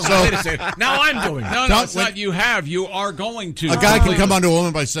it. So, wait a second. Now I'm doing it. No, it's not you have. You are going to. a guy can come on to a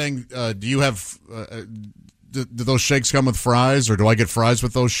woman by saying, do you have... do those shakes come with fries, or do I get fries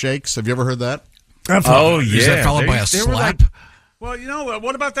with those shakes? Have you ever heard that? Oh, yeah. Is that followed by a slap? Well,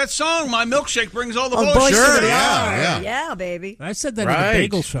 what about that song? My milkshake brings all the Oh, bullshit. Boys to Sure, the yeah, Yard. Yeah, baby. I said that Right. at a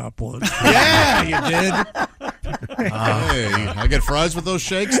bagel shop once. Yeah, you did. Hey, I get fries with those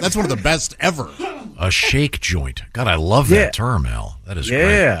shakes. That's one of the best ever. A shake joint. God, I love that term, Al. That is great.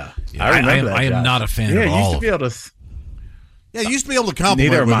 Yeah. Yeah, I remember that, I am Josh. not a fan Yeah, of you all used to of be it. able to... Yeah, you used to be able to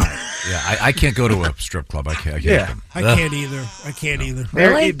compliment Neither am women. I. Yeah, I can't go to a strip club. I can't. Yeah. I can't either. I can't either.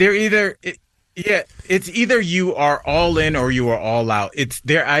 They're either... it's either you are all in or you are all out. It's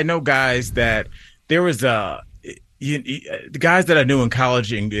there. I know guys that there was the guys that I knew in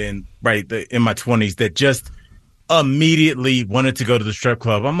college and in my 20s that just immediately wanted to go to the strip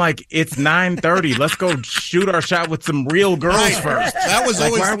club. I'm like, it's 9:30. Let's go shoot our shot with some real girls first. That was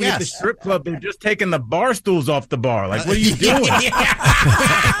Like, always why are we at the strip club? They're just taking the bar stools off the bar. Like, what are you doing?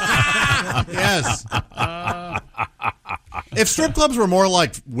 Yes. If strip clubs were more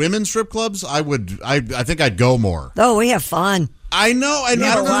like women's strip clubs, I think I'd go more. Oh, we have fun. I know, and We I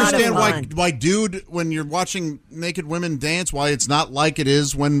have don't a lot of understand fun. why, dude, when you're watching naked women dance, why it's not like it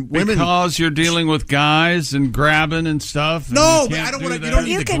is when women. Because you're dealing with guys and grabbing and stuff. and No, you but can't I don't do want to. You that. don't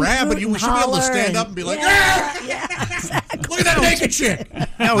need You to can grab, but hoot you and should be able to holler stand and- up and be like, Yeah, exactly. "Look at that naked chick."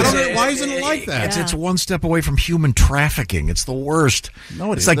 Why isn't it like that? It's one step away from human trafficking. It's the worst.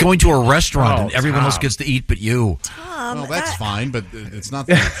 No, it's like going to a restaurant and Oh, everyone else Tom. gets to eat but you. Well, that's fine, but it's not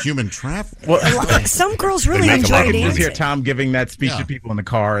the human traffic. Some girls really I enjoy can just hear dancing. Tom giving that speech to people in the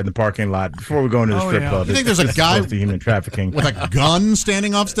car in the parking lot before we go into the strip club. You think It's there's a just guy close to human trafficking with a gun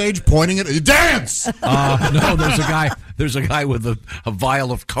standing off stage pointing at dance? No, there's a guy with a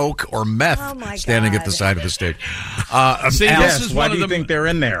vial of Coke or meth standing at the side of the stage. See, Al, this is why one do of you the think they're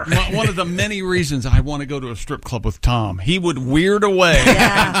in there? one of the many reasons I want to go to a strip club with Tom. He would weird away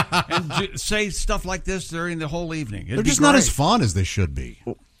and say stuff like this during the whole evening. It'd They're be just not great. as fun as they should be.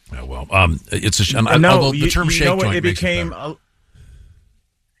 Yeah, well, it's a shame. No, Although the term you shake know what, joint it makes became. it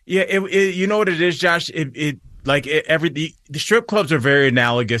You know what it is, Josh. The strip clubs are very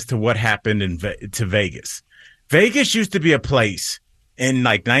analogous to what happened to Vegas. Vegas used to be a place in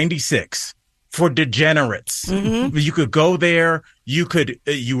like '96 for degenerates. Mm-hmm. You could go there. You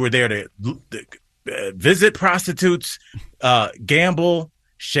were there to visit prostitutes, gamble,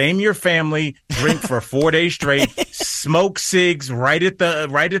 shame your family, drink for 4 days straight, smoke cigs right at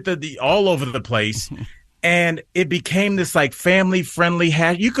the all over the place. And it became this like family friendly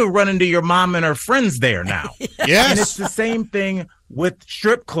hash. You could run into your mom and her friends there now. Yes. And it's the same thing with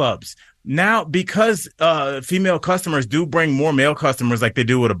strip clubs. Now, because female customers do bring more male customers like they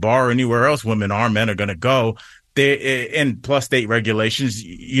do at a bar or anywhere else, men are going to go. And plus state regulations,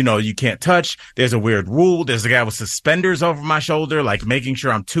 you can't touch. There's a weird rule. There's a guy with suspenders over my shoulder, like making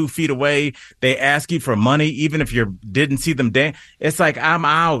sure I'm 2 feet away. They ask you for money, even if you didn't see them dance. It's like, I'm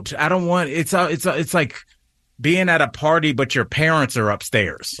out. I don't want, it's like being at a party, but your parents are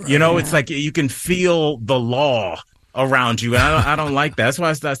upstairs. It's like you can feel the law around you. And I don't like that. That's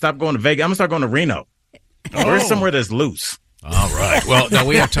why I stopped going to Vegas. I'm going to start going to Reno. Where's somewhere that's loose? All right. Well, now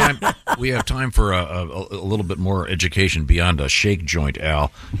we have time. We have time for a little bit more education beyond a shake joint.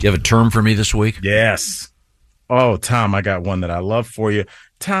 Al, do you have a term for me this week? Yes. Oh, Tom, I got one that I love for you.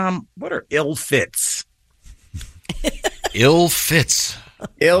 Tom, what are ill fits? Ill fits.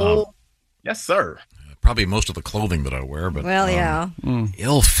 Yes, sir. Probably most of the clothing that I wear, but yeah.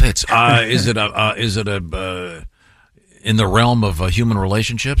 Ill fits. Is it in the realm of human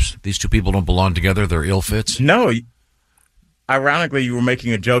relationships? These two people don't belong together. They're ill fits. No. Ironically, you were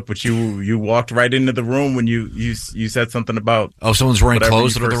making a joke, but you walked right into the room when you said something about. Oh, someone's wearing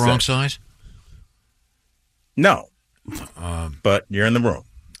clothes that are the wrong size. No, but you're in the room.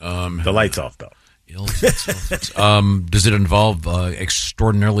 The lights off though. Ill fits. Does it involve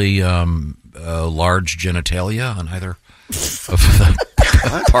extraordinarily large genitalia on either of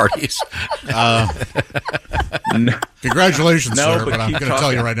the parties? Congratulations, sir, but I'm keep going to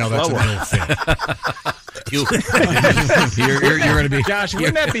tell you right now that's an slower. ill fit. You're going to be... Josh,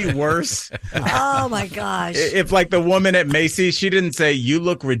 wouldn't that be worse? Oh, my gosh. If, like, the woman at Macy's, she didn't say, "You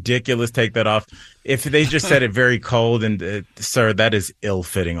look ridiculous, take that off." If they just said it very cold and, "Sir, that is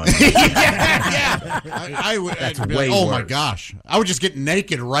ill-fitting on you." I would. That's I'd be way like, oh, my worse. gosh. I would just get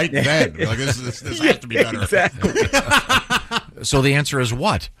naked right then. Like, this has to be better. Exactly. So the answer is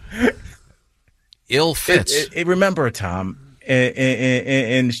what? Ill fits. Remember, Tom,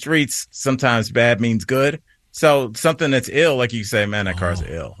 in the streets, sometimes bad means good. So something that's ill, like you say, man, that car's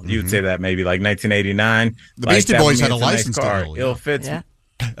ill. You would say that maybe like 1989. The like, Beastie that Boys had means a it's license nice car. to ill. Ill fits. Yeah.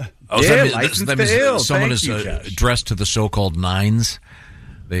 Oh, Yeah, so license that to means ill. someone Thank is you, Josh. dressed to the so-called nines.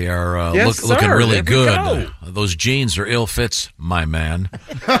 They are Yes, looking sir. really There we good. go. Those jeans are ill fits, my man.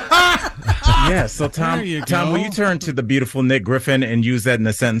 Yeah, so Tom, There you Tom, go. will you turn to the beautiful Nick Griffin and use that in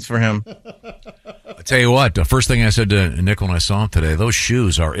a sentence for him? I tell you what, the first thing I said to Nick when I saw him today, those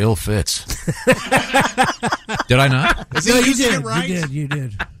shoes are ill fits. Did I not? No, you did it right. You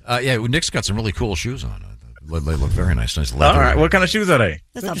did. Yeah, Nick's got some really cool shoes on. They look very nice. Nice leather. All right, what kind of shoes are they?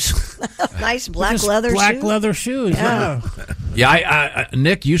 That's a nice black Just leather black shoe. leather shoes. Yeah. Yeah,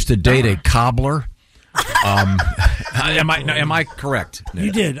 Nick used to date a cobbler. Am I correct, Nick?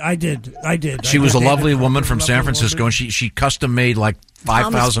 You did. I did. She was a lovely woman from San Francisco, and she custom made like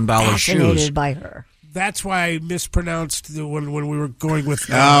 $5,000 shoes. Fascinated by her. That's why I mispronounced when we were going with.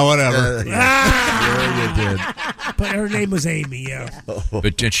 Whatever. Yeah, you did. But her name was Amy. Yeah.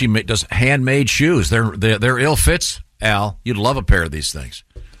 But she does handmade shoes. They're ill fits, Al. You'd love a pair of these things,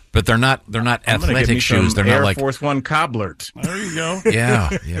 but they're not I'm gonna get athletic me shoes. some They're Air not like Force One cobblers. There you go. yeah.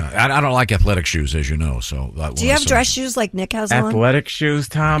 I don't like athletic shoes, as you know. So Do you have dress shoes like Nick has on? Athletic shoes,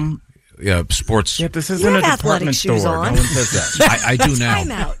 Tom? Yeah, sports. Yeah, this You isn't a have department athletic shoes store. on. No one says that. I do now.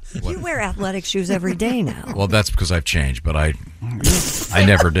 Time out. You wear athletic shoes every day now. Well, that's because I've changed, but I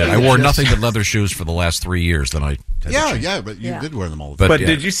never did. I wore nothing but leather shoes for the last 3 years. Then I Yeah, but you did wear them all the time. But, But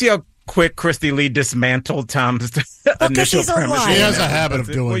did you see how quick Christy Lee dismantled Tom's initial he's a premise? liar. She has a habit of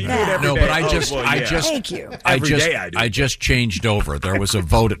doing Well, you do it that. every No, day. but I Oh, just, well, I yeah. just, Thank you. Every day I do. I just changed over. There was a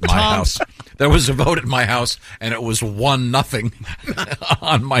vote at my house. There was a vote at my house, and it was 1-0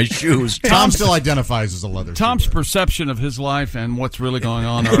 on my shoes. Tom still identifies as a leather. Tom's shoe perception of his life and what's really going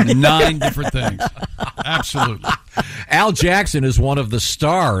on are 9 different things. Absolutely. Al Jackson is one of the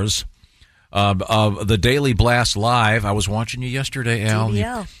stars of the Daily Blast Live. I was watching you yesterday, Al.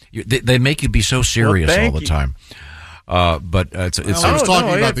 DBL. They make you be so serious Well, all thank the you. time. But it's I was talking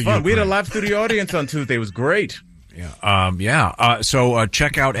we about had the fun. We had a Ukraine. live studio audience on Tuesday. It was great. So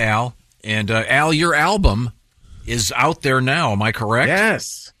check out Al. And Al, your album is out there now. Am I correct?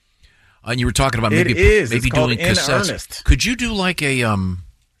 Yes. And you were talking about It maybe is. maybe It's called doing In cassettes. Earnest. Could you do like a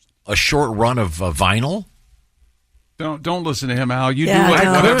short run of vinyl? Don't listen to him, Al. You Yeah, do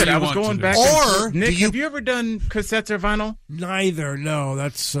I whatever know. you I was want going to back. do. Or and, Nick, do you- have you ever done cassettes or vinyl? Neither. No,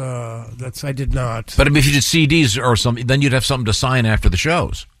 that's I did not. But I mean, if you did CDs or something, then you'd have something to sign after the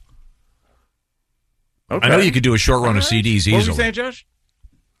shows. Okay. I know you could do a short run of CDs easily. What were you saying, Josh?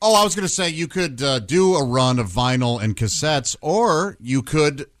 Oh, I was going to say you could do a run of vinyl and cassettes, or you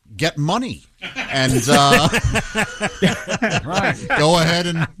could get money and Right. go ahead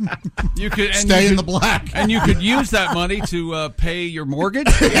and You could and stay you in could- the black. And you could use that money to pay your mortgage,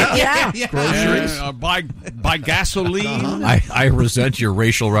 Yeah. groceries, buy gasoline. I resent your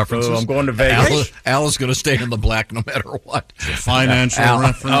racial references. Oh, I'm going to Vegas. Al is going to stay in the black no matter what. Financial Al.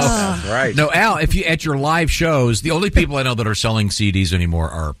 reference. Right. No, Al, if you at your live shows, the only people I know that are selling CDs anymore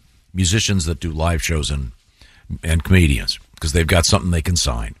are musicians that do live shows and comedians because they've got something they can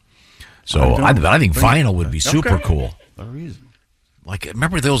sign. So I think vinyl would be super cool. The reason. Like,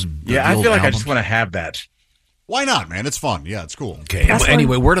 remember those? Yeah, the I old feel like I albums? just want to have that. Why not, man? It's fun. Yeah, it's cool. Okay. That's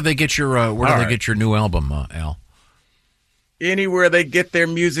Anyway, fun. where do they get your right. get your new album, Al? Anywhere they get their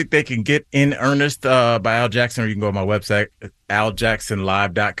music, they can get In Earnest by Al Jackson, or you can go to my website,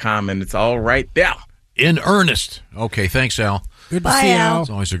 aljacksonlive.com, and it's all right there. in earnest. Okay, thanks, Al. Good to see you, Al. It's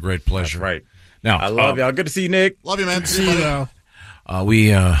always a great pleasure. That's right. Now, I love y'all. Good to see you, Nick. Love you, man. See you, Al.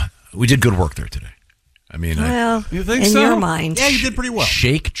 We did good work there today. I mean, Well, you think in so? your mind. Yeah, you did pretty well.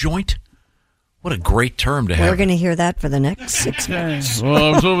 Shake joint? What a great term to have. We're going to hear that for the next 6 minutes. Well,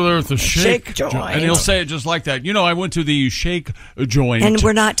 I was over there at the shake joint. and he'll say it just like that. You know, I went to the shake joint. And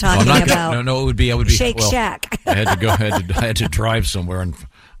we're not talking about No, it would be. Shake Shack. I had to go. I had to drive somewhere, and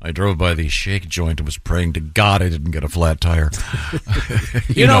I drove by the shake joint and was praying to God I didn't get a flat tire.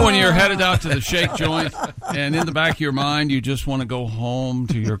 You know, when you're headed out to the shake joint, and in the back of your mind, you just want to go home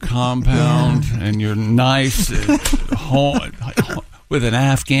to your compound, and you're nice home with an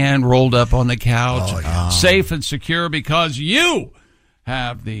Afghan rolled up on the couch, safe and secure because you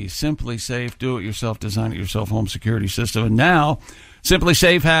have the Simply Safe do-it-yourself, design-it-yourself home security system. And now, Simply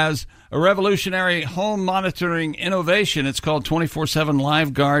Safe has a revolutionary home monitoring innovation. It's called 24/7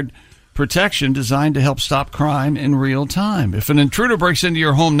 LiveGuard Protection, designed to help stop crime in real time. If an intruder breaks into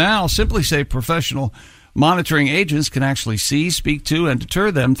your home now, Simply Safe professional monitoring agents can actually see, speak to, and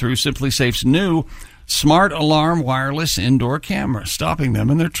deter them through Simply Safe's new Smart Alarm wireless indoor camera, stopping them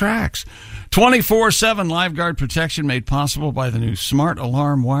in their tracks. 24/7 LiveGuard protection made possible by the new Smart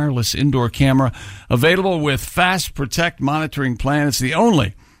Alarm wireless indoor camera, available with Fast Protect monitoring plan. It's the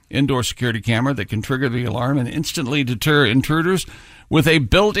only indoor security camera that can trigger the alarm and instantly deter intruders with a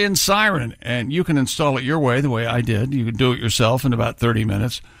built-in siren. And you can install it your way, the way I did. You can do it yourself in about 30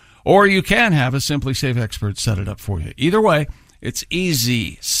 minutes, or you can have a Simply Safe expert set it up for you. Either way, it's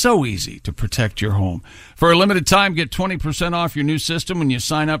easy, so easy to protect your home. For a limited time, get 20% off your new system when you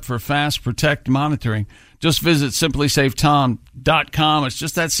sign up for Fast Protect monitoring. Just visit simplysafetom.com. It's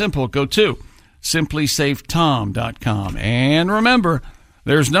just that simple. Go to simplysafetom.com. And remember,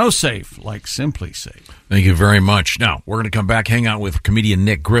 there's no safe like Simply Safe. Thank you very much. Now, we're going to come back, hang out with comedian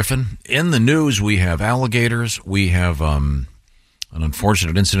Nick Griffin. In the news, we have alligators. We have an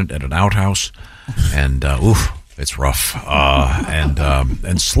unfortunate incident at an outhouse. And, it's rough.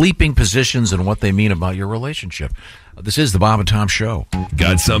 And sleeping positions and what they mean about your relationship. This is the Bob and Tom Show.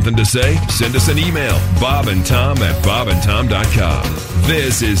 Got something to say? Send us an email, bobandtom@bobandtom.com.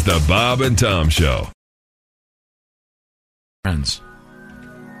 This is the Bob and Tom Show. Friends.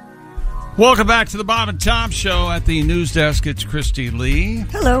 Welcome back to the Bob and Tom Show. At the news desk, it's Christy Lee.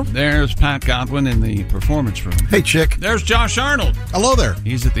 Hello. There's Pat Godwin in the performance room. Hey, chick. There's Josh Arnold. Hello there.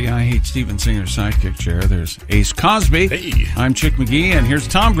 He's at the I Hate Steven Singer sidekick chair. There's Ace Cosby. Hey. I'm Chick McGee, and here's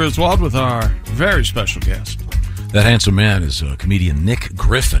Tom Griswold with our very special guest. That handsome man is comedian Nick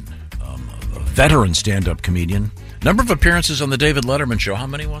Griffin, a veteran stand-up comedian. Number of appearances on the David Letterman show. How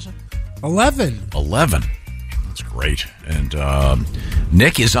many was it? 11. 11. That's great. And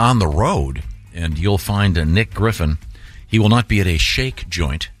Nick is on the road, and you'll find Nick Griffin. He will not be at a shake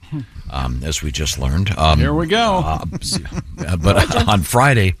joint, as we just learned. Here we go. But on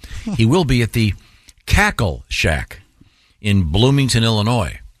Friday, he will be at the Cackle Shack in Bloomington,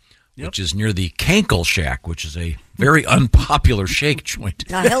 Illinois, which is near the Kankle Shack, which is a very unpopular shake joint.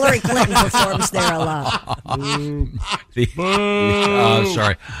 Now, Hillary Clinton performs there a lot.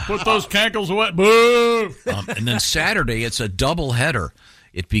 Sorry. Put those cankles away. Boo! And then Saturday, it's a double header.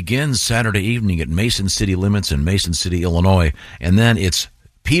 It begins Saturday evening at Mason City Limits in Mason City, Illinois. And then it's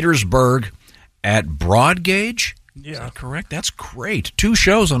Petersburg at Broad Gauge. Yeah. Is that correct? That's great. 2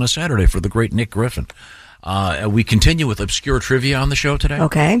 shows on a Saturday for the great Nick Griffin. We continue with obscure trivia on the show today.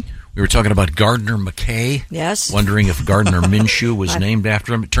 Okay. We were talking about Gardner McKay. Yes. Wondering if Gardner Minshew was named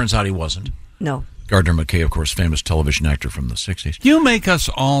after him. It turns out he wasn't. No. Gardner McKay, of course, famous television actor from the 60s. You make us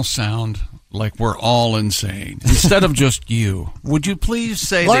all sound like we're all insane instead of just you. Would you please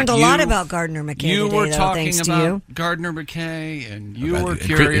say Learned that a lot about Gardner McKay you today, were though, talking thanks to about you. Gardner McKay, and you were And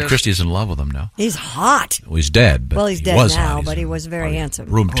curious. Christy's in love with him now. He's hot. Well, he's dead. But Well, he's he dead was now, hot. but he was very handsome.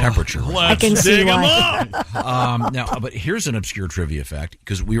 Room temperature. I can see why. Now, but here's an obscure trivia fact,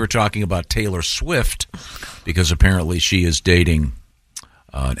 because we were talking about Taylor Swift, because apparently she is dating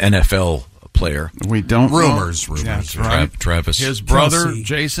an NFL player. We don't Rumors. That's right. Travis. His brother, Kelsey.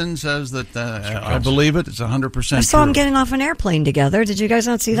 Jason, says that I believe it. It's 100% I saw true. them getting off an airplane together. Did you guys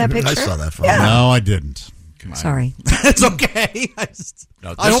not see that picture? I saw that. Yeah. No, I didn't. Sorry. It's okay.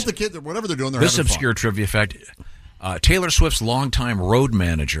 Now, I hope the kids, whatever they're doing, they're This having obscure trivia fact, Taylor Swift's longtime road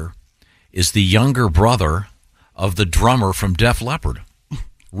manager is the younger brother of the drummer from Def Leppard,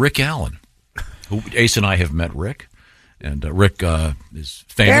 Rick Allen. Who, Ace and I have met Rick, and Rick is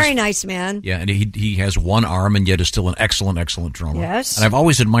famous. Very nice man. Yeah, and he has one arm and yet is still an excellent drummer. Yes. And I've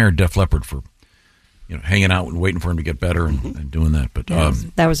always admired Def Leppard for, hanging out and waiting for him to get better and doing that. But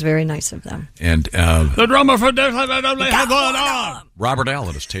that was very nice of them. And the drummer for Robert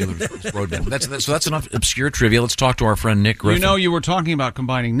Allen is Taylor's road band. That's enough obscure trivia. Let's talk to our friend Nick Griffin. You were talking about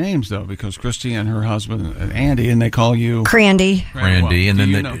combining names though, because Christy and her husband Andy, and they call you Crandy. Randy, and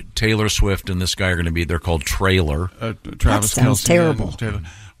then Taylor Swift and this guy are going to be. They're called Trailer. Travis That sounds Kelce, terrible.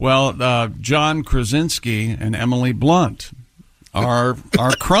 Well, John Krasinski and Emily Blunt are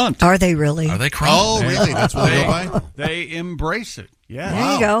Crunt. Are they really? Are they Crunt? Oh, really? That's what they go by? They embrace it. Yeah.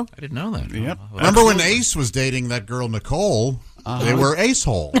 There you go. I didn't know that. Yep. Remember when Ace was dating that girl Nicole? They were Ace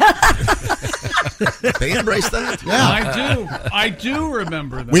Hole. They embrace that? Yeah. I do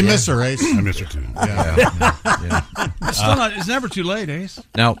remember that. We miss her, Ace. I miss her too. Yeah. It's never too late, Ace.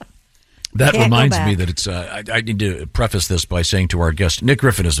 Now, that Can't reminds go me back. that it's. I need to preface this by saying to our guest, Nick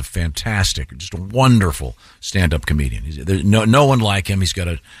Griffin is a fantastic, just a wonderful stand-up comedian. There's no one like him. He's got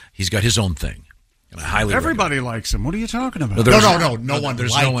his own thing. And I highly Everybody likes him. What are you talking about? No one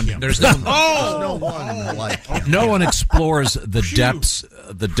there's like no one. him. There's no, No one like him. no one explores the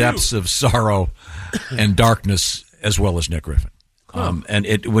depths of sorrow and darkness as well as Nick Griffin.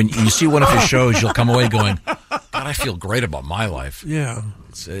 And when you see one of his shows, you'll come away going, "God, I feel great about my life." Yeah.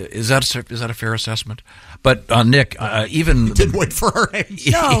 Is that a fair assessment? But Nick, even didn't wait for her age.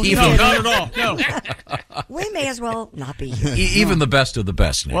 No, not at all. No. We may as well not be here. even the best of the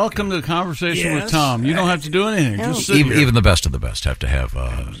best, Nick. Welcome to the conversation with Yes. Tom. You don't have to do anything. No. Just sit here. Even the best of the best have to have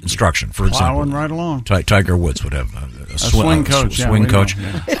instruction. For example, Plowing right along. Tiger Woods would have a swing coach, yeah, swing we know, coach,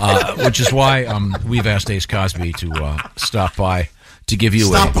 yeah. which is why we've asked Ace Cosby to stop by to give you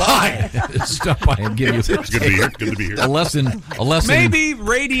stop by and give you It's good to be here. Good to be here. a lesson. Maybe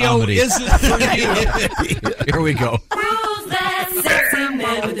radio comedy. isn't for you. Here we go. Who's that sexy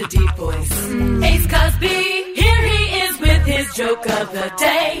man with a deep voice? Ace Cosby, here he is with his joke of the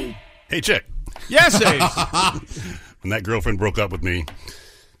day. Hey, Chick. Yes, Ace. When that girlfriend broke up with me,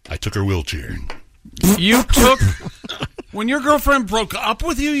 I took her wheelchair. When your girlfriend broke up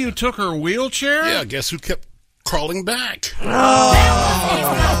with you, you took her wheelchair? Yeah, guess who kept crawling back?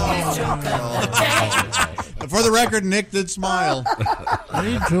 For the record, Nick did smile. I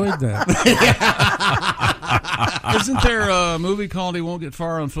enjoyed that. Isn't there a movie called He Won't Get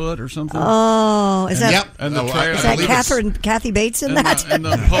Far on Foot or something? Oh, is that And the is that Kathy Bates in that? And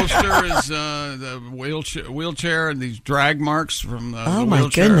the poster is the wheelchair and these drag marks from the Oh, my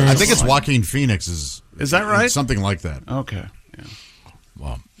wheelchair. goodness. I think it's Joaquin Phoenix's. Is that right? Something like that. Okay.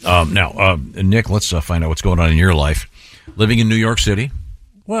 Well, now, Nick, let's find out what's going on in your life. Living in New York City.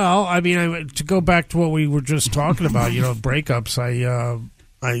 Well, I mean, to go back to what we were just talking about, breakups.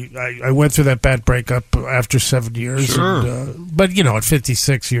 I went through that bad breakup after 7 years. Sure. But at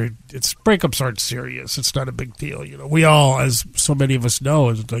 56, breakups aren't serious. It's not a big deal. We all, as so many of us know,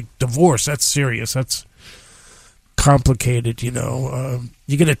 is like divorce. That's serious. That's complicated. You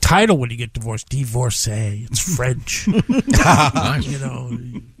get a title when you get divorced. Divorcee. It's French. Nice.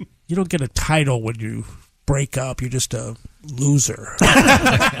 You don't get a title when you break up. You're just a loser.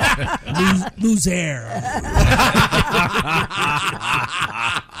 Loser.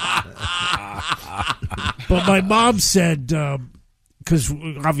 But my mom said, because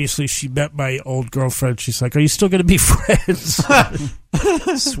obviously she met my old girlfriend, she's like, "Are you still going to be friends?"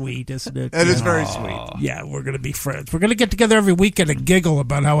 Sweet, isn't it? It is very sweet. Yeah, we're going to be friends. We're going to get together every weekend and giggle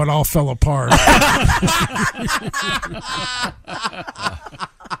about how it all fell apart.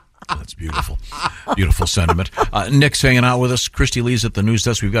 That's beautiful. Beautiful sentiment. Nick's hanging out with us. Christy Lee's at the news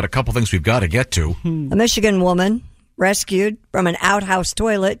desk. We've got a couple things we've got to get to. A Michigan woman rescued from an outhouse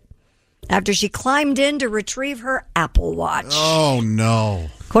toilet after she climbed in to retrieve her Apple Watch. Oh, no.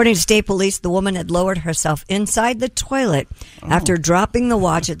 According to state police, the woman had lowered herself inside the toilet after dropping the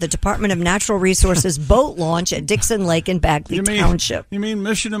watch at the Department of Natural Resources boat launch at Dixon Lake in Bagley Township. You mean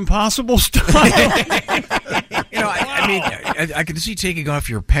Mission Impossible style? I can see taking off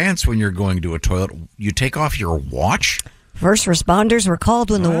your pants when you're going to a toilet. You take off your watch? First responders were called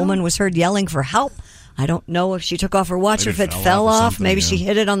when the woman was heard yelling for help. I don't know if she took off her watch or if it fell off. Maybe she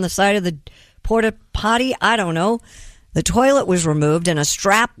hit it on the side of the porta potty. I don't know. The toilet was removed and a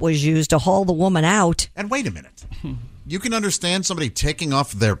strap was used to haul the woman out. And wait a minute. You can understand somebody taking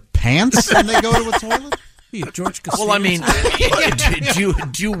off their pants when they go to a toilet? George Well, I mean, do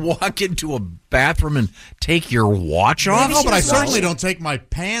you walk into a bathroom and take your watch off? No, but I certainly don't take my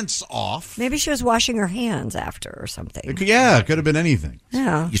pants off. Maybe she was washing her hands after or something. It could have been anything.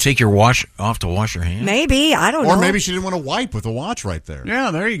 Yeah. You take your watch off to wash your hands? Maybe. I don't know. Or maybe she didn't want to wipe with a watch right there.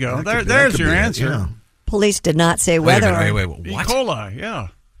 Yeah, there you go. There's that could your be it, answer. yeah. Police did not say Wait a whether... minute, wait, E. what? coli, yeah.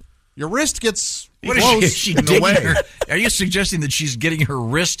 Your wrist gets What close is she in the digging way. her? Are you suggesting that she's getting her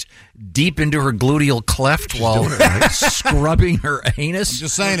wrist deep into her gluteal cleft while scrubbing her anus? I'm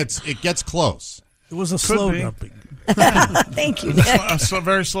just saying it gets close. It was a Could slow be. dumping. Thank you, Nick. So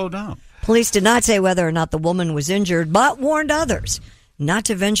very slow down. Police did not say whether or not the woman was injured, but warned others not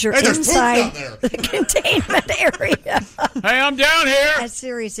to venture Hey, there's poop inside down there. the containment area. Hey, I'm down here. A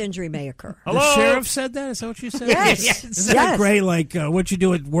serious injury may occur. The sheriff said that? Is that what you said? Yes. Isn't that great? Like, what'd you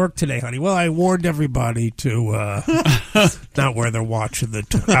do at work today, honey? Well, I warned everybody to not wear their watch in the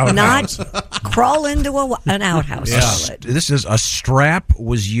outhouse. Not crawl into an outhouse. toilet. This is a strap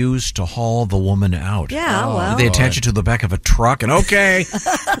was used to haul the woman out. Yeah, well. They attach it to the back of a truck, and okay,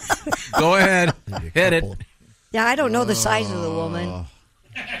 go ahead, hit it. Yeah, I don't know the size of the woman.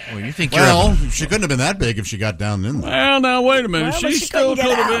 Well, you think Well, she couldn't have been that big if she got down in there. Well, now wait a minute. Well, but she she still couldn't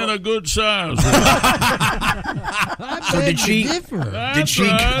could get have out. been a good size. So did she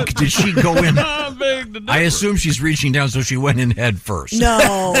go in? I assume she's reaching down, so she went in head first.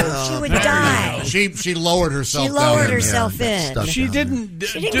 No, she would die. She lowered herself. She lowered down herself in. in. She didn't.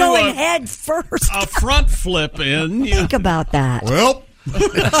 She didn't do go a, in head first. a front flip in. Think about that. Well,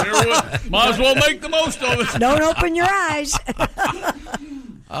 might as well make the most of it. Don't open your eyes.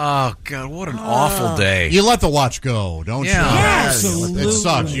 Oh God, what an awful day! You let the watch go, don't Yeah. you? Yes. It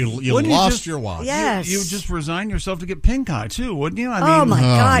sucks. You Wouldn't you lost just- your watch. Yes. You just resign yourself to get pink eye too, wouldn't you? I Oh mean, my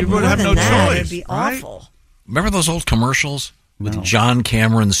God! you would More have than no that, choice. it'd be right? awful. Remember those old commercials with John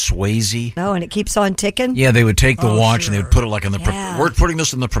Cameron Swayze? No, and it keeps on ticking. Yeah, they would take the watch and they would put it like in the. Yeah. We're putting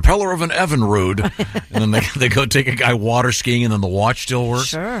this in the propeller of an Evinrude, and then they go take a guy water skiing, and then the watch still works.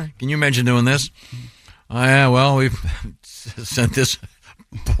 Sure. Can you imagine doing this? Oh, yeah, well, we've sent this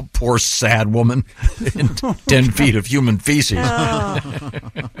poor sad woman in 10 feet of human feces.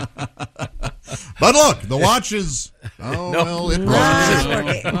 But look, the watch is. Oh, No. well, it Not wasn't.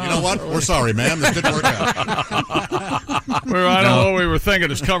 working. You know what? We're sorry, ma'am. This didn't work out. Well, I know what we were thinking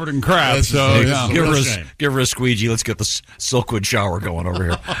is covered in crap. This is- So this yeah. is a Give her, real a, shame. give her a squeegee. Let's get the Silkwood shower going over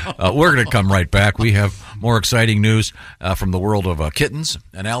here. We're going to come right back. We have more exciting news from the world of kittens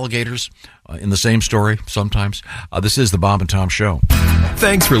and alligators in the same story sometimes. This is the Bob and Tom Show.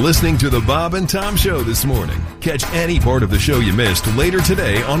 Thanks for listening to the Bob and Tom Show this morning. Catch any part of the show you missed later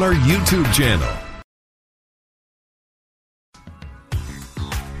today on our YouTube channel.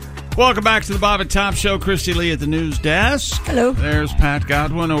 Welcome back to the Bob and Tom Show. Christy Lee at the news desk. Hello. There's Pat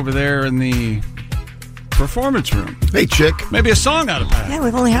Godwin over there in the performance room. Hey, chick. Maybe a song out of Pat. Yeah,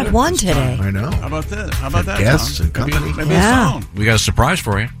 we've only had one today. I know. How about this? How about that? Guests Tom? and company. Maybe Yeah. a song. We got a surprise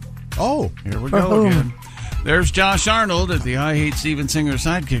for you. Oh, Here we For go whom? again. There's Josh Arnold at the I Hate Steven Singer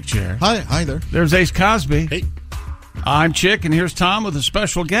sidekick chair. hi there. There's Ace Cosby. Hey. I'm Chick, and here's Tom with a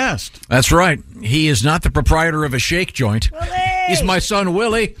special guest. That's right. He is not the proprietor of a shake joint. Willie! He's my son,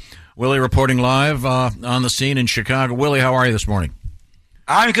 Willie. Willie reporting live on the scene in Chicago. Willie, how are you this morning?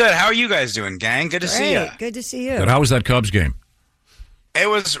 I'm good. How are you guys doing, gang? Good to see you. Great. Good to see you. Good. How was that Cubs game? It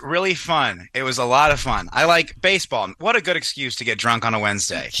was really fun. It was a lot of fun. I like baseball. What a good excuse to get drunk on a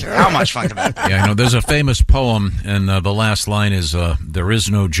Wednesday. Sure. How much fun can that be? Yeah, I know. There's a famous poem, and the last line is, there is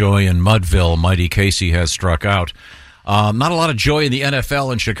no joy in Mudville. Mighty Casey has struck out. Not a lot of joy in the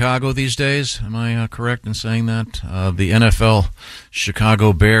NFL in Chicago these days. Am I correct in saying that? The NFL,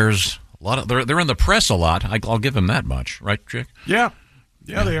 Chicago Bears, a lot of they're in the press a lot. I'll give them that much, right, Chick? Yeah.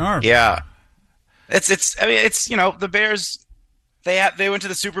 Yeah, they are. Yeah. It's the Bears, they went to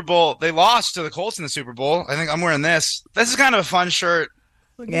the Super Bowl. They lost to the Colts in the Super Bowl. I think I'm wearing this. This is kind of a fun shirt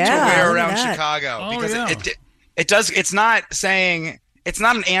Yeah, to wear look around at that. Chicago Oh, because yeah. it does. It's not saying it's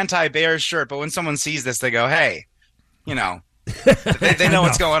not an anti-Bears shirt, but when someone sees this, they go, "Hey, they know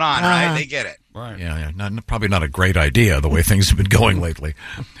what's going on, right? They get it." Right. Yeah. Probably not a great idea the way things have been going lately.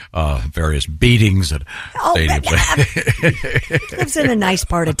 Various beatings at stadiums. Lives in a nice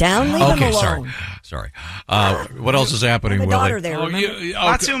part of town. Leave him alone. Sorry. What else is happening, My Willie? daughter there. remember?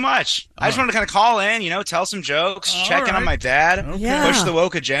 Not too much. I just wanted to kind of call in, tell some jokes, check in on my dad, Yeah. push the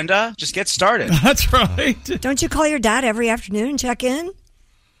woke agenda, just get started. That's right. Don't you call your dad every afternoon and check in?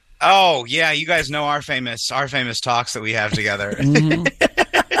 Oh yeah, you guys know our famous talks that we have together.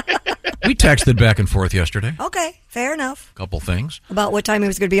 We texted back and forth yesterday. Okay, fair enough. A couple things. About what time he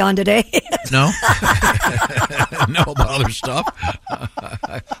was going to be on today. No. No, about other stuff.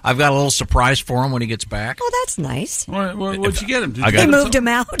 I've got a little surprise for him when he gets back. Oh, that's nice. What'd you get him? Did I you got- They get moved him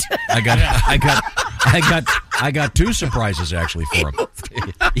out. I got two surprises actually for him.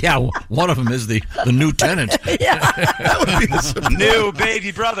 Yeah, one of them is the new tenant. New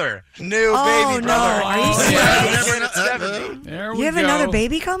baby brother. New Oh, baby no. brother. Are you Oh, serious? never at 70. There You we have go. another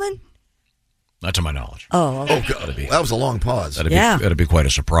baby coming? Not to my knowledge. Oh, okay. God. That was a long pause. That'd be quite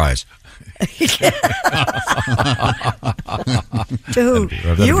a surprise. To who?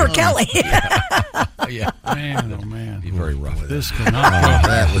 You or Kelly? Yeah. Man, oh man. Be very rough. This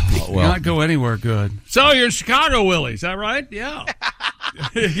cannot go anywhere good. So you're Chicago Willie, is that right? Yeah.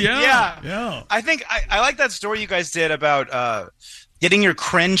 Yeah. I think I like that story you guys did about getting your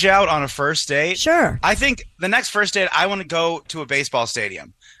cringe out on a first date. Sure. I think the next first date, I want to go to a baseball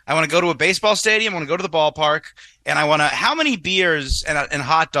stadium. I want to go to a baseball stadium. I want to go to the ballpark. And I want to, how many beers and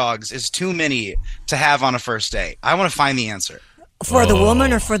hot dogs is too many to have on a first date? I want to find the answer. For the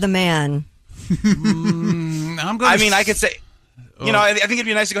woman or for the man? I could say, I think it'd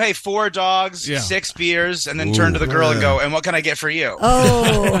be nice to go, hey, 4 dogs, 6 beers, and then turn to the girl and go, and what can I get for you?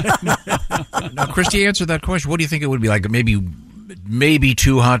 Oh. Now, Christy, answer that question. What do you think it would be like? Maybe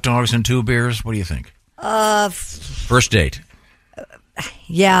 2 hot dogs and 2 beers? What do you think? First date.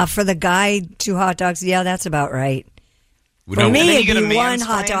 Yeah, for the guy, 2 hot dogs. Yeah, that's about right. For me, it'd be 1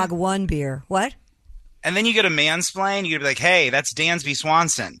 hot dog, 1 beer. What? And then you get a mansplain. You could be like, hey, that's Dansby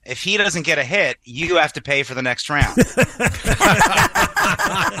Swanson. If he doesn't get a hit, you have to pay for the next round.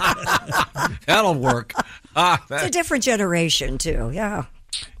 That'll work. It's a different generation, too. Yeah.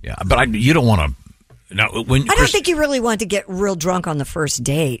 Yeah, but you don't want to. Now, I don't think you really want to get real drunk on the first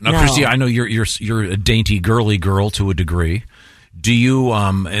date. Now, no. Christy, I know you're a dainty, girly girl to a degree. Do you,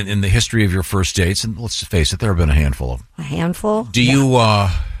 in the history of your first dates, and let's face it, there have been a handful of them. A handful? Do you,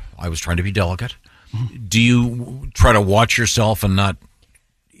 I was trying to be delicate. Do you try to watch yourself and not,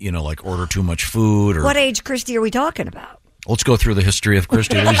 like order too much food? Or what age, Christy, are we talking about? Let's go through the history of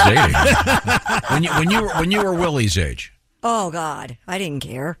Christy Lee's dating. when you were Willie's age. Oh, God. I didn't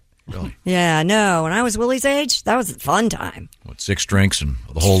care. Really? Yeah, no. When I was Willie's age, that was a fun time. What, 6 drinks and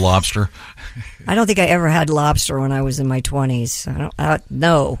the whole lobster? I don't think I ever had lobster when I was in my 20s.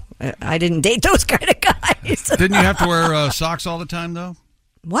 No, I didn't date those kind of guys. Didn't you have to wear socks all the time, though?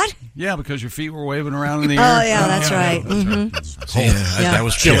 What? Yeah, because your feet were waving around in the air. Oh, yeah, that's right. That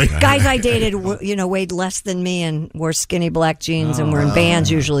was chilly. Guys I dated, weighed less than me and wore skinny black jeans and were in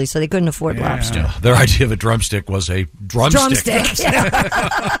bands usually, so they couldn't afford lobster. Yeah. Their idea of a drumstick was a drumstick.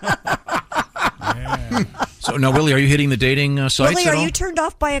 So now, Willie, are you hitting the dating sites? Willie, at are all? you turned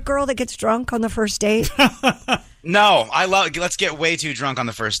off by a girl that gets drunk on the first date? No, let's get way too drunk on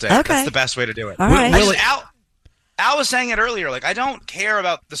the first date. Okay. That's the best way to do it. All right. Al was saying it earlier. Like, I don't care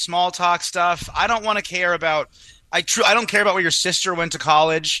about the small talk stuff. I don't want to care about. I don't care about where your sister went to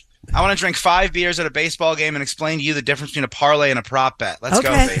college. I want to drink 5 beers at a baseball game and explain to you the difference between a parlay and a prop bet. Let's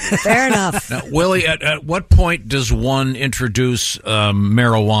go, baby. Fair enough. Now, Willie, at what point does one introduce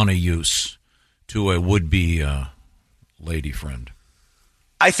marijuana use to a would-be lady friend?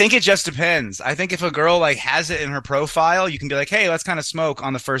 I think it just depends. I think if a girl has it in her profile, you can be like, hey, let's kind of smoke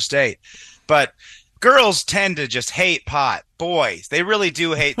on the first date. But girls tend to just hate pot. Boys, they really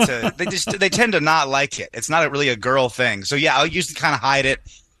do hate to. They tend to not like it. It's not really a girl thing. So yeah, I'll usually kind of hide it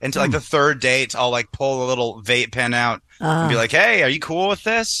until the third date. I'll pull a little vape pen out and be like, "Hey, are you cool with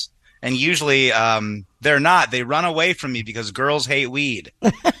this?" And usually they're not. They run away from me because girls hate weed.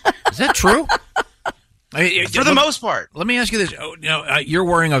 Is that true? For the most part. Let me ask you this: you're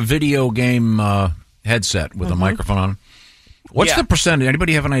wearing a video game headset with a microphone on. What's the percentage?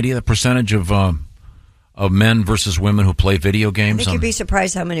 Anybody have an idea the percentage of men versus women who play video games? I think you'd be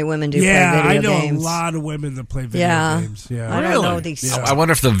surprised how many women do play video games. Yeah, I know a lot of women that play video games. Yeah, I don't know these. Yeah. I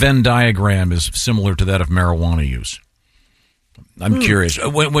wonder if the Venn diagram is similar to that of marijuana use. I'm curious.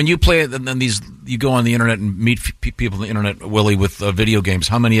 When you play it, and you go on the internet and meet people on the internet, Willie, with video games.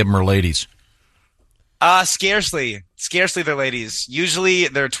 How many of them are ladies? Scarcely they're ladies. Usually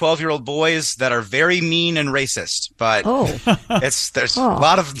they're 12-year-old boys that are very mean and racist. But there's a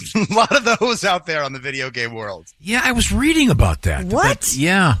lot of those out there on the video game world. Yeah, I was reading about that. What?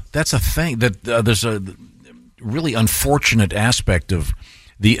 That's a thing. That there's a really unfortunate aspect of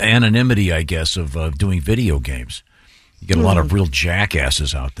the anonymity, I guess, of doing video games. You get a lot of real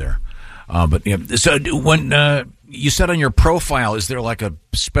jackasses out there. So when you said on your profile, is there a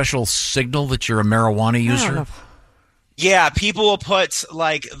special signal that you're a marijuana user? Yeah, people will put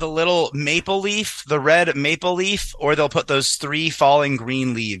the little maple leaf, the red maple leaf, or they'll put those 3 falling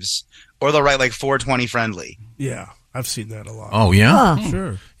green leaves, or they'll write 420 friendly. Yeah, I've seen that a lot. Oh yeah,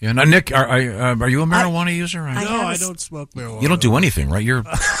 sure. Yeah. Now, Nick, are you a marijuana user? No, I don't smoke marijuana. You don't do anything, right? You're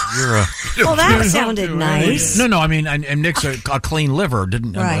well, that sounded nice. No. I mean, and Nick's a clean liver,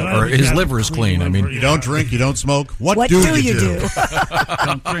 or his liver is clean. I mean, you don't drink, you don't smoke. What do you do?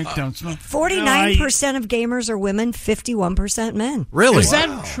 Don't drink, don't smoke. 49% of gamers are women, 51% men. Really? Is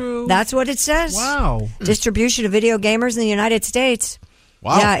that true? That's what it says. Wow. Distribution of video gamers in the United States.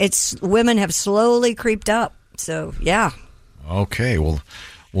 Wow. Yeah, women have slowly creeped up. So, yeah. Okay, well,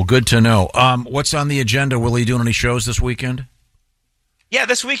 good to know. What's on the agenda? Will you doing any shows this weekend? Yeah,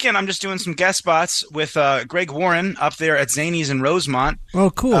 this weekend I'm just doing some guest spots with Greg Warren up there at Zany's in Rosemont. Oh,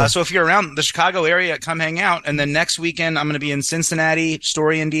 cool. So if you're around the Chicago area, come hang out. And then next weekend I'm going to be in Cincinnati,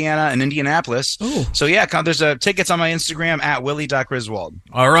 Story, Indiana, and Indianapolis. Ooh. So yeah, there's tickets on my Instagram at Willie.Griswold.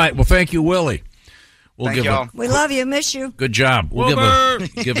 All right. Well, thank you, Willie. Thank y'all. We love you. Miss you. Good job. We'll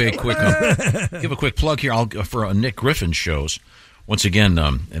give a quick plug here. For Nick Griffin's shows. Once again,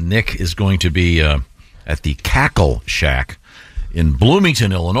 Nick is going to be at the Cackle Shack in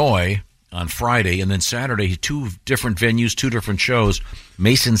Bloomington, Illinois on Friday, and then Saturday, 2 different venues, 2 different shows.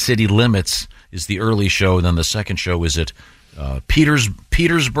 Mason City Limits is the early show, and then the second show is at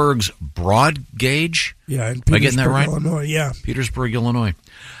Petersburg's Broad Gauge. Yeah, in Am I getting that right? Illinois, yeah. Petersburg, Illinois.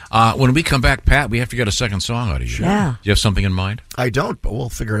 When we come back, Pat, we have to get a second song out of you. Yeah. Do you have something in mind? I don't, but we'll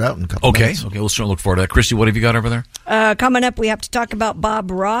figure it out in a couple minutes. Okay, we'll certainly look forward to that. Christy, what have you got over there? Coming up, we have to talk about Bob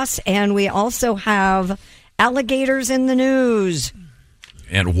Ross, and we also have alligators in the news.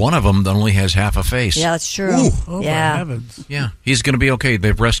 And one of them only has half a face. Yeah, that's true. Ooh. Oh, yeah. my heavens. Yeah, he's going to be okay.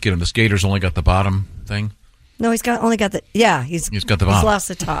 They've rescued him. The gator's only got the bottom thing. No, he's only got the. Yeah, he's got the bottom. He's lost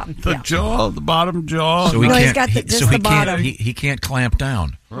the top. The bottom jaw. So he No, can't, he's got just the bottom. He can't clamp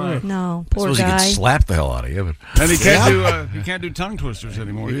down. Right. No, I poor suppose guy. he could slap the hell out of you. But. And he can't do tongue twisters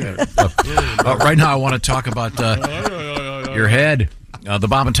anymore either. Right now, I want to talk about your head. The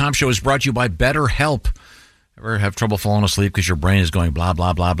Bob and Tom Show is brought to you by BetterHelp. Ever have trouble falling asleep because your brain is going blah,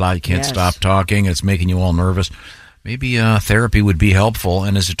 blah, blah, blah? You can't stop talking. It's making you all nervous. Maybe therapy would be helpful.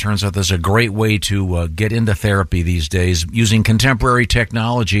 And as it turns out, there's a great way to get into therapy these days using contemporary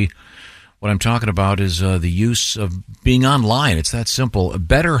technology. What I'm talking about is the use of being online. It's that simple.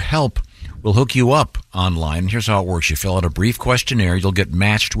 BetterHelp will hook you up online. Here's how it works. You fill out a brief questionnaire. You'll get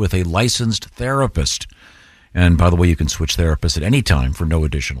matched with a licensed therapist. And by the way, you can switch therapists at any time for no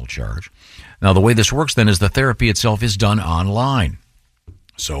additional charge. Now, the way this works then is the therapy itself is done online.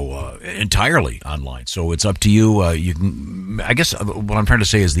 So entirely online. So it's up to you. You can, I guess what I'm trying to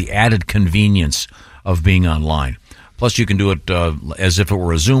say is the added convenience of being online. Plus, you can do it as if it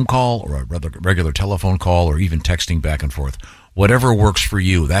were a Zoom call or a regular telephone call or even texting back and forth. Whatever works for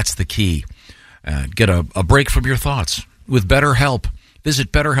you, that's the key. Get a break from your thoughts with BetterHelp.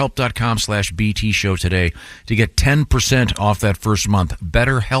 Visit BetterHelp.com/BT Show today to get 10% off that first month.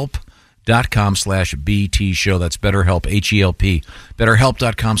 BetterHelp.com/BT Show. That's BetterHelp, H-E-L-P.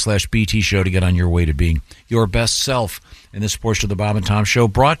 BetterHelp.com/BT Show to get on your way to being your best self. In this portion of the Bob and Tom Show,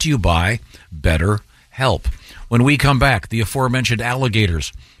 brought to you by BetterHelp. When we come back, the aforementioned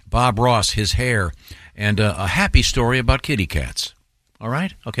alligators, Bob Ross, his hair, and a happy story about kitty cats. All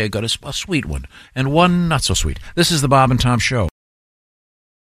right? Okay, got a sweet one and one not so sweet. This is the Bob and Tom Show.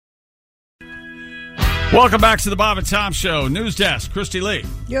 Welcome back to the Bob and Tom Show. News Desk, Christy Lee.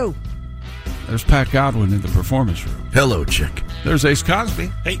 Yo. There's Pat Godwin in the performance room. Hello, chick. There's Ace Cosby.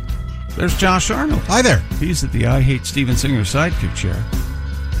 Hey. There's Josh Arnold. Hi there. He's at the I Hate Steven Singer sidekick chair.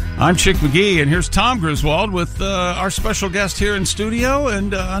 I'm Chick McGee, and here's Tom Griswold with our special guest here in studio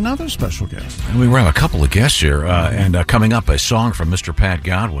and another special guest. And we have a couple of guests here, and coming up, a song from Mr. Pat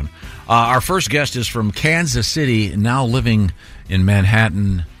Godwin. Our first guest is from Kansas City, now living in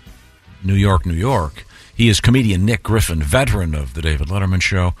Manhattan, New York, New York. He is comedian Nick Griffin, veteran of the David Letterman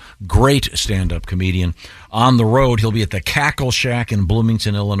Show, great stand-up comedian. On the road, he'll be at the Cackle Shack in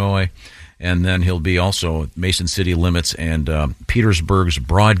Bloomington, Illinois, and then he'll be also at Mason City Limits and Petersburg's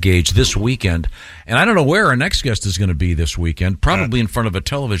Broad Gauge this weekend. And I don't know where our next guest is going to be this weekend, probably in front of a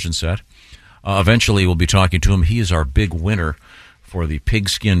television set. Eventually, we'll be talking to him. He is our big winner for the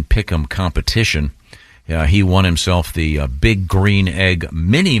Pigskin Pick'em competition. He won himself the Big Green Egg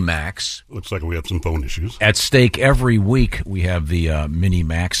Mini Max. Looks like we have some phone issues. At stake every week, we have the Mini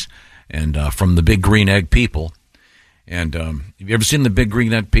Max, and from the Big Green Egg people. And have you ever seen the Big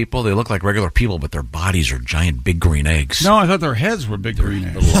Green Egg people? They look like regular people, but their bodies are giant big green eggs. No, I thought their heads were big green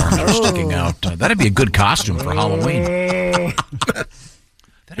eggs. Little arms are sticking out. That'd be a good costume for Halloween.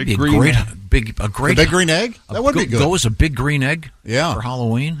 That'd be a great big green egg. That would be good. Go as a big green egg. Yeah. For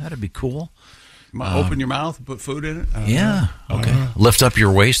Halloween. That'd be cool. Open your mouth and put food in it? Yeah. Okay. Lift up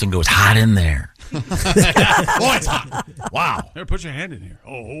your waist and go, it's hot in there. Oh, it's hot. Wow. Here, put your hand in here.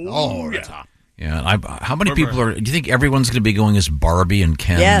 It's hot. Yeah. How many people do you think everyone's going to be going as Barbie and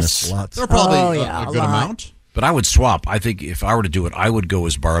Ken? Yes. There are probably a good amount. But I would swap. I think if I were to do it, I would go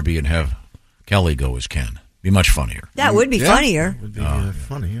as Barbie and have Kelly go as Ken. Be much funnier. That would be funnier. Would be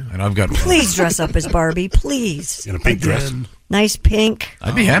funny, yeah. And I've got Please dress up as Barbie, please. In a pink dress. Nice pink.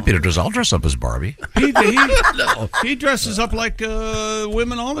 I'd be happy to dress. I'll dress up as Barbie. He dresses up like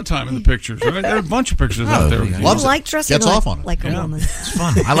women all the time in the pictures, right? There are a bunch of pictures out there. I like dressing like a woman. It's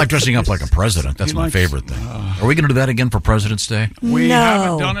fun. I like dressing up like a president. That's my favorite thing. Are we going to do that again for President's Day? We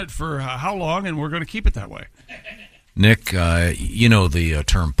haven't done it for how long, and we're going to keep it that way. Nick, you know the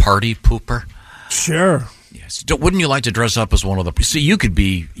term party pooper? Sure. Yes. Wouldn't you like to dress up as one of the... See, you could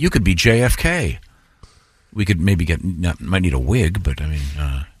be JFK. We could maybe might need a wig, but I mean...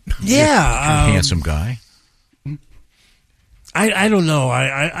 you're a handsome guy. I don't know.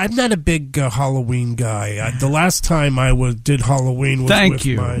 I'm not a big Halloween guy. The last time I did Halloween was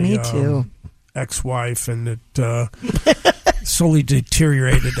with my Me too. Ex-wife, and it slowly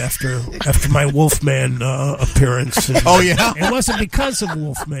deteriorated after my Wolfman appearance. And it wasn't because of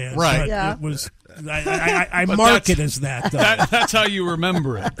Wolfman, right? But it was. I mark it as that, though. That's how you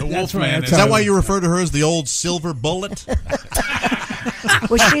remember it. The Wolfman. Is that why you refer to her as the old Silver Bullet?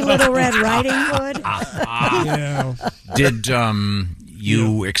 Was she Little Red Riding Hood? Yeah. Did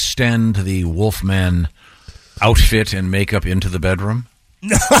you extend the Wolfman outfit and makeup into the bedroom?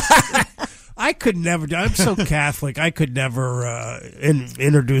 I could never do. I'm so Catholic. I could never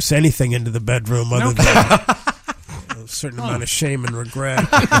introduce anything into the bedroom other than a certain amount of shame and regret.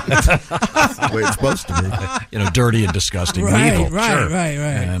 That's the way it's supposed to be. Dirty and disgusting and evil. Right.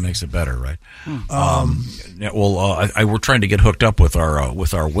 And that makes it better, right? We're trying to get hooked up with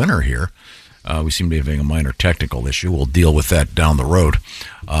our winner here. We seem to be having a minor technical issue. We'll deal with that down the road.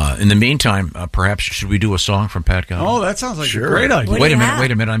 In the meantime, perhaps should we do a song from Pat Godwin? Oh, that sounds like a great idea. Wait a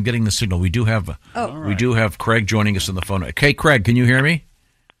minute. I'm getting the signal. We do have Craig joining us on the phone. Okay, Craig, can you hear me?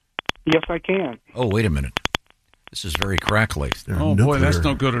 Yes, I can. Oh, wait a minute. This is very crackly. Oh boy, that's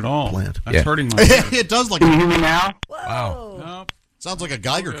no good at all. That's hurting my ears. It does like. Can you hear me now? Wow. No. Sounds like a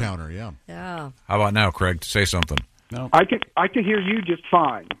Geiger counter. Yeah. How about now, Craig? Say something. No. I can hear you just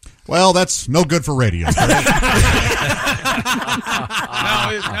fine. Well, that's no good for radio.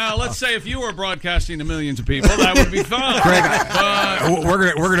 Now, let's say if you were broadcasting to millions of people, that would be fine. Craig,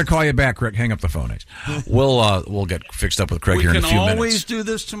 we're gonna call you back, Craig. Hang up the phone. We'll get fixed up with Craig here in a few minutes. We can always do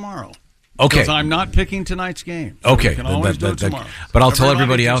this tomorrow. Okay. Because I'm not picking tonight's game. So Okay. we can always do it tomorrow. But I'll tell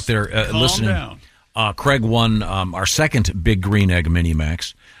everybody out there calm listening. down. Craig won our second Big Green Egg Mini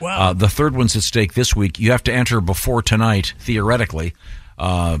Max. Wow. The third one's at stake this week. You have to enter before tonight, theoretically.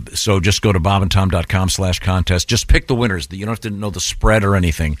 So just go to bobandtom.com/contest. Just pick the winners. You don't have to know the spread or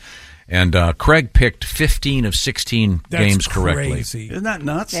anything. And Craig picked 15 of 16 games correctly. Isn't that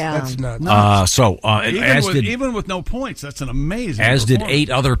nuts? Yeah. That's nuts. Even with no points, that's an amazing As did performance. 8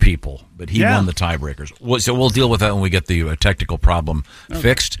 other people, but he won the tiebreakers. So we'll deal with that when we get the technical problem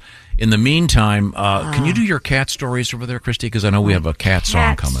fixed. In the meantime, can you do your cat stories over there, Christy? Because I know we have a cat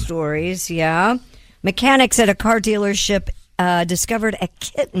song coming. Stories, yeah. Mechanics at a car dealership discovered a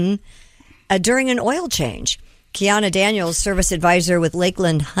kitten during an oil change. Kiana Daniels, service advisor with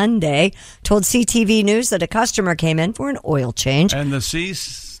Lakeland Hyundai, told CTV News that a customer came in for an oil change. And the C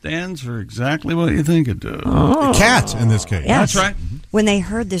stands for exactly what you think it does. A cat, in this case. Yes. That's right. When they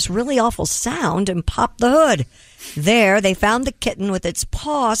heard this really awful sound and popped the hood. There, they found the kitten with its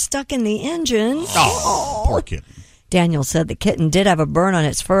paw stuck in the engine. Oh, poor kitten. Daniel said the kitten did have a burn on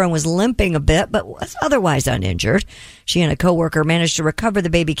its fur and was limping a bit, but was otherwise uninjured. She and a coworker managed to recover the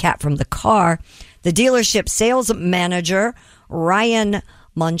baby cat from the car. The dealership sales manager, Ryan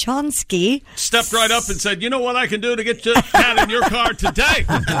Monchonsky, stepped right up and said, "You know what I can do to get your cat in your car today?"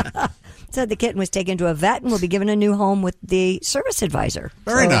 Said the kitten was taken to a vet and will be given a new home with the service advisor.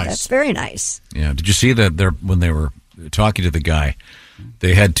 Very nice. That's very nice. Yeah. Did you see that when they were talking to the guy,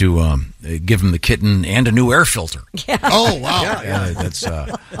 they had to give him the kitten and a new air filter. Yeah. Oh, wow. Yeah, that's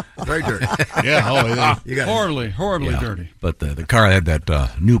very dirty. Yeah. Horribly dirty. But the car had that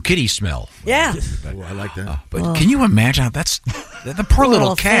new kitty smell. Yeah. I like that. But can you imagine? That's the poor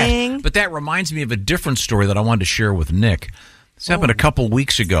little cat. Thing. But that reminds me of a different story that I wanted to share with Nick. This happened a couple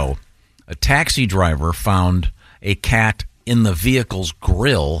weeks ago. A taxi driver found a cat in the vehicle's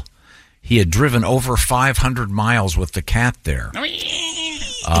grill. He had driven over 500 miles with the cat there.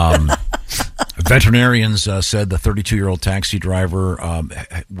 Veterinarians said the 32-year-old taxi driver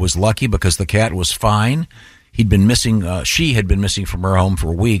was lucky because the cat was fine. He'd been missing. She had been missing from her home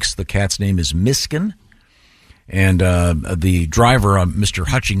for weeks. The cat's name is Miskin. And the driver, Mr.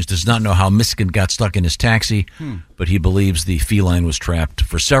 Hutchings, does not know how Miskin got stuck in his taxi, but he believes the feline was trapped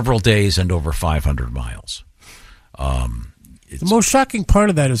for several days and over 500 miles. The most shocking part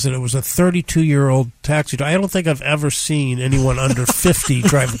of that is that it was a 32-year-old taxi driver. I don't think I've ever seen anyone under 50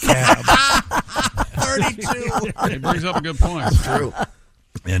 drive a cab. 32. It brings up a good point. It's true.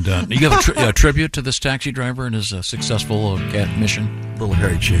 And you have a tribute to this taxi driver and his successful cat mission? Little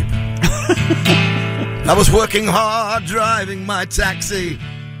Harry Chapin. I was working hard driving my taxi,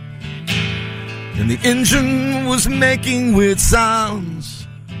 and the engine was making weird sounds.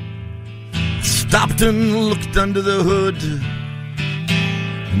 I stopped and looked under the hood,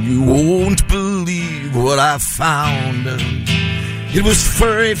 and you won't believe what I found. It was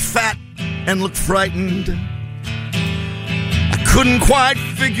furry, fat, and looked frightened. I couldn't quite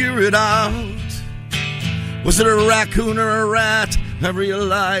figure it out. Was it a raccoon or a rat? I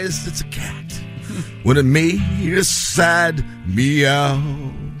realized it's a cat when it made a sad meow.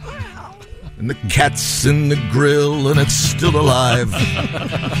 And the cat's in the grill and it's still alive.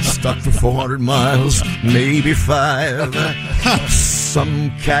 Stuck for 400 miles, maybe 5.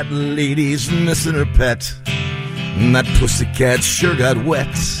 Some cat lady's missing her pet, and that pussycat sure got wet.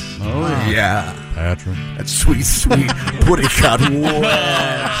 Oh, yeah. Patrick. That sweet, sweet putty got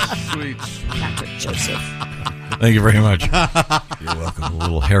wet. Sweet. Patrick Joseph. Thank you very much. You're welcome. A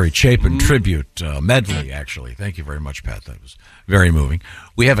little Harry Chapin tribute medley, actually. Thank you very much, Pat. That was very moving.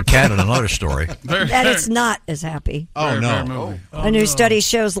 We have a cat in another story. That it's not as happy. Oh, no. A new study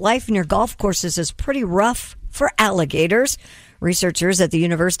shows life near golf courses is pretty rough for alligators. Researchers at the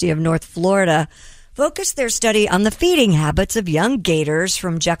University of North Florida focused their study on the feeding habits of young gators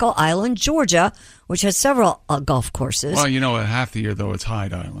from Jekyll Island, Georgia, which has several golf courses. Well, half the year, though, it's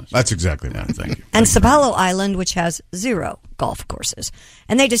Hyde Island. That's exactly right. Yeah, thank you. And Sapalo Island, which has 0 golf courses.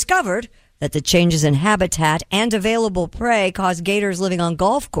 And they discovered that the changes in habitat and available prey cause gators living on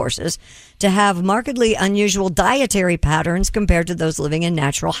golf courses to have markedly unusual dietary patterns compared to those living in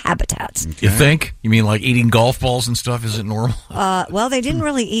natural habitats. You think? You mean like eating golf balls and stuff isn't normal? Well, they didn't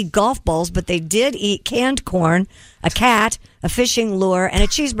really eat golf balls, but they did eat canned corn, a cat, a fishing lure, and a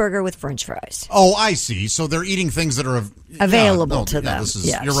cheeseburger with French fries. Oh, I see. So they're eating things that are available to them. This is,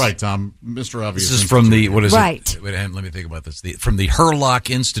 yes. You're right, Tom. Mr. Obvious. This is from the, what is right. it? Wait, let me think about this. From the Herlock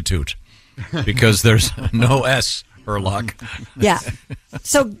Institute, because there's no S, Herlock. Yeah.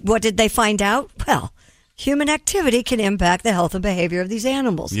 So what did they find out? Well, human activity can impact the health and behavior of these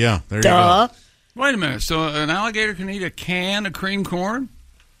animals. Yeah, there you Duh. go. Wait a minute. So an alligator can eat a can of cream corn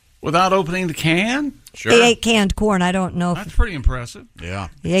without opening the can? Sure. He ate canned corn. I don't know if That's pretty impressive. Yeah.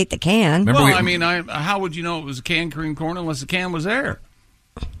 he ate the can. How would you know it was canned cream corn unless the can was there?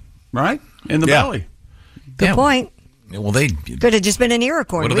 Right? In the belly. Good point. Well, they Could have just been an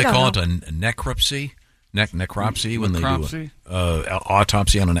Iroquois. What do We they don't call know. it? A necropsy? Necropsy when Necropsy? they do an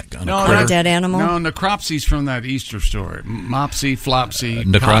autopsy on a critter? a dead animal? No, necropsy's from that Easter story. Mopsy, flopsy.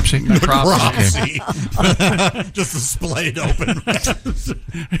 Necropsy? Necropsy. Just splayed open.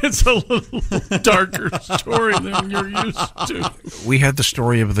 It's a little darker story than you're used to. We had the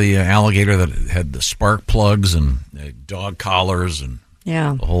story of the alligator that had the spark plugs and dog collars and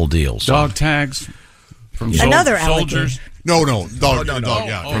Yeah. the whole deal. So, Dog tags from Another soldiers. No, dog.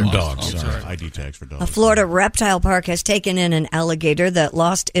 from dogs. Sorry. ID tags for dogs. A Florida reptile park has taken in an alligator that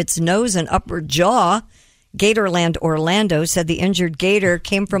lost its nose and upper jaw. Gatorland Orlando said the injured gator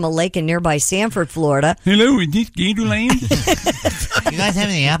came from a lake in nearby Sanford, Florida. Hello, is this Gatorland? You guys have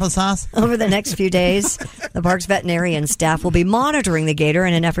any applesauce? Over the next few days, the park's veterinarian staff will be monitoring the gator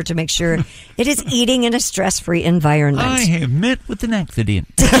in an effort to make sure it is eating in a stress-free environment. I have met with an accident.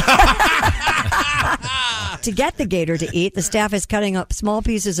 To get the gator to eat, the staff is cutting up small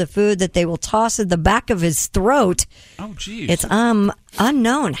pieces of food that they will toss in the back of his throat. Oh, geez. It's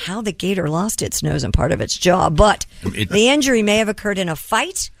unknown how the gator lost its nose and part of its jaw, but the injury may have occurred in a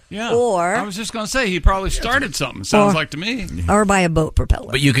fight or I was just going to say, he probably started something, sounds Or- like to me. or by a boat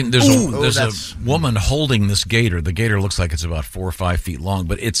propeller. But you can. There's a woman holding this gator. The gator looks like it's about 4 or 5 feet long,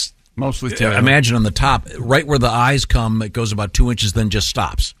 but it's mostly tail. Imagine on the top, right where the eyes come, it goes about 2 inches, then just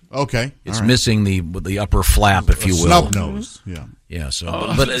stops. Okay. It's All right. missing the upper flap, if you will. Snub nose. Yeah. Yeah. So,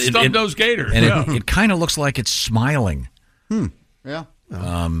 Oh, but snub-nosed gator. and Yeah. it kind of looks like it's smiling. Yeah.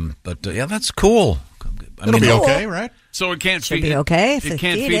 But that's cool. It'll be okay, right? So it can't Should feed be it. okay if it they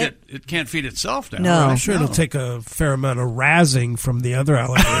can't feed feed it. It can't feed itself now. No. right? I'm sure it'll take a fair amount of razzing from the other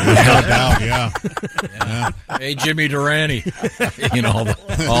alligators. No doubt, yeah. Hey, Jimmy Durante. all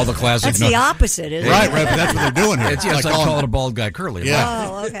the classic. That's the opposite, isn't Right, it? right. But that's what they're doing here. It's like calling a bald guy curly. Yeah.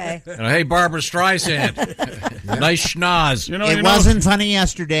 Oh, okay. Hey, Barbara Streisand. Nice schnoz. It wasn't funny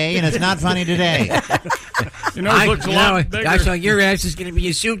yesterday, and it's not funny today. It looks a lot bigger. I saw your ass is going to be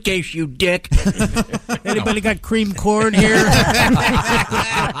a suitcase, you dick. Anybody got cream corn here?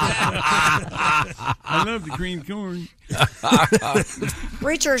 I love the cream corn.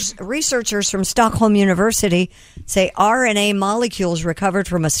 Researchers from Stockholm University say RNA molecules recovered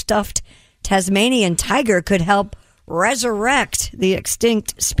from a stuffed Tasmanian tiger could help resurrect the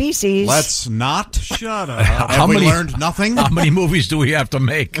extinct species. Let's not. Shut up. Have we learned nothing? How many movies do we have to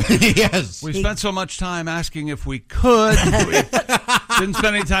make? Yes. We spent so much time asking if we could. We didn't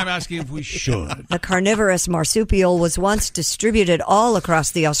spend any time asking if we should. The carnivorous marsupial was once distributed all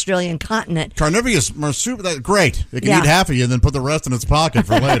across the Australian continent. Carnivorous marsupial, great. It can Yeah. eat half of you and then put the rest in its pocket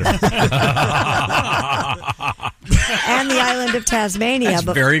for later. And the island of Tasmania. That's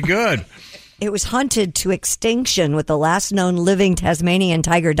very good. It was hunted to extinction, with the last known living Tasmanian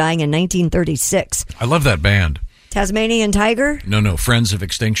tiger dying in 1936. I love that band. Tasmanian tiger? No, Friends of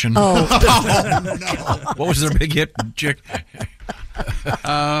Extinction. Oh. What was their big hit, Chick?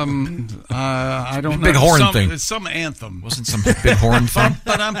 I don't know. Big horn thing. It's some anthem. Wasn't some big horn thing?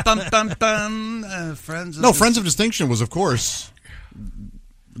 Friends of Distinction was, of course,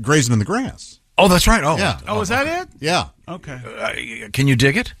 Grazing in the Grass. Oh, that's right. Oh, yeah. Oh, is that it? Yeah. Okay. Can you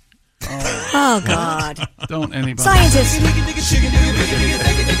dig it? Oh, God. Don't anybody. Scientists.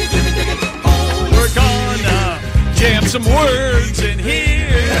 We're gonna jam some words in here.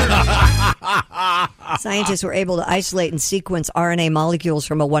 Scientists were able to isolate and sequence RNA molecules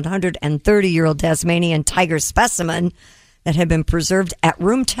from a 130-year-old Tasmanian tiger specimen that had been preserved at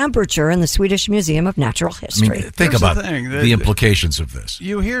room temperature in the Swedish Museum of Natural History. I mean, think Here's about the thing, the implications of this.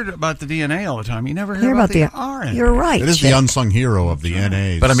 You hear about the DNA all the time. You never hear about the RNA. You're right. It is the unsung hero of the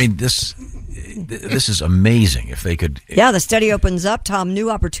NAs. But I mean, this is amazing. If they could, Yeah, the study opens up, Tom,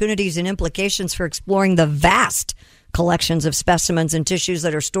 new opportunities and implications for exploring the vast collections of specimens and tissues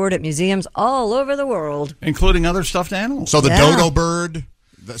that are stored at museums all over the world. Including other stuffed animals. So the dodo bird,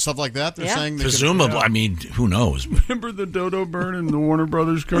 stuff like that, they're saying? They presumably, could, I mean, who knows? Remember the dodo bird in the Warner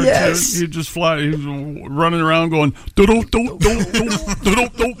Brothers cartoon? Yes. He'd just fly. He was running around going, dodo, dodo, dodo, dodo,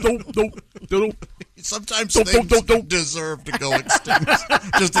 dodo, dodo, dodo. Sometimes things deserve to go extinct.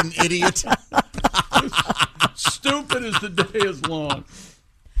 Just an idiot. Stupid as the day is long.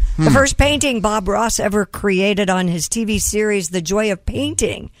 The first painting Bob Ross ever created on his TV series, The Joy of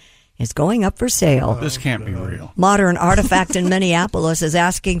Painting, is going up for sale. This can't be real. Modern Artifact in Minneapolis is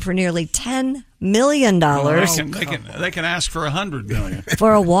asking for nearly $10 million They can ask for $100 million.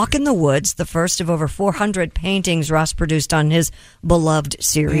 for a walk in the woods, the first of over 400 paintings Ross produced on his beloved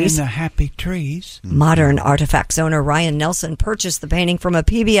series. In the happy trees. Modern Artifacts owner Ryan Nelson purchased the painting from a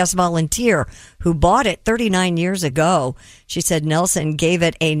PBS volunteer who bought it 39 years ago. She said Nelson gave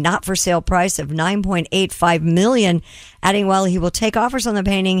it a not-for-sale price of $9.85 million, adding while he will take offers on the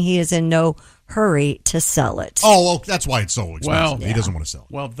painting, he is in no hurry to sell it. Oh, well, that's why it's so expensive. Well, he doesn't want to sell it.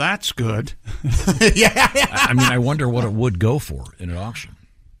 Well, that's good. I mean, I wonder what it would go for in an auction.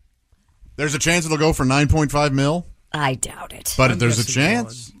 There's a chance it'll go for $9.5 million. I doubt it. But there's a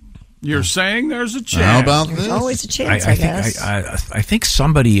chance. You're saying there's a chance. How about this? There's always a chance, I guess. I think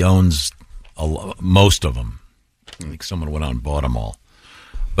somebody owns most of them. I think someone went out and bought them all.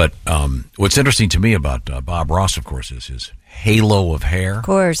 But what's interesting to me about Bob Ross, of course, is his halo of hair. Of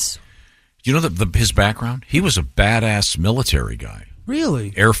course. Do you know his background? He was a badass military guy.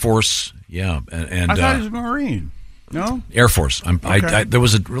 Really? Air Force, yeah. And I thought he was a Marine. No? Air Force. Okay. There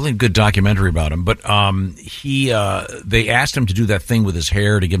was a really good documentary about him, but they asked him to do that thing with his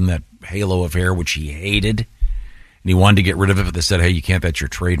hair to give him that halo of hair, which he hated, and he wanted to get rid of it, but they said, hey, you can't, that's your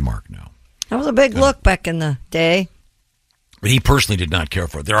trademark now. That was a big look back in the day. But he personally did not care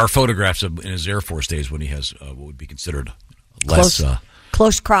for it. There are photographs in his Air Force days when he has what would be considered less...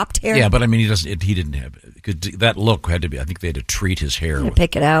 Close cropped hair? Yeah, but I mean, he didn't have it. That look had to be, I think they had to treat his hair with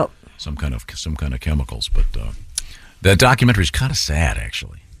pick it out. some kind of chemicals, but that documentary is kind of sad,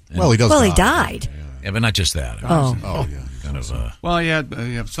 actually. Well, he does. Well, he died. Yeah, but not just that. Oh, yeah. Kind of. Well, you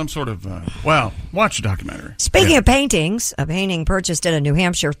have some sort of. Watch the documentary. Speaking of paintings, a painting purchased at a New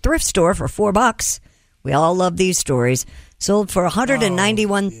Hampshire thrift store for $4. We all love these stories. Sold for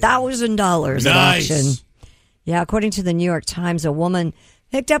 $191,000 at auction. Yeah, according to the New York Times, a woman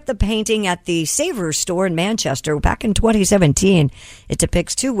picked up the painting at the Savers store in Manchester back in 2017. It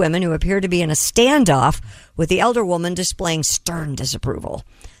depicts two women who appear to be in a standoff, with the elder woman displaying stern disapproval.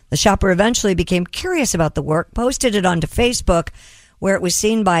 The shopper eventually became curious about the work, posted it onto Facebook, where it was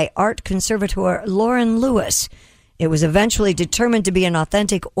seen by art conservator Lauren Lewis. It was eventually determined to be an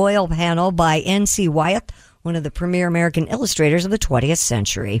authentic oil panel by N.C. Wyeth, one of the premier American illustrators of the 20th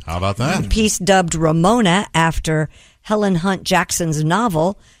century. How about that? The piece, dubbed Ramona after Helen Hunt Jackson's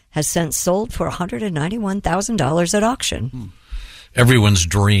novel, has since sold for $191,000 at auction. Everyone's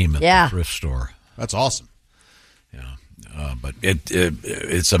dream at Yeah. the thrift store. That's awesome. Yeah, but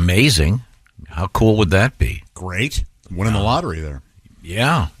it's amazing. How cool would that be? Great. Winning the lottery there.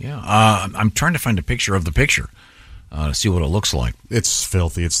 Yeah, yeah. I'm trying to find a picture of the picture. to see what it looks like. It's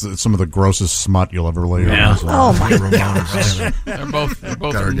filthy. It's some of the grossest smut you'll ever lay your Yeah. eyes on. Oh, my gosh. They're both Got her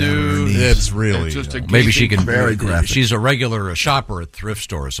down on her nude. knees. It's really It's just a Maybe she can. Very graphic. She's a regular shopper at thrift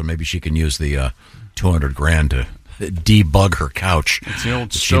stores, so maybe she can use the $200,000 to debug her couch. It's the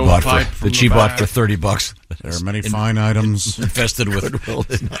old that she bought stovepipe for from that she the bought back. for $30. There are many fine items infested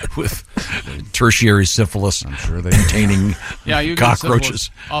with tertiary syphilis. I'm sure they containing Yeah, you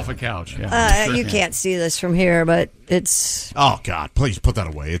cockroaches. Can off a couch. Yeah, You can't see this from here, but it's. Oh God! Please put that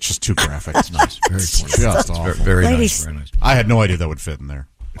away. It's just too graphic. It's nice. Very just awful. very Ladies. nice. Very nice. I had no idea that would fit in there.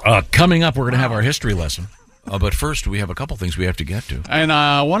 Coming up, we're going to have our history lesson. But first, we have a couple things we have to get to. And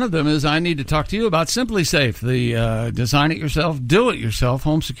one of them is I need to talk to you about Simply Safe, the design it yourself, do it yourself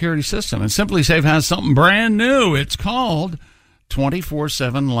home security system. And Simply Safe has something brand new. It's called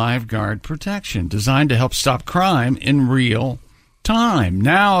 24/7 Live Guard Protection, designed to help stop crime in real time.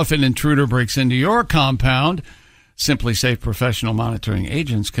 Now, if an intruder breaks into your compound, Simply Safe professional monitoring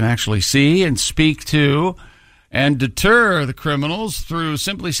agents can actually see and speak to and deter the criminals through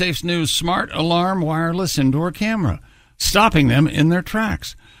Simply Safe's new Smart Alarm wireless indoor camera, stopping them in their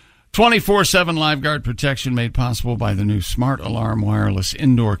tracks. 24/7 Live Guard Protection made possible by the new Smart Alarm wireless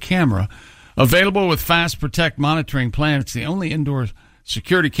indoor camera. Available with Fast Protect monitoring plan, it's the only indoor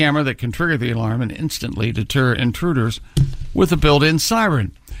security camera that can trigger the alarm and instantly deter intruders with a built-in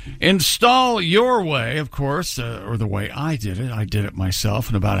siren. Install your way, of course, or the way I did it. I did it myself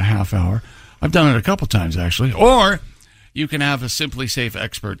in about a half hour. I've done it a couple times, actually. Or you can have a Simply Safe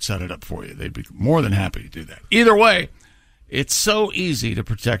expert set it up for you. They'd be more than happy to do that. Either way, it's so easy to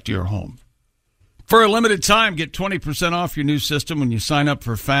protect your home. For a limited time, get 20% off your new system when you sign up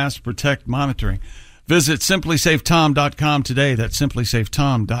for Fast Protect monitoring. Visit simplysafetom.com today. That's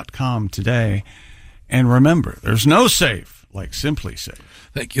simplysafetom.com today. And remember, there's no safe like Simply Safe.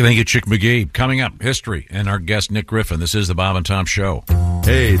 Thank you, Chick McGee. Coming up, history, and our guest, Nick Griffin. This is the Bob and Tom Show.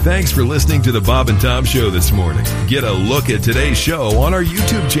 Hey, thanks for listening to the Bob and Tom Show this morning. Get a look at today's show on our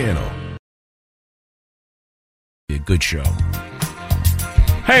YouTube channel. A good show.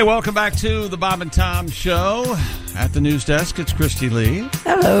 Hey, welcome back to the Bob and Tom Show. At the news desk, it's Christy Lee.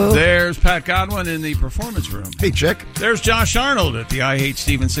 Hello. There's Pat Godwin in the performance room. Hey, Chick. There's Josh Arnold at the I Hate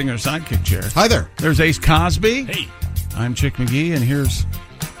Steven Singer sidekick chair. Hi there. There's Ace Cosby. Hey. I'm Chick McGee, and here's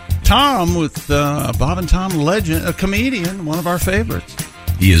Tom with Bob and Tom legend, a comedian, one of our favorites.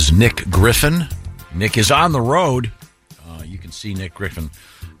 He is Nick Griffin. Nick is on the road. You can see Nick Griffin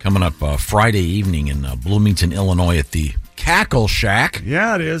coming up Friday evening in Bloomington, Illinois at the Cackle Shack.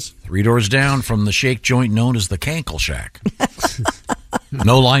 Yeah, it is. 3 doors down from the shake joint known as the Cankle Shack.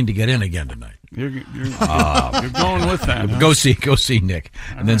 No line to get in again tonight. You're going with that. Huh? Go see Nick.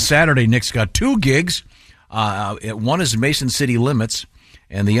 And then Saturday, Nick's got 2 gigs. One is Mason City Limits,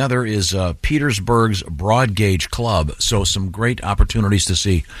 and the other is Petersburg's Broad Gauge Club. So some great opportunities to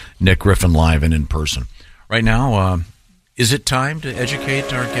see Nick Griffin live and in person. Right now, is it time to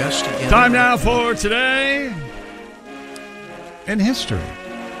educate our guest again? Time now for today in history,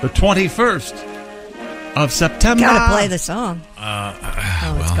 the 21st of September. Gotta play the song.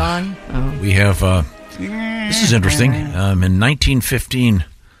 It's gone. Oh. We have, this is interesting. In 1915,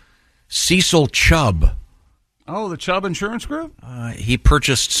 Cecil Chubb. Oh, the Chubb Insurance Group? He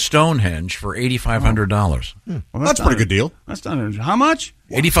purchased Stonehenge for $8,500. Well, that's a pretty good deal. That's not interesting. How much?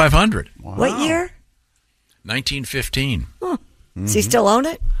 $8,500. Wow. What year? 1915. Huh. Does he still own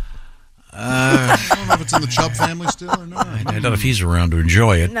it? I don't know if it's in the Chubb family still or not. I don't know if he's around to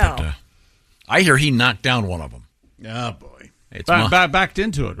enjoy it. No. But, I hear he knocked down one of them. Oh, boy. It's backed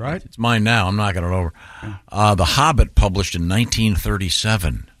into it, right? It's mine now. I'm knocking it over. The Hobbit, published in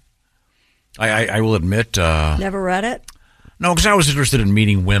 1937. I will admit. Never read it? No, because I was interested in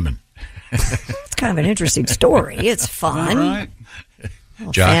meeting women. It's kind of an interesting story. It's fun. Right.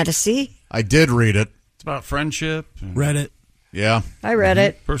 Fantasy. I did read it. It's about friendship. Read it. Yeah. I read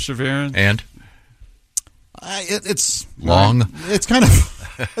it. Perseverance. And? It's long. It's kind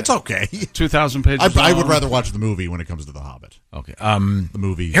of, it's okay. 2,000 pages I would long. rather watch the movie when it comes to The Hobbit. Okay. The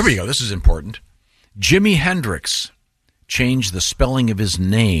movies. Here we go. This is important. Jimi Hendrix changed the spelling of his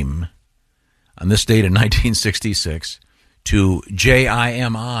name on this date in 1966 to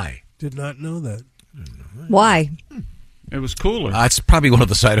J-I-M-I. Did not know that. Why? It was cooler. It's probably one of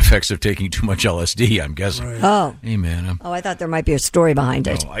the side effects of taking too much LSD, I'm guessing. Right. Oh. Hey, man. Oh, I thought there might be a story behind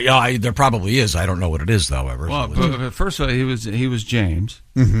it. There probably is. I don't know what it is, however. Well, but first of all, he was James.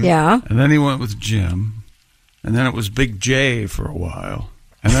 Mm-hmm. Yeah. And then he went with Jim. And then it was Big J for a while.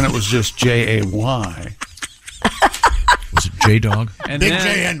 And then it was just J-A-Y. Was it J-Dog? And Big then,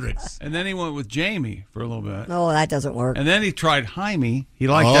 J Hendricks. And then he went with Jamie for a little bit. Oh, that doesn't work. And then he tried Jaime. He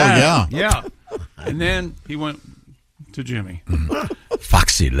liked Oh, that. yeah. Yeah. And then he went to Jimmy.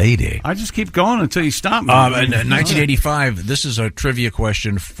 Foxy lady. I just keep going until you stop me. In 1985, this is a trivia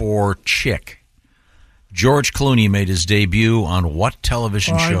question for Chick. George Clooney made his debut on what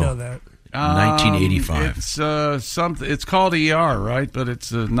television show? I know that. 1985. It's something. It's called ER, right? But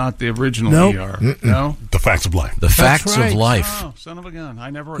it's not the original Nope. ER. No, The Facts of Life. The Facts of Life. Oh, son of a gun! I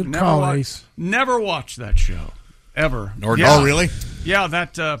never call, Ace. watched that show ever. Oh, really? Yeah,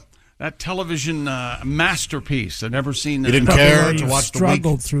 that television masterpiece. I've never seen. You didn't care to watch the week?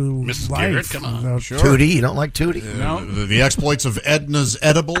 Struggled through Mrs. life. Garrett, come on. without- Sure. Tootie, you don't like Tootie? No. The exploits of Edna's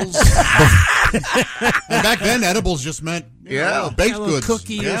Edibles. And back then, edibles just meant baked a little goods.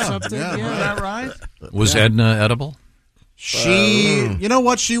 cookie or something, yeah. Is that right? Was Edna edible? She, you know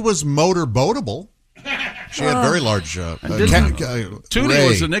what? She was motorboatable. She had very large. Tootie Ray.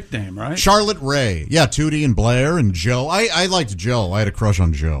 was a nickname, right? Charlotte Ray. Yeah, Tootie and Blair and Joe. I liked Joe. I had a crush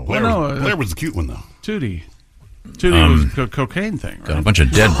on Joe. Blair was the cute one, though. Tootie was a cocaine thing, right? Got a bunch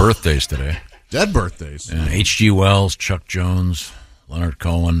of dead birthdays today. Dead birthdays. H.G. Wells, Chuck Jones, Leonard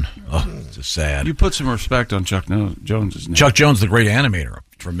Cohen. Oh, it's just sad. You put some respect on Chuck Jones's name. Chuck Jones, the great animator,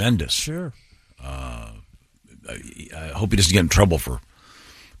 tremendous. Sure. I hope he doesn't get in trouble for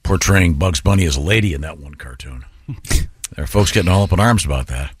portraying Bugs Bunny as a lady in that one cartoon. There are folks getting all up in arms about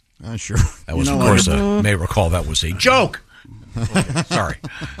that. Sure. That was, of course, may recall that was a joke. Sorry.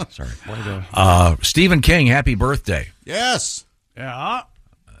 Stephen King, happy birthday. Yes. Yeah.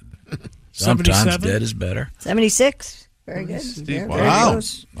 Sometimes 77? dead is better. 76. Very good. Very Wow.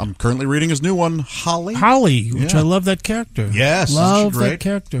 close. I'm currently reading his new one, Holly. Holly, which Yeah. I love that character. Yes, Love she's great. that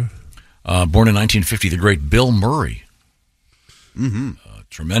character. Born in 1950, the great Bill Murray. Mm-hmm.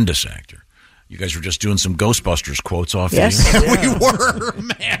 Tremendous actor. You guys were just doing some Ghostbusters quotes off Yes. the We were.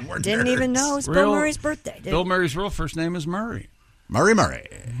 Man, we're Didn't nerds. even know it was Bill Real- Murray's birthday. did Bill he? Murray's real first name is Murray. Murray.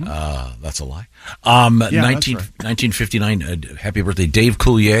 That's a lie. that's 1959, happy birthday, Dave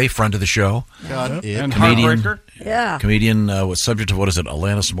Coulier, friend of the show. God, And Comedian. Heartbreaker. Yeah. Comedian was subject to, what is it,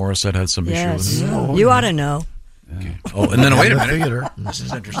 Alanis Morissette had some issue Yes. with it. You ought to know. Oh, and then wait a the minute. theater. This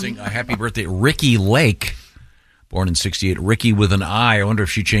is interesting. Happy birthday, Ricky Lake, born in 68. Ricky with an I. I wonder if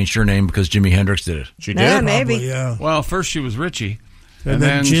she changed her name because Jimi Hendrix did it. She Yeah, did. maybe. Probably, yeah. Well, first she was Richie. And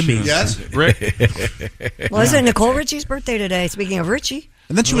then she Jimmy. was Yes. Rick. Well, isn't Nicole Richie's birthday today? Speaking of Richie.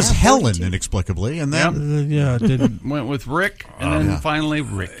 And then she was Helen, inexplicably. And then Yeah, it didn't. Went with Rick, and then finally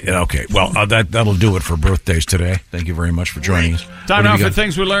Rick. Yeah, okay, well, that'll do it for birthdays today. Thank you very much for joining us. Time What now have you for got?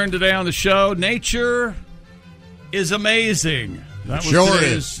 things we learned today on the show. Nature is amazing. That was Sure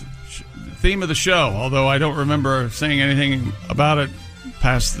today's theme of the show, although I don't remember saying anything about it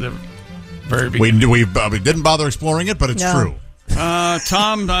past the very beginning. we didn't bother exploring it, but it's No. true.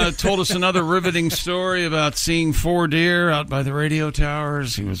 Tom told us another riveting story about seeing 4 deer out by the radio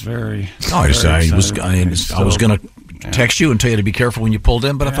towers. He was very. I was excited. going to text you and tell you to be careful when you pulled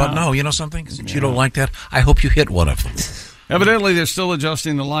in, but I thought, no, you know something? Since you don't like that, I hope you hit one of them. Evidently, they're still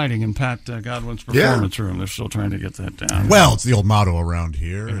adjusting the lighting in Pat Godwin's performance room. They're still trying to get that down. Well, it's the old motto around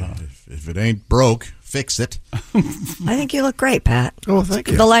here. If it ain't broke, fix it. I think you look great, Pat. Oh, thank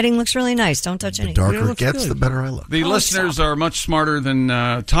you. The lighting looks really nice. Don't touch The anything. darker it gets, the better I look. The listeners are much smarter than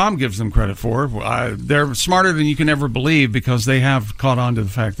Tom gives them credit for. They're smarter than you can ever believe because they have caught on to the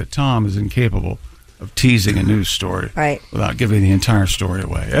fact that Tom is incapable of teasing a news story Right. without giving the entire story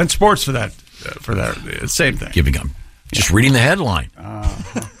away. And sports for that, same thing. Giving them. Just reading the headline.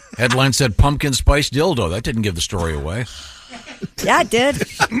 Headline said pumpkin spice dildo. That didn't give the story away. Yeah, it did.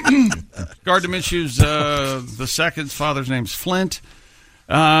 Gardner Minshew's the second's father's name's Flint.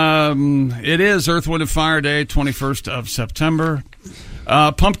 It is Earth, Wind, and Fire Day, 21st of September.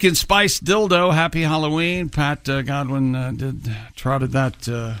 Pumpkin spice dildo. Happy Halloween. Pat Godwin trotted that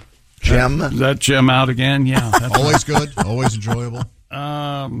gem out again. Yeah, that's Always good. Always enjoyable.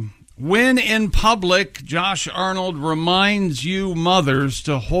 When in public, Josh Arnold reminds you mothers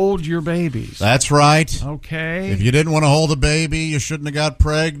to hold your babies. That's right. Okay. If you didn't want to hold a baby, you shouldn't have got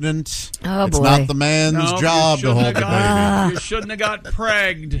pregnant. Oh, it's boy. not the man's No, job you to hold shouldn't the have baby. You shouldn't have got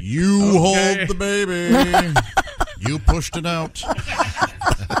pregged. You Okay. hold the baby. You pushed it out.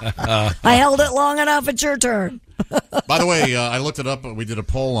 I held it long enough. It's your turn. By the way, I looked it up. We did a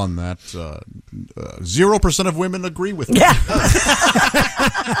poll on that. 0% of women agree with me. Yeah.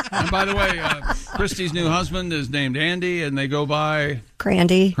 And by the way, Christy's new husband is named Andy, and they go by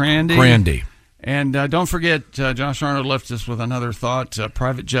Crandy. Crandy. And don't forget, Josh Arnold left us with another thought.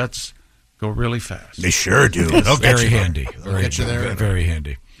 Private jets go really fast. They sure do. Very handy. They'll get you there. Very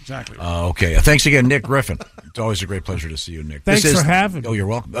handy. Exactly. Okay. Thanks again, Nick Griffin. It's always a great pleasure to see you, Nick. Thanks for having me. Oh, you're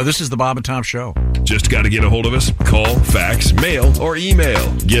welcome. This is the Bob and Tom Show. Just got to get a hold of us. Call, fax, mail, or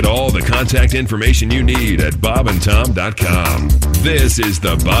email. Get all the contact information you need at bobandtom.com. This is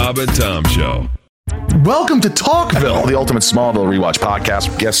the Bob and Tom Show. Welcome to Talkville, the ultimate Smallville rewatch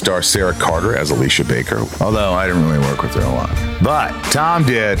podcast. Guest star Sarah Carter as Alicia Baker, although I didn't really work with her a lot. But Tom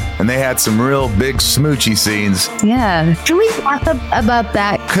did, and they had some real big smoochy scenes. Yeah. Can we talk about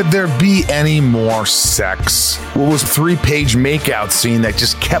that? Could there be any more sex? What was a 3-page makeout scene that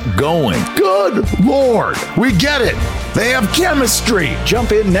just kept going? Good Lord. We get it. They have chemistry.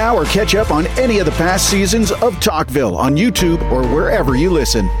 Jump in now or catch up on any of the past seasons of Talkville on YouTube or wherever you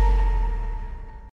listen.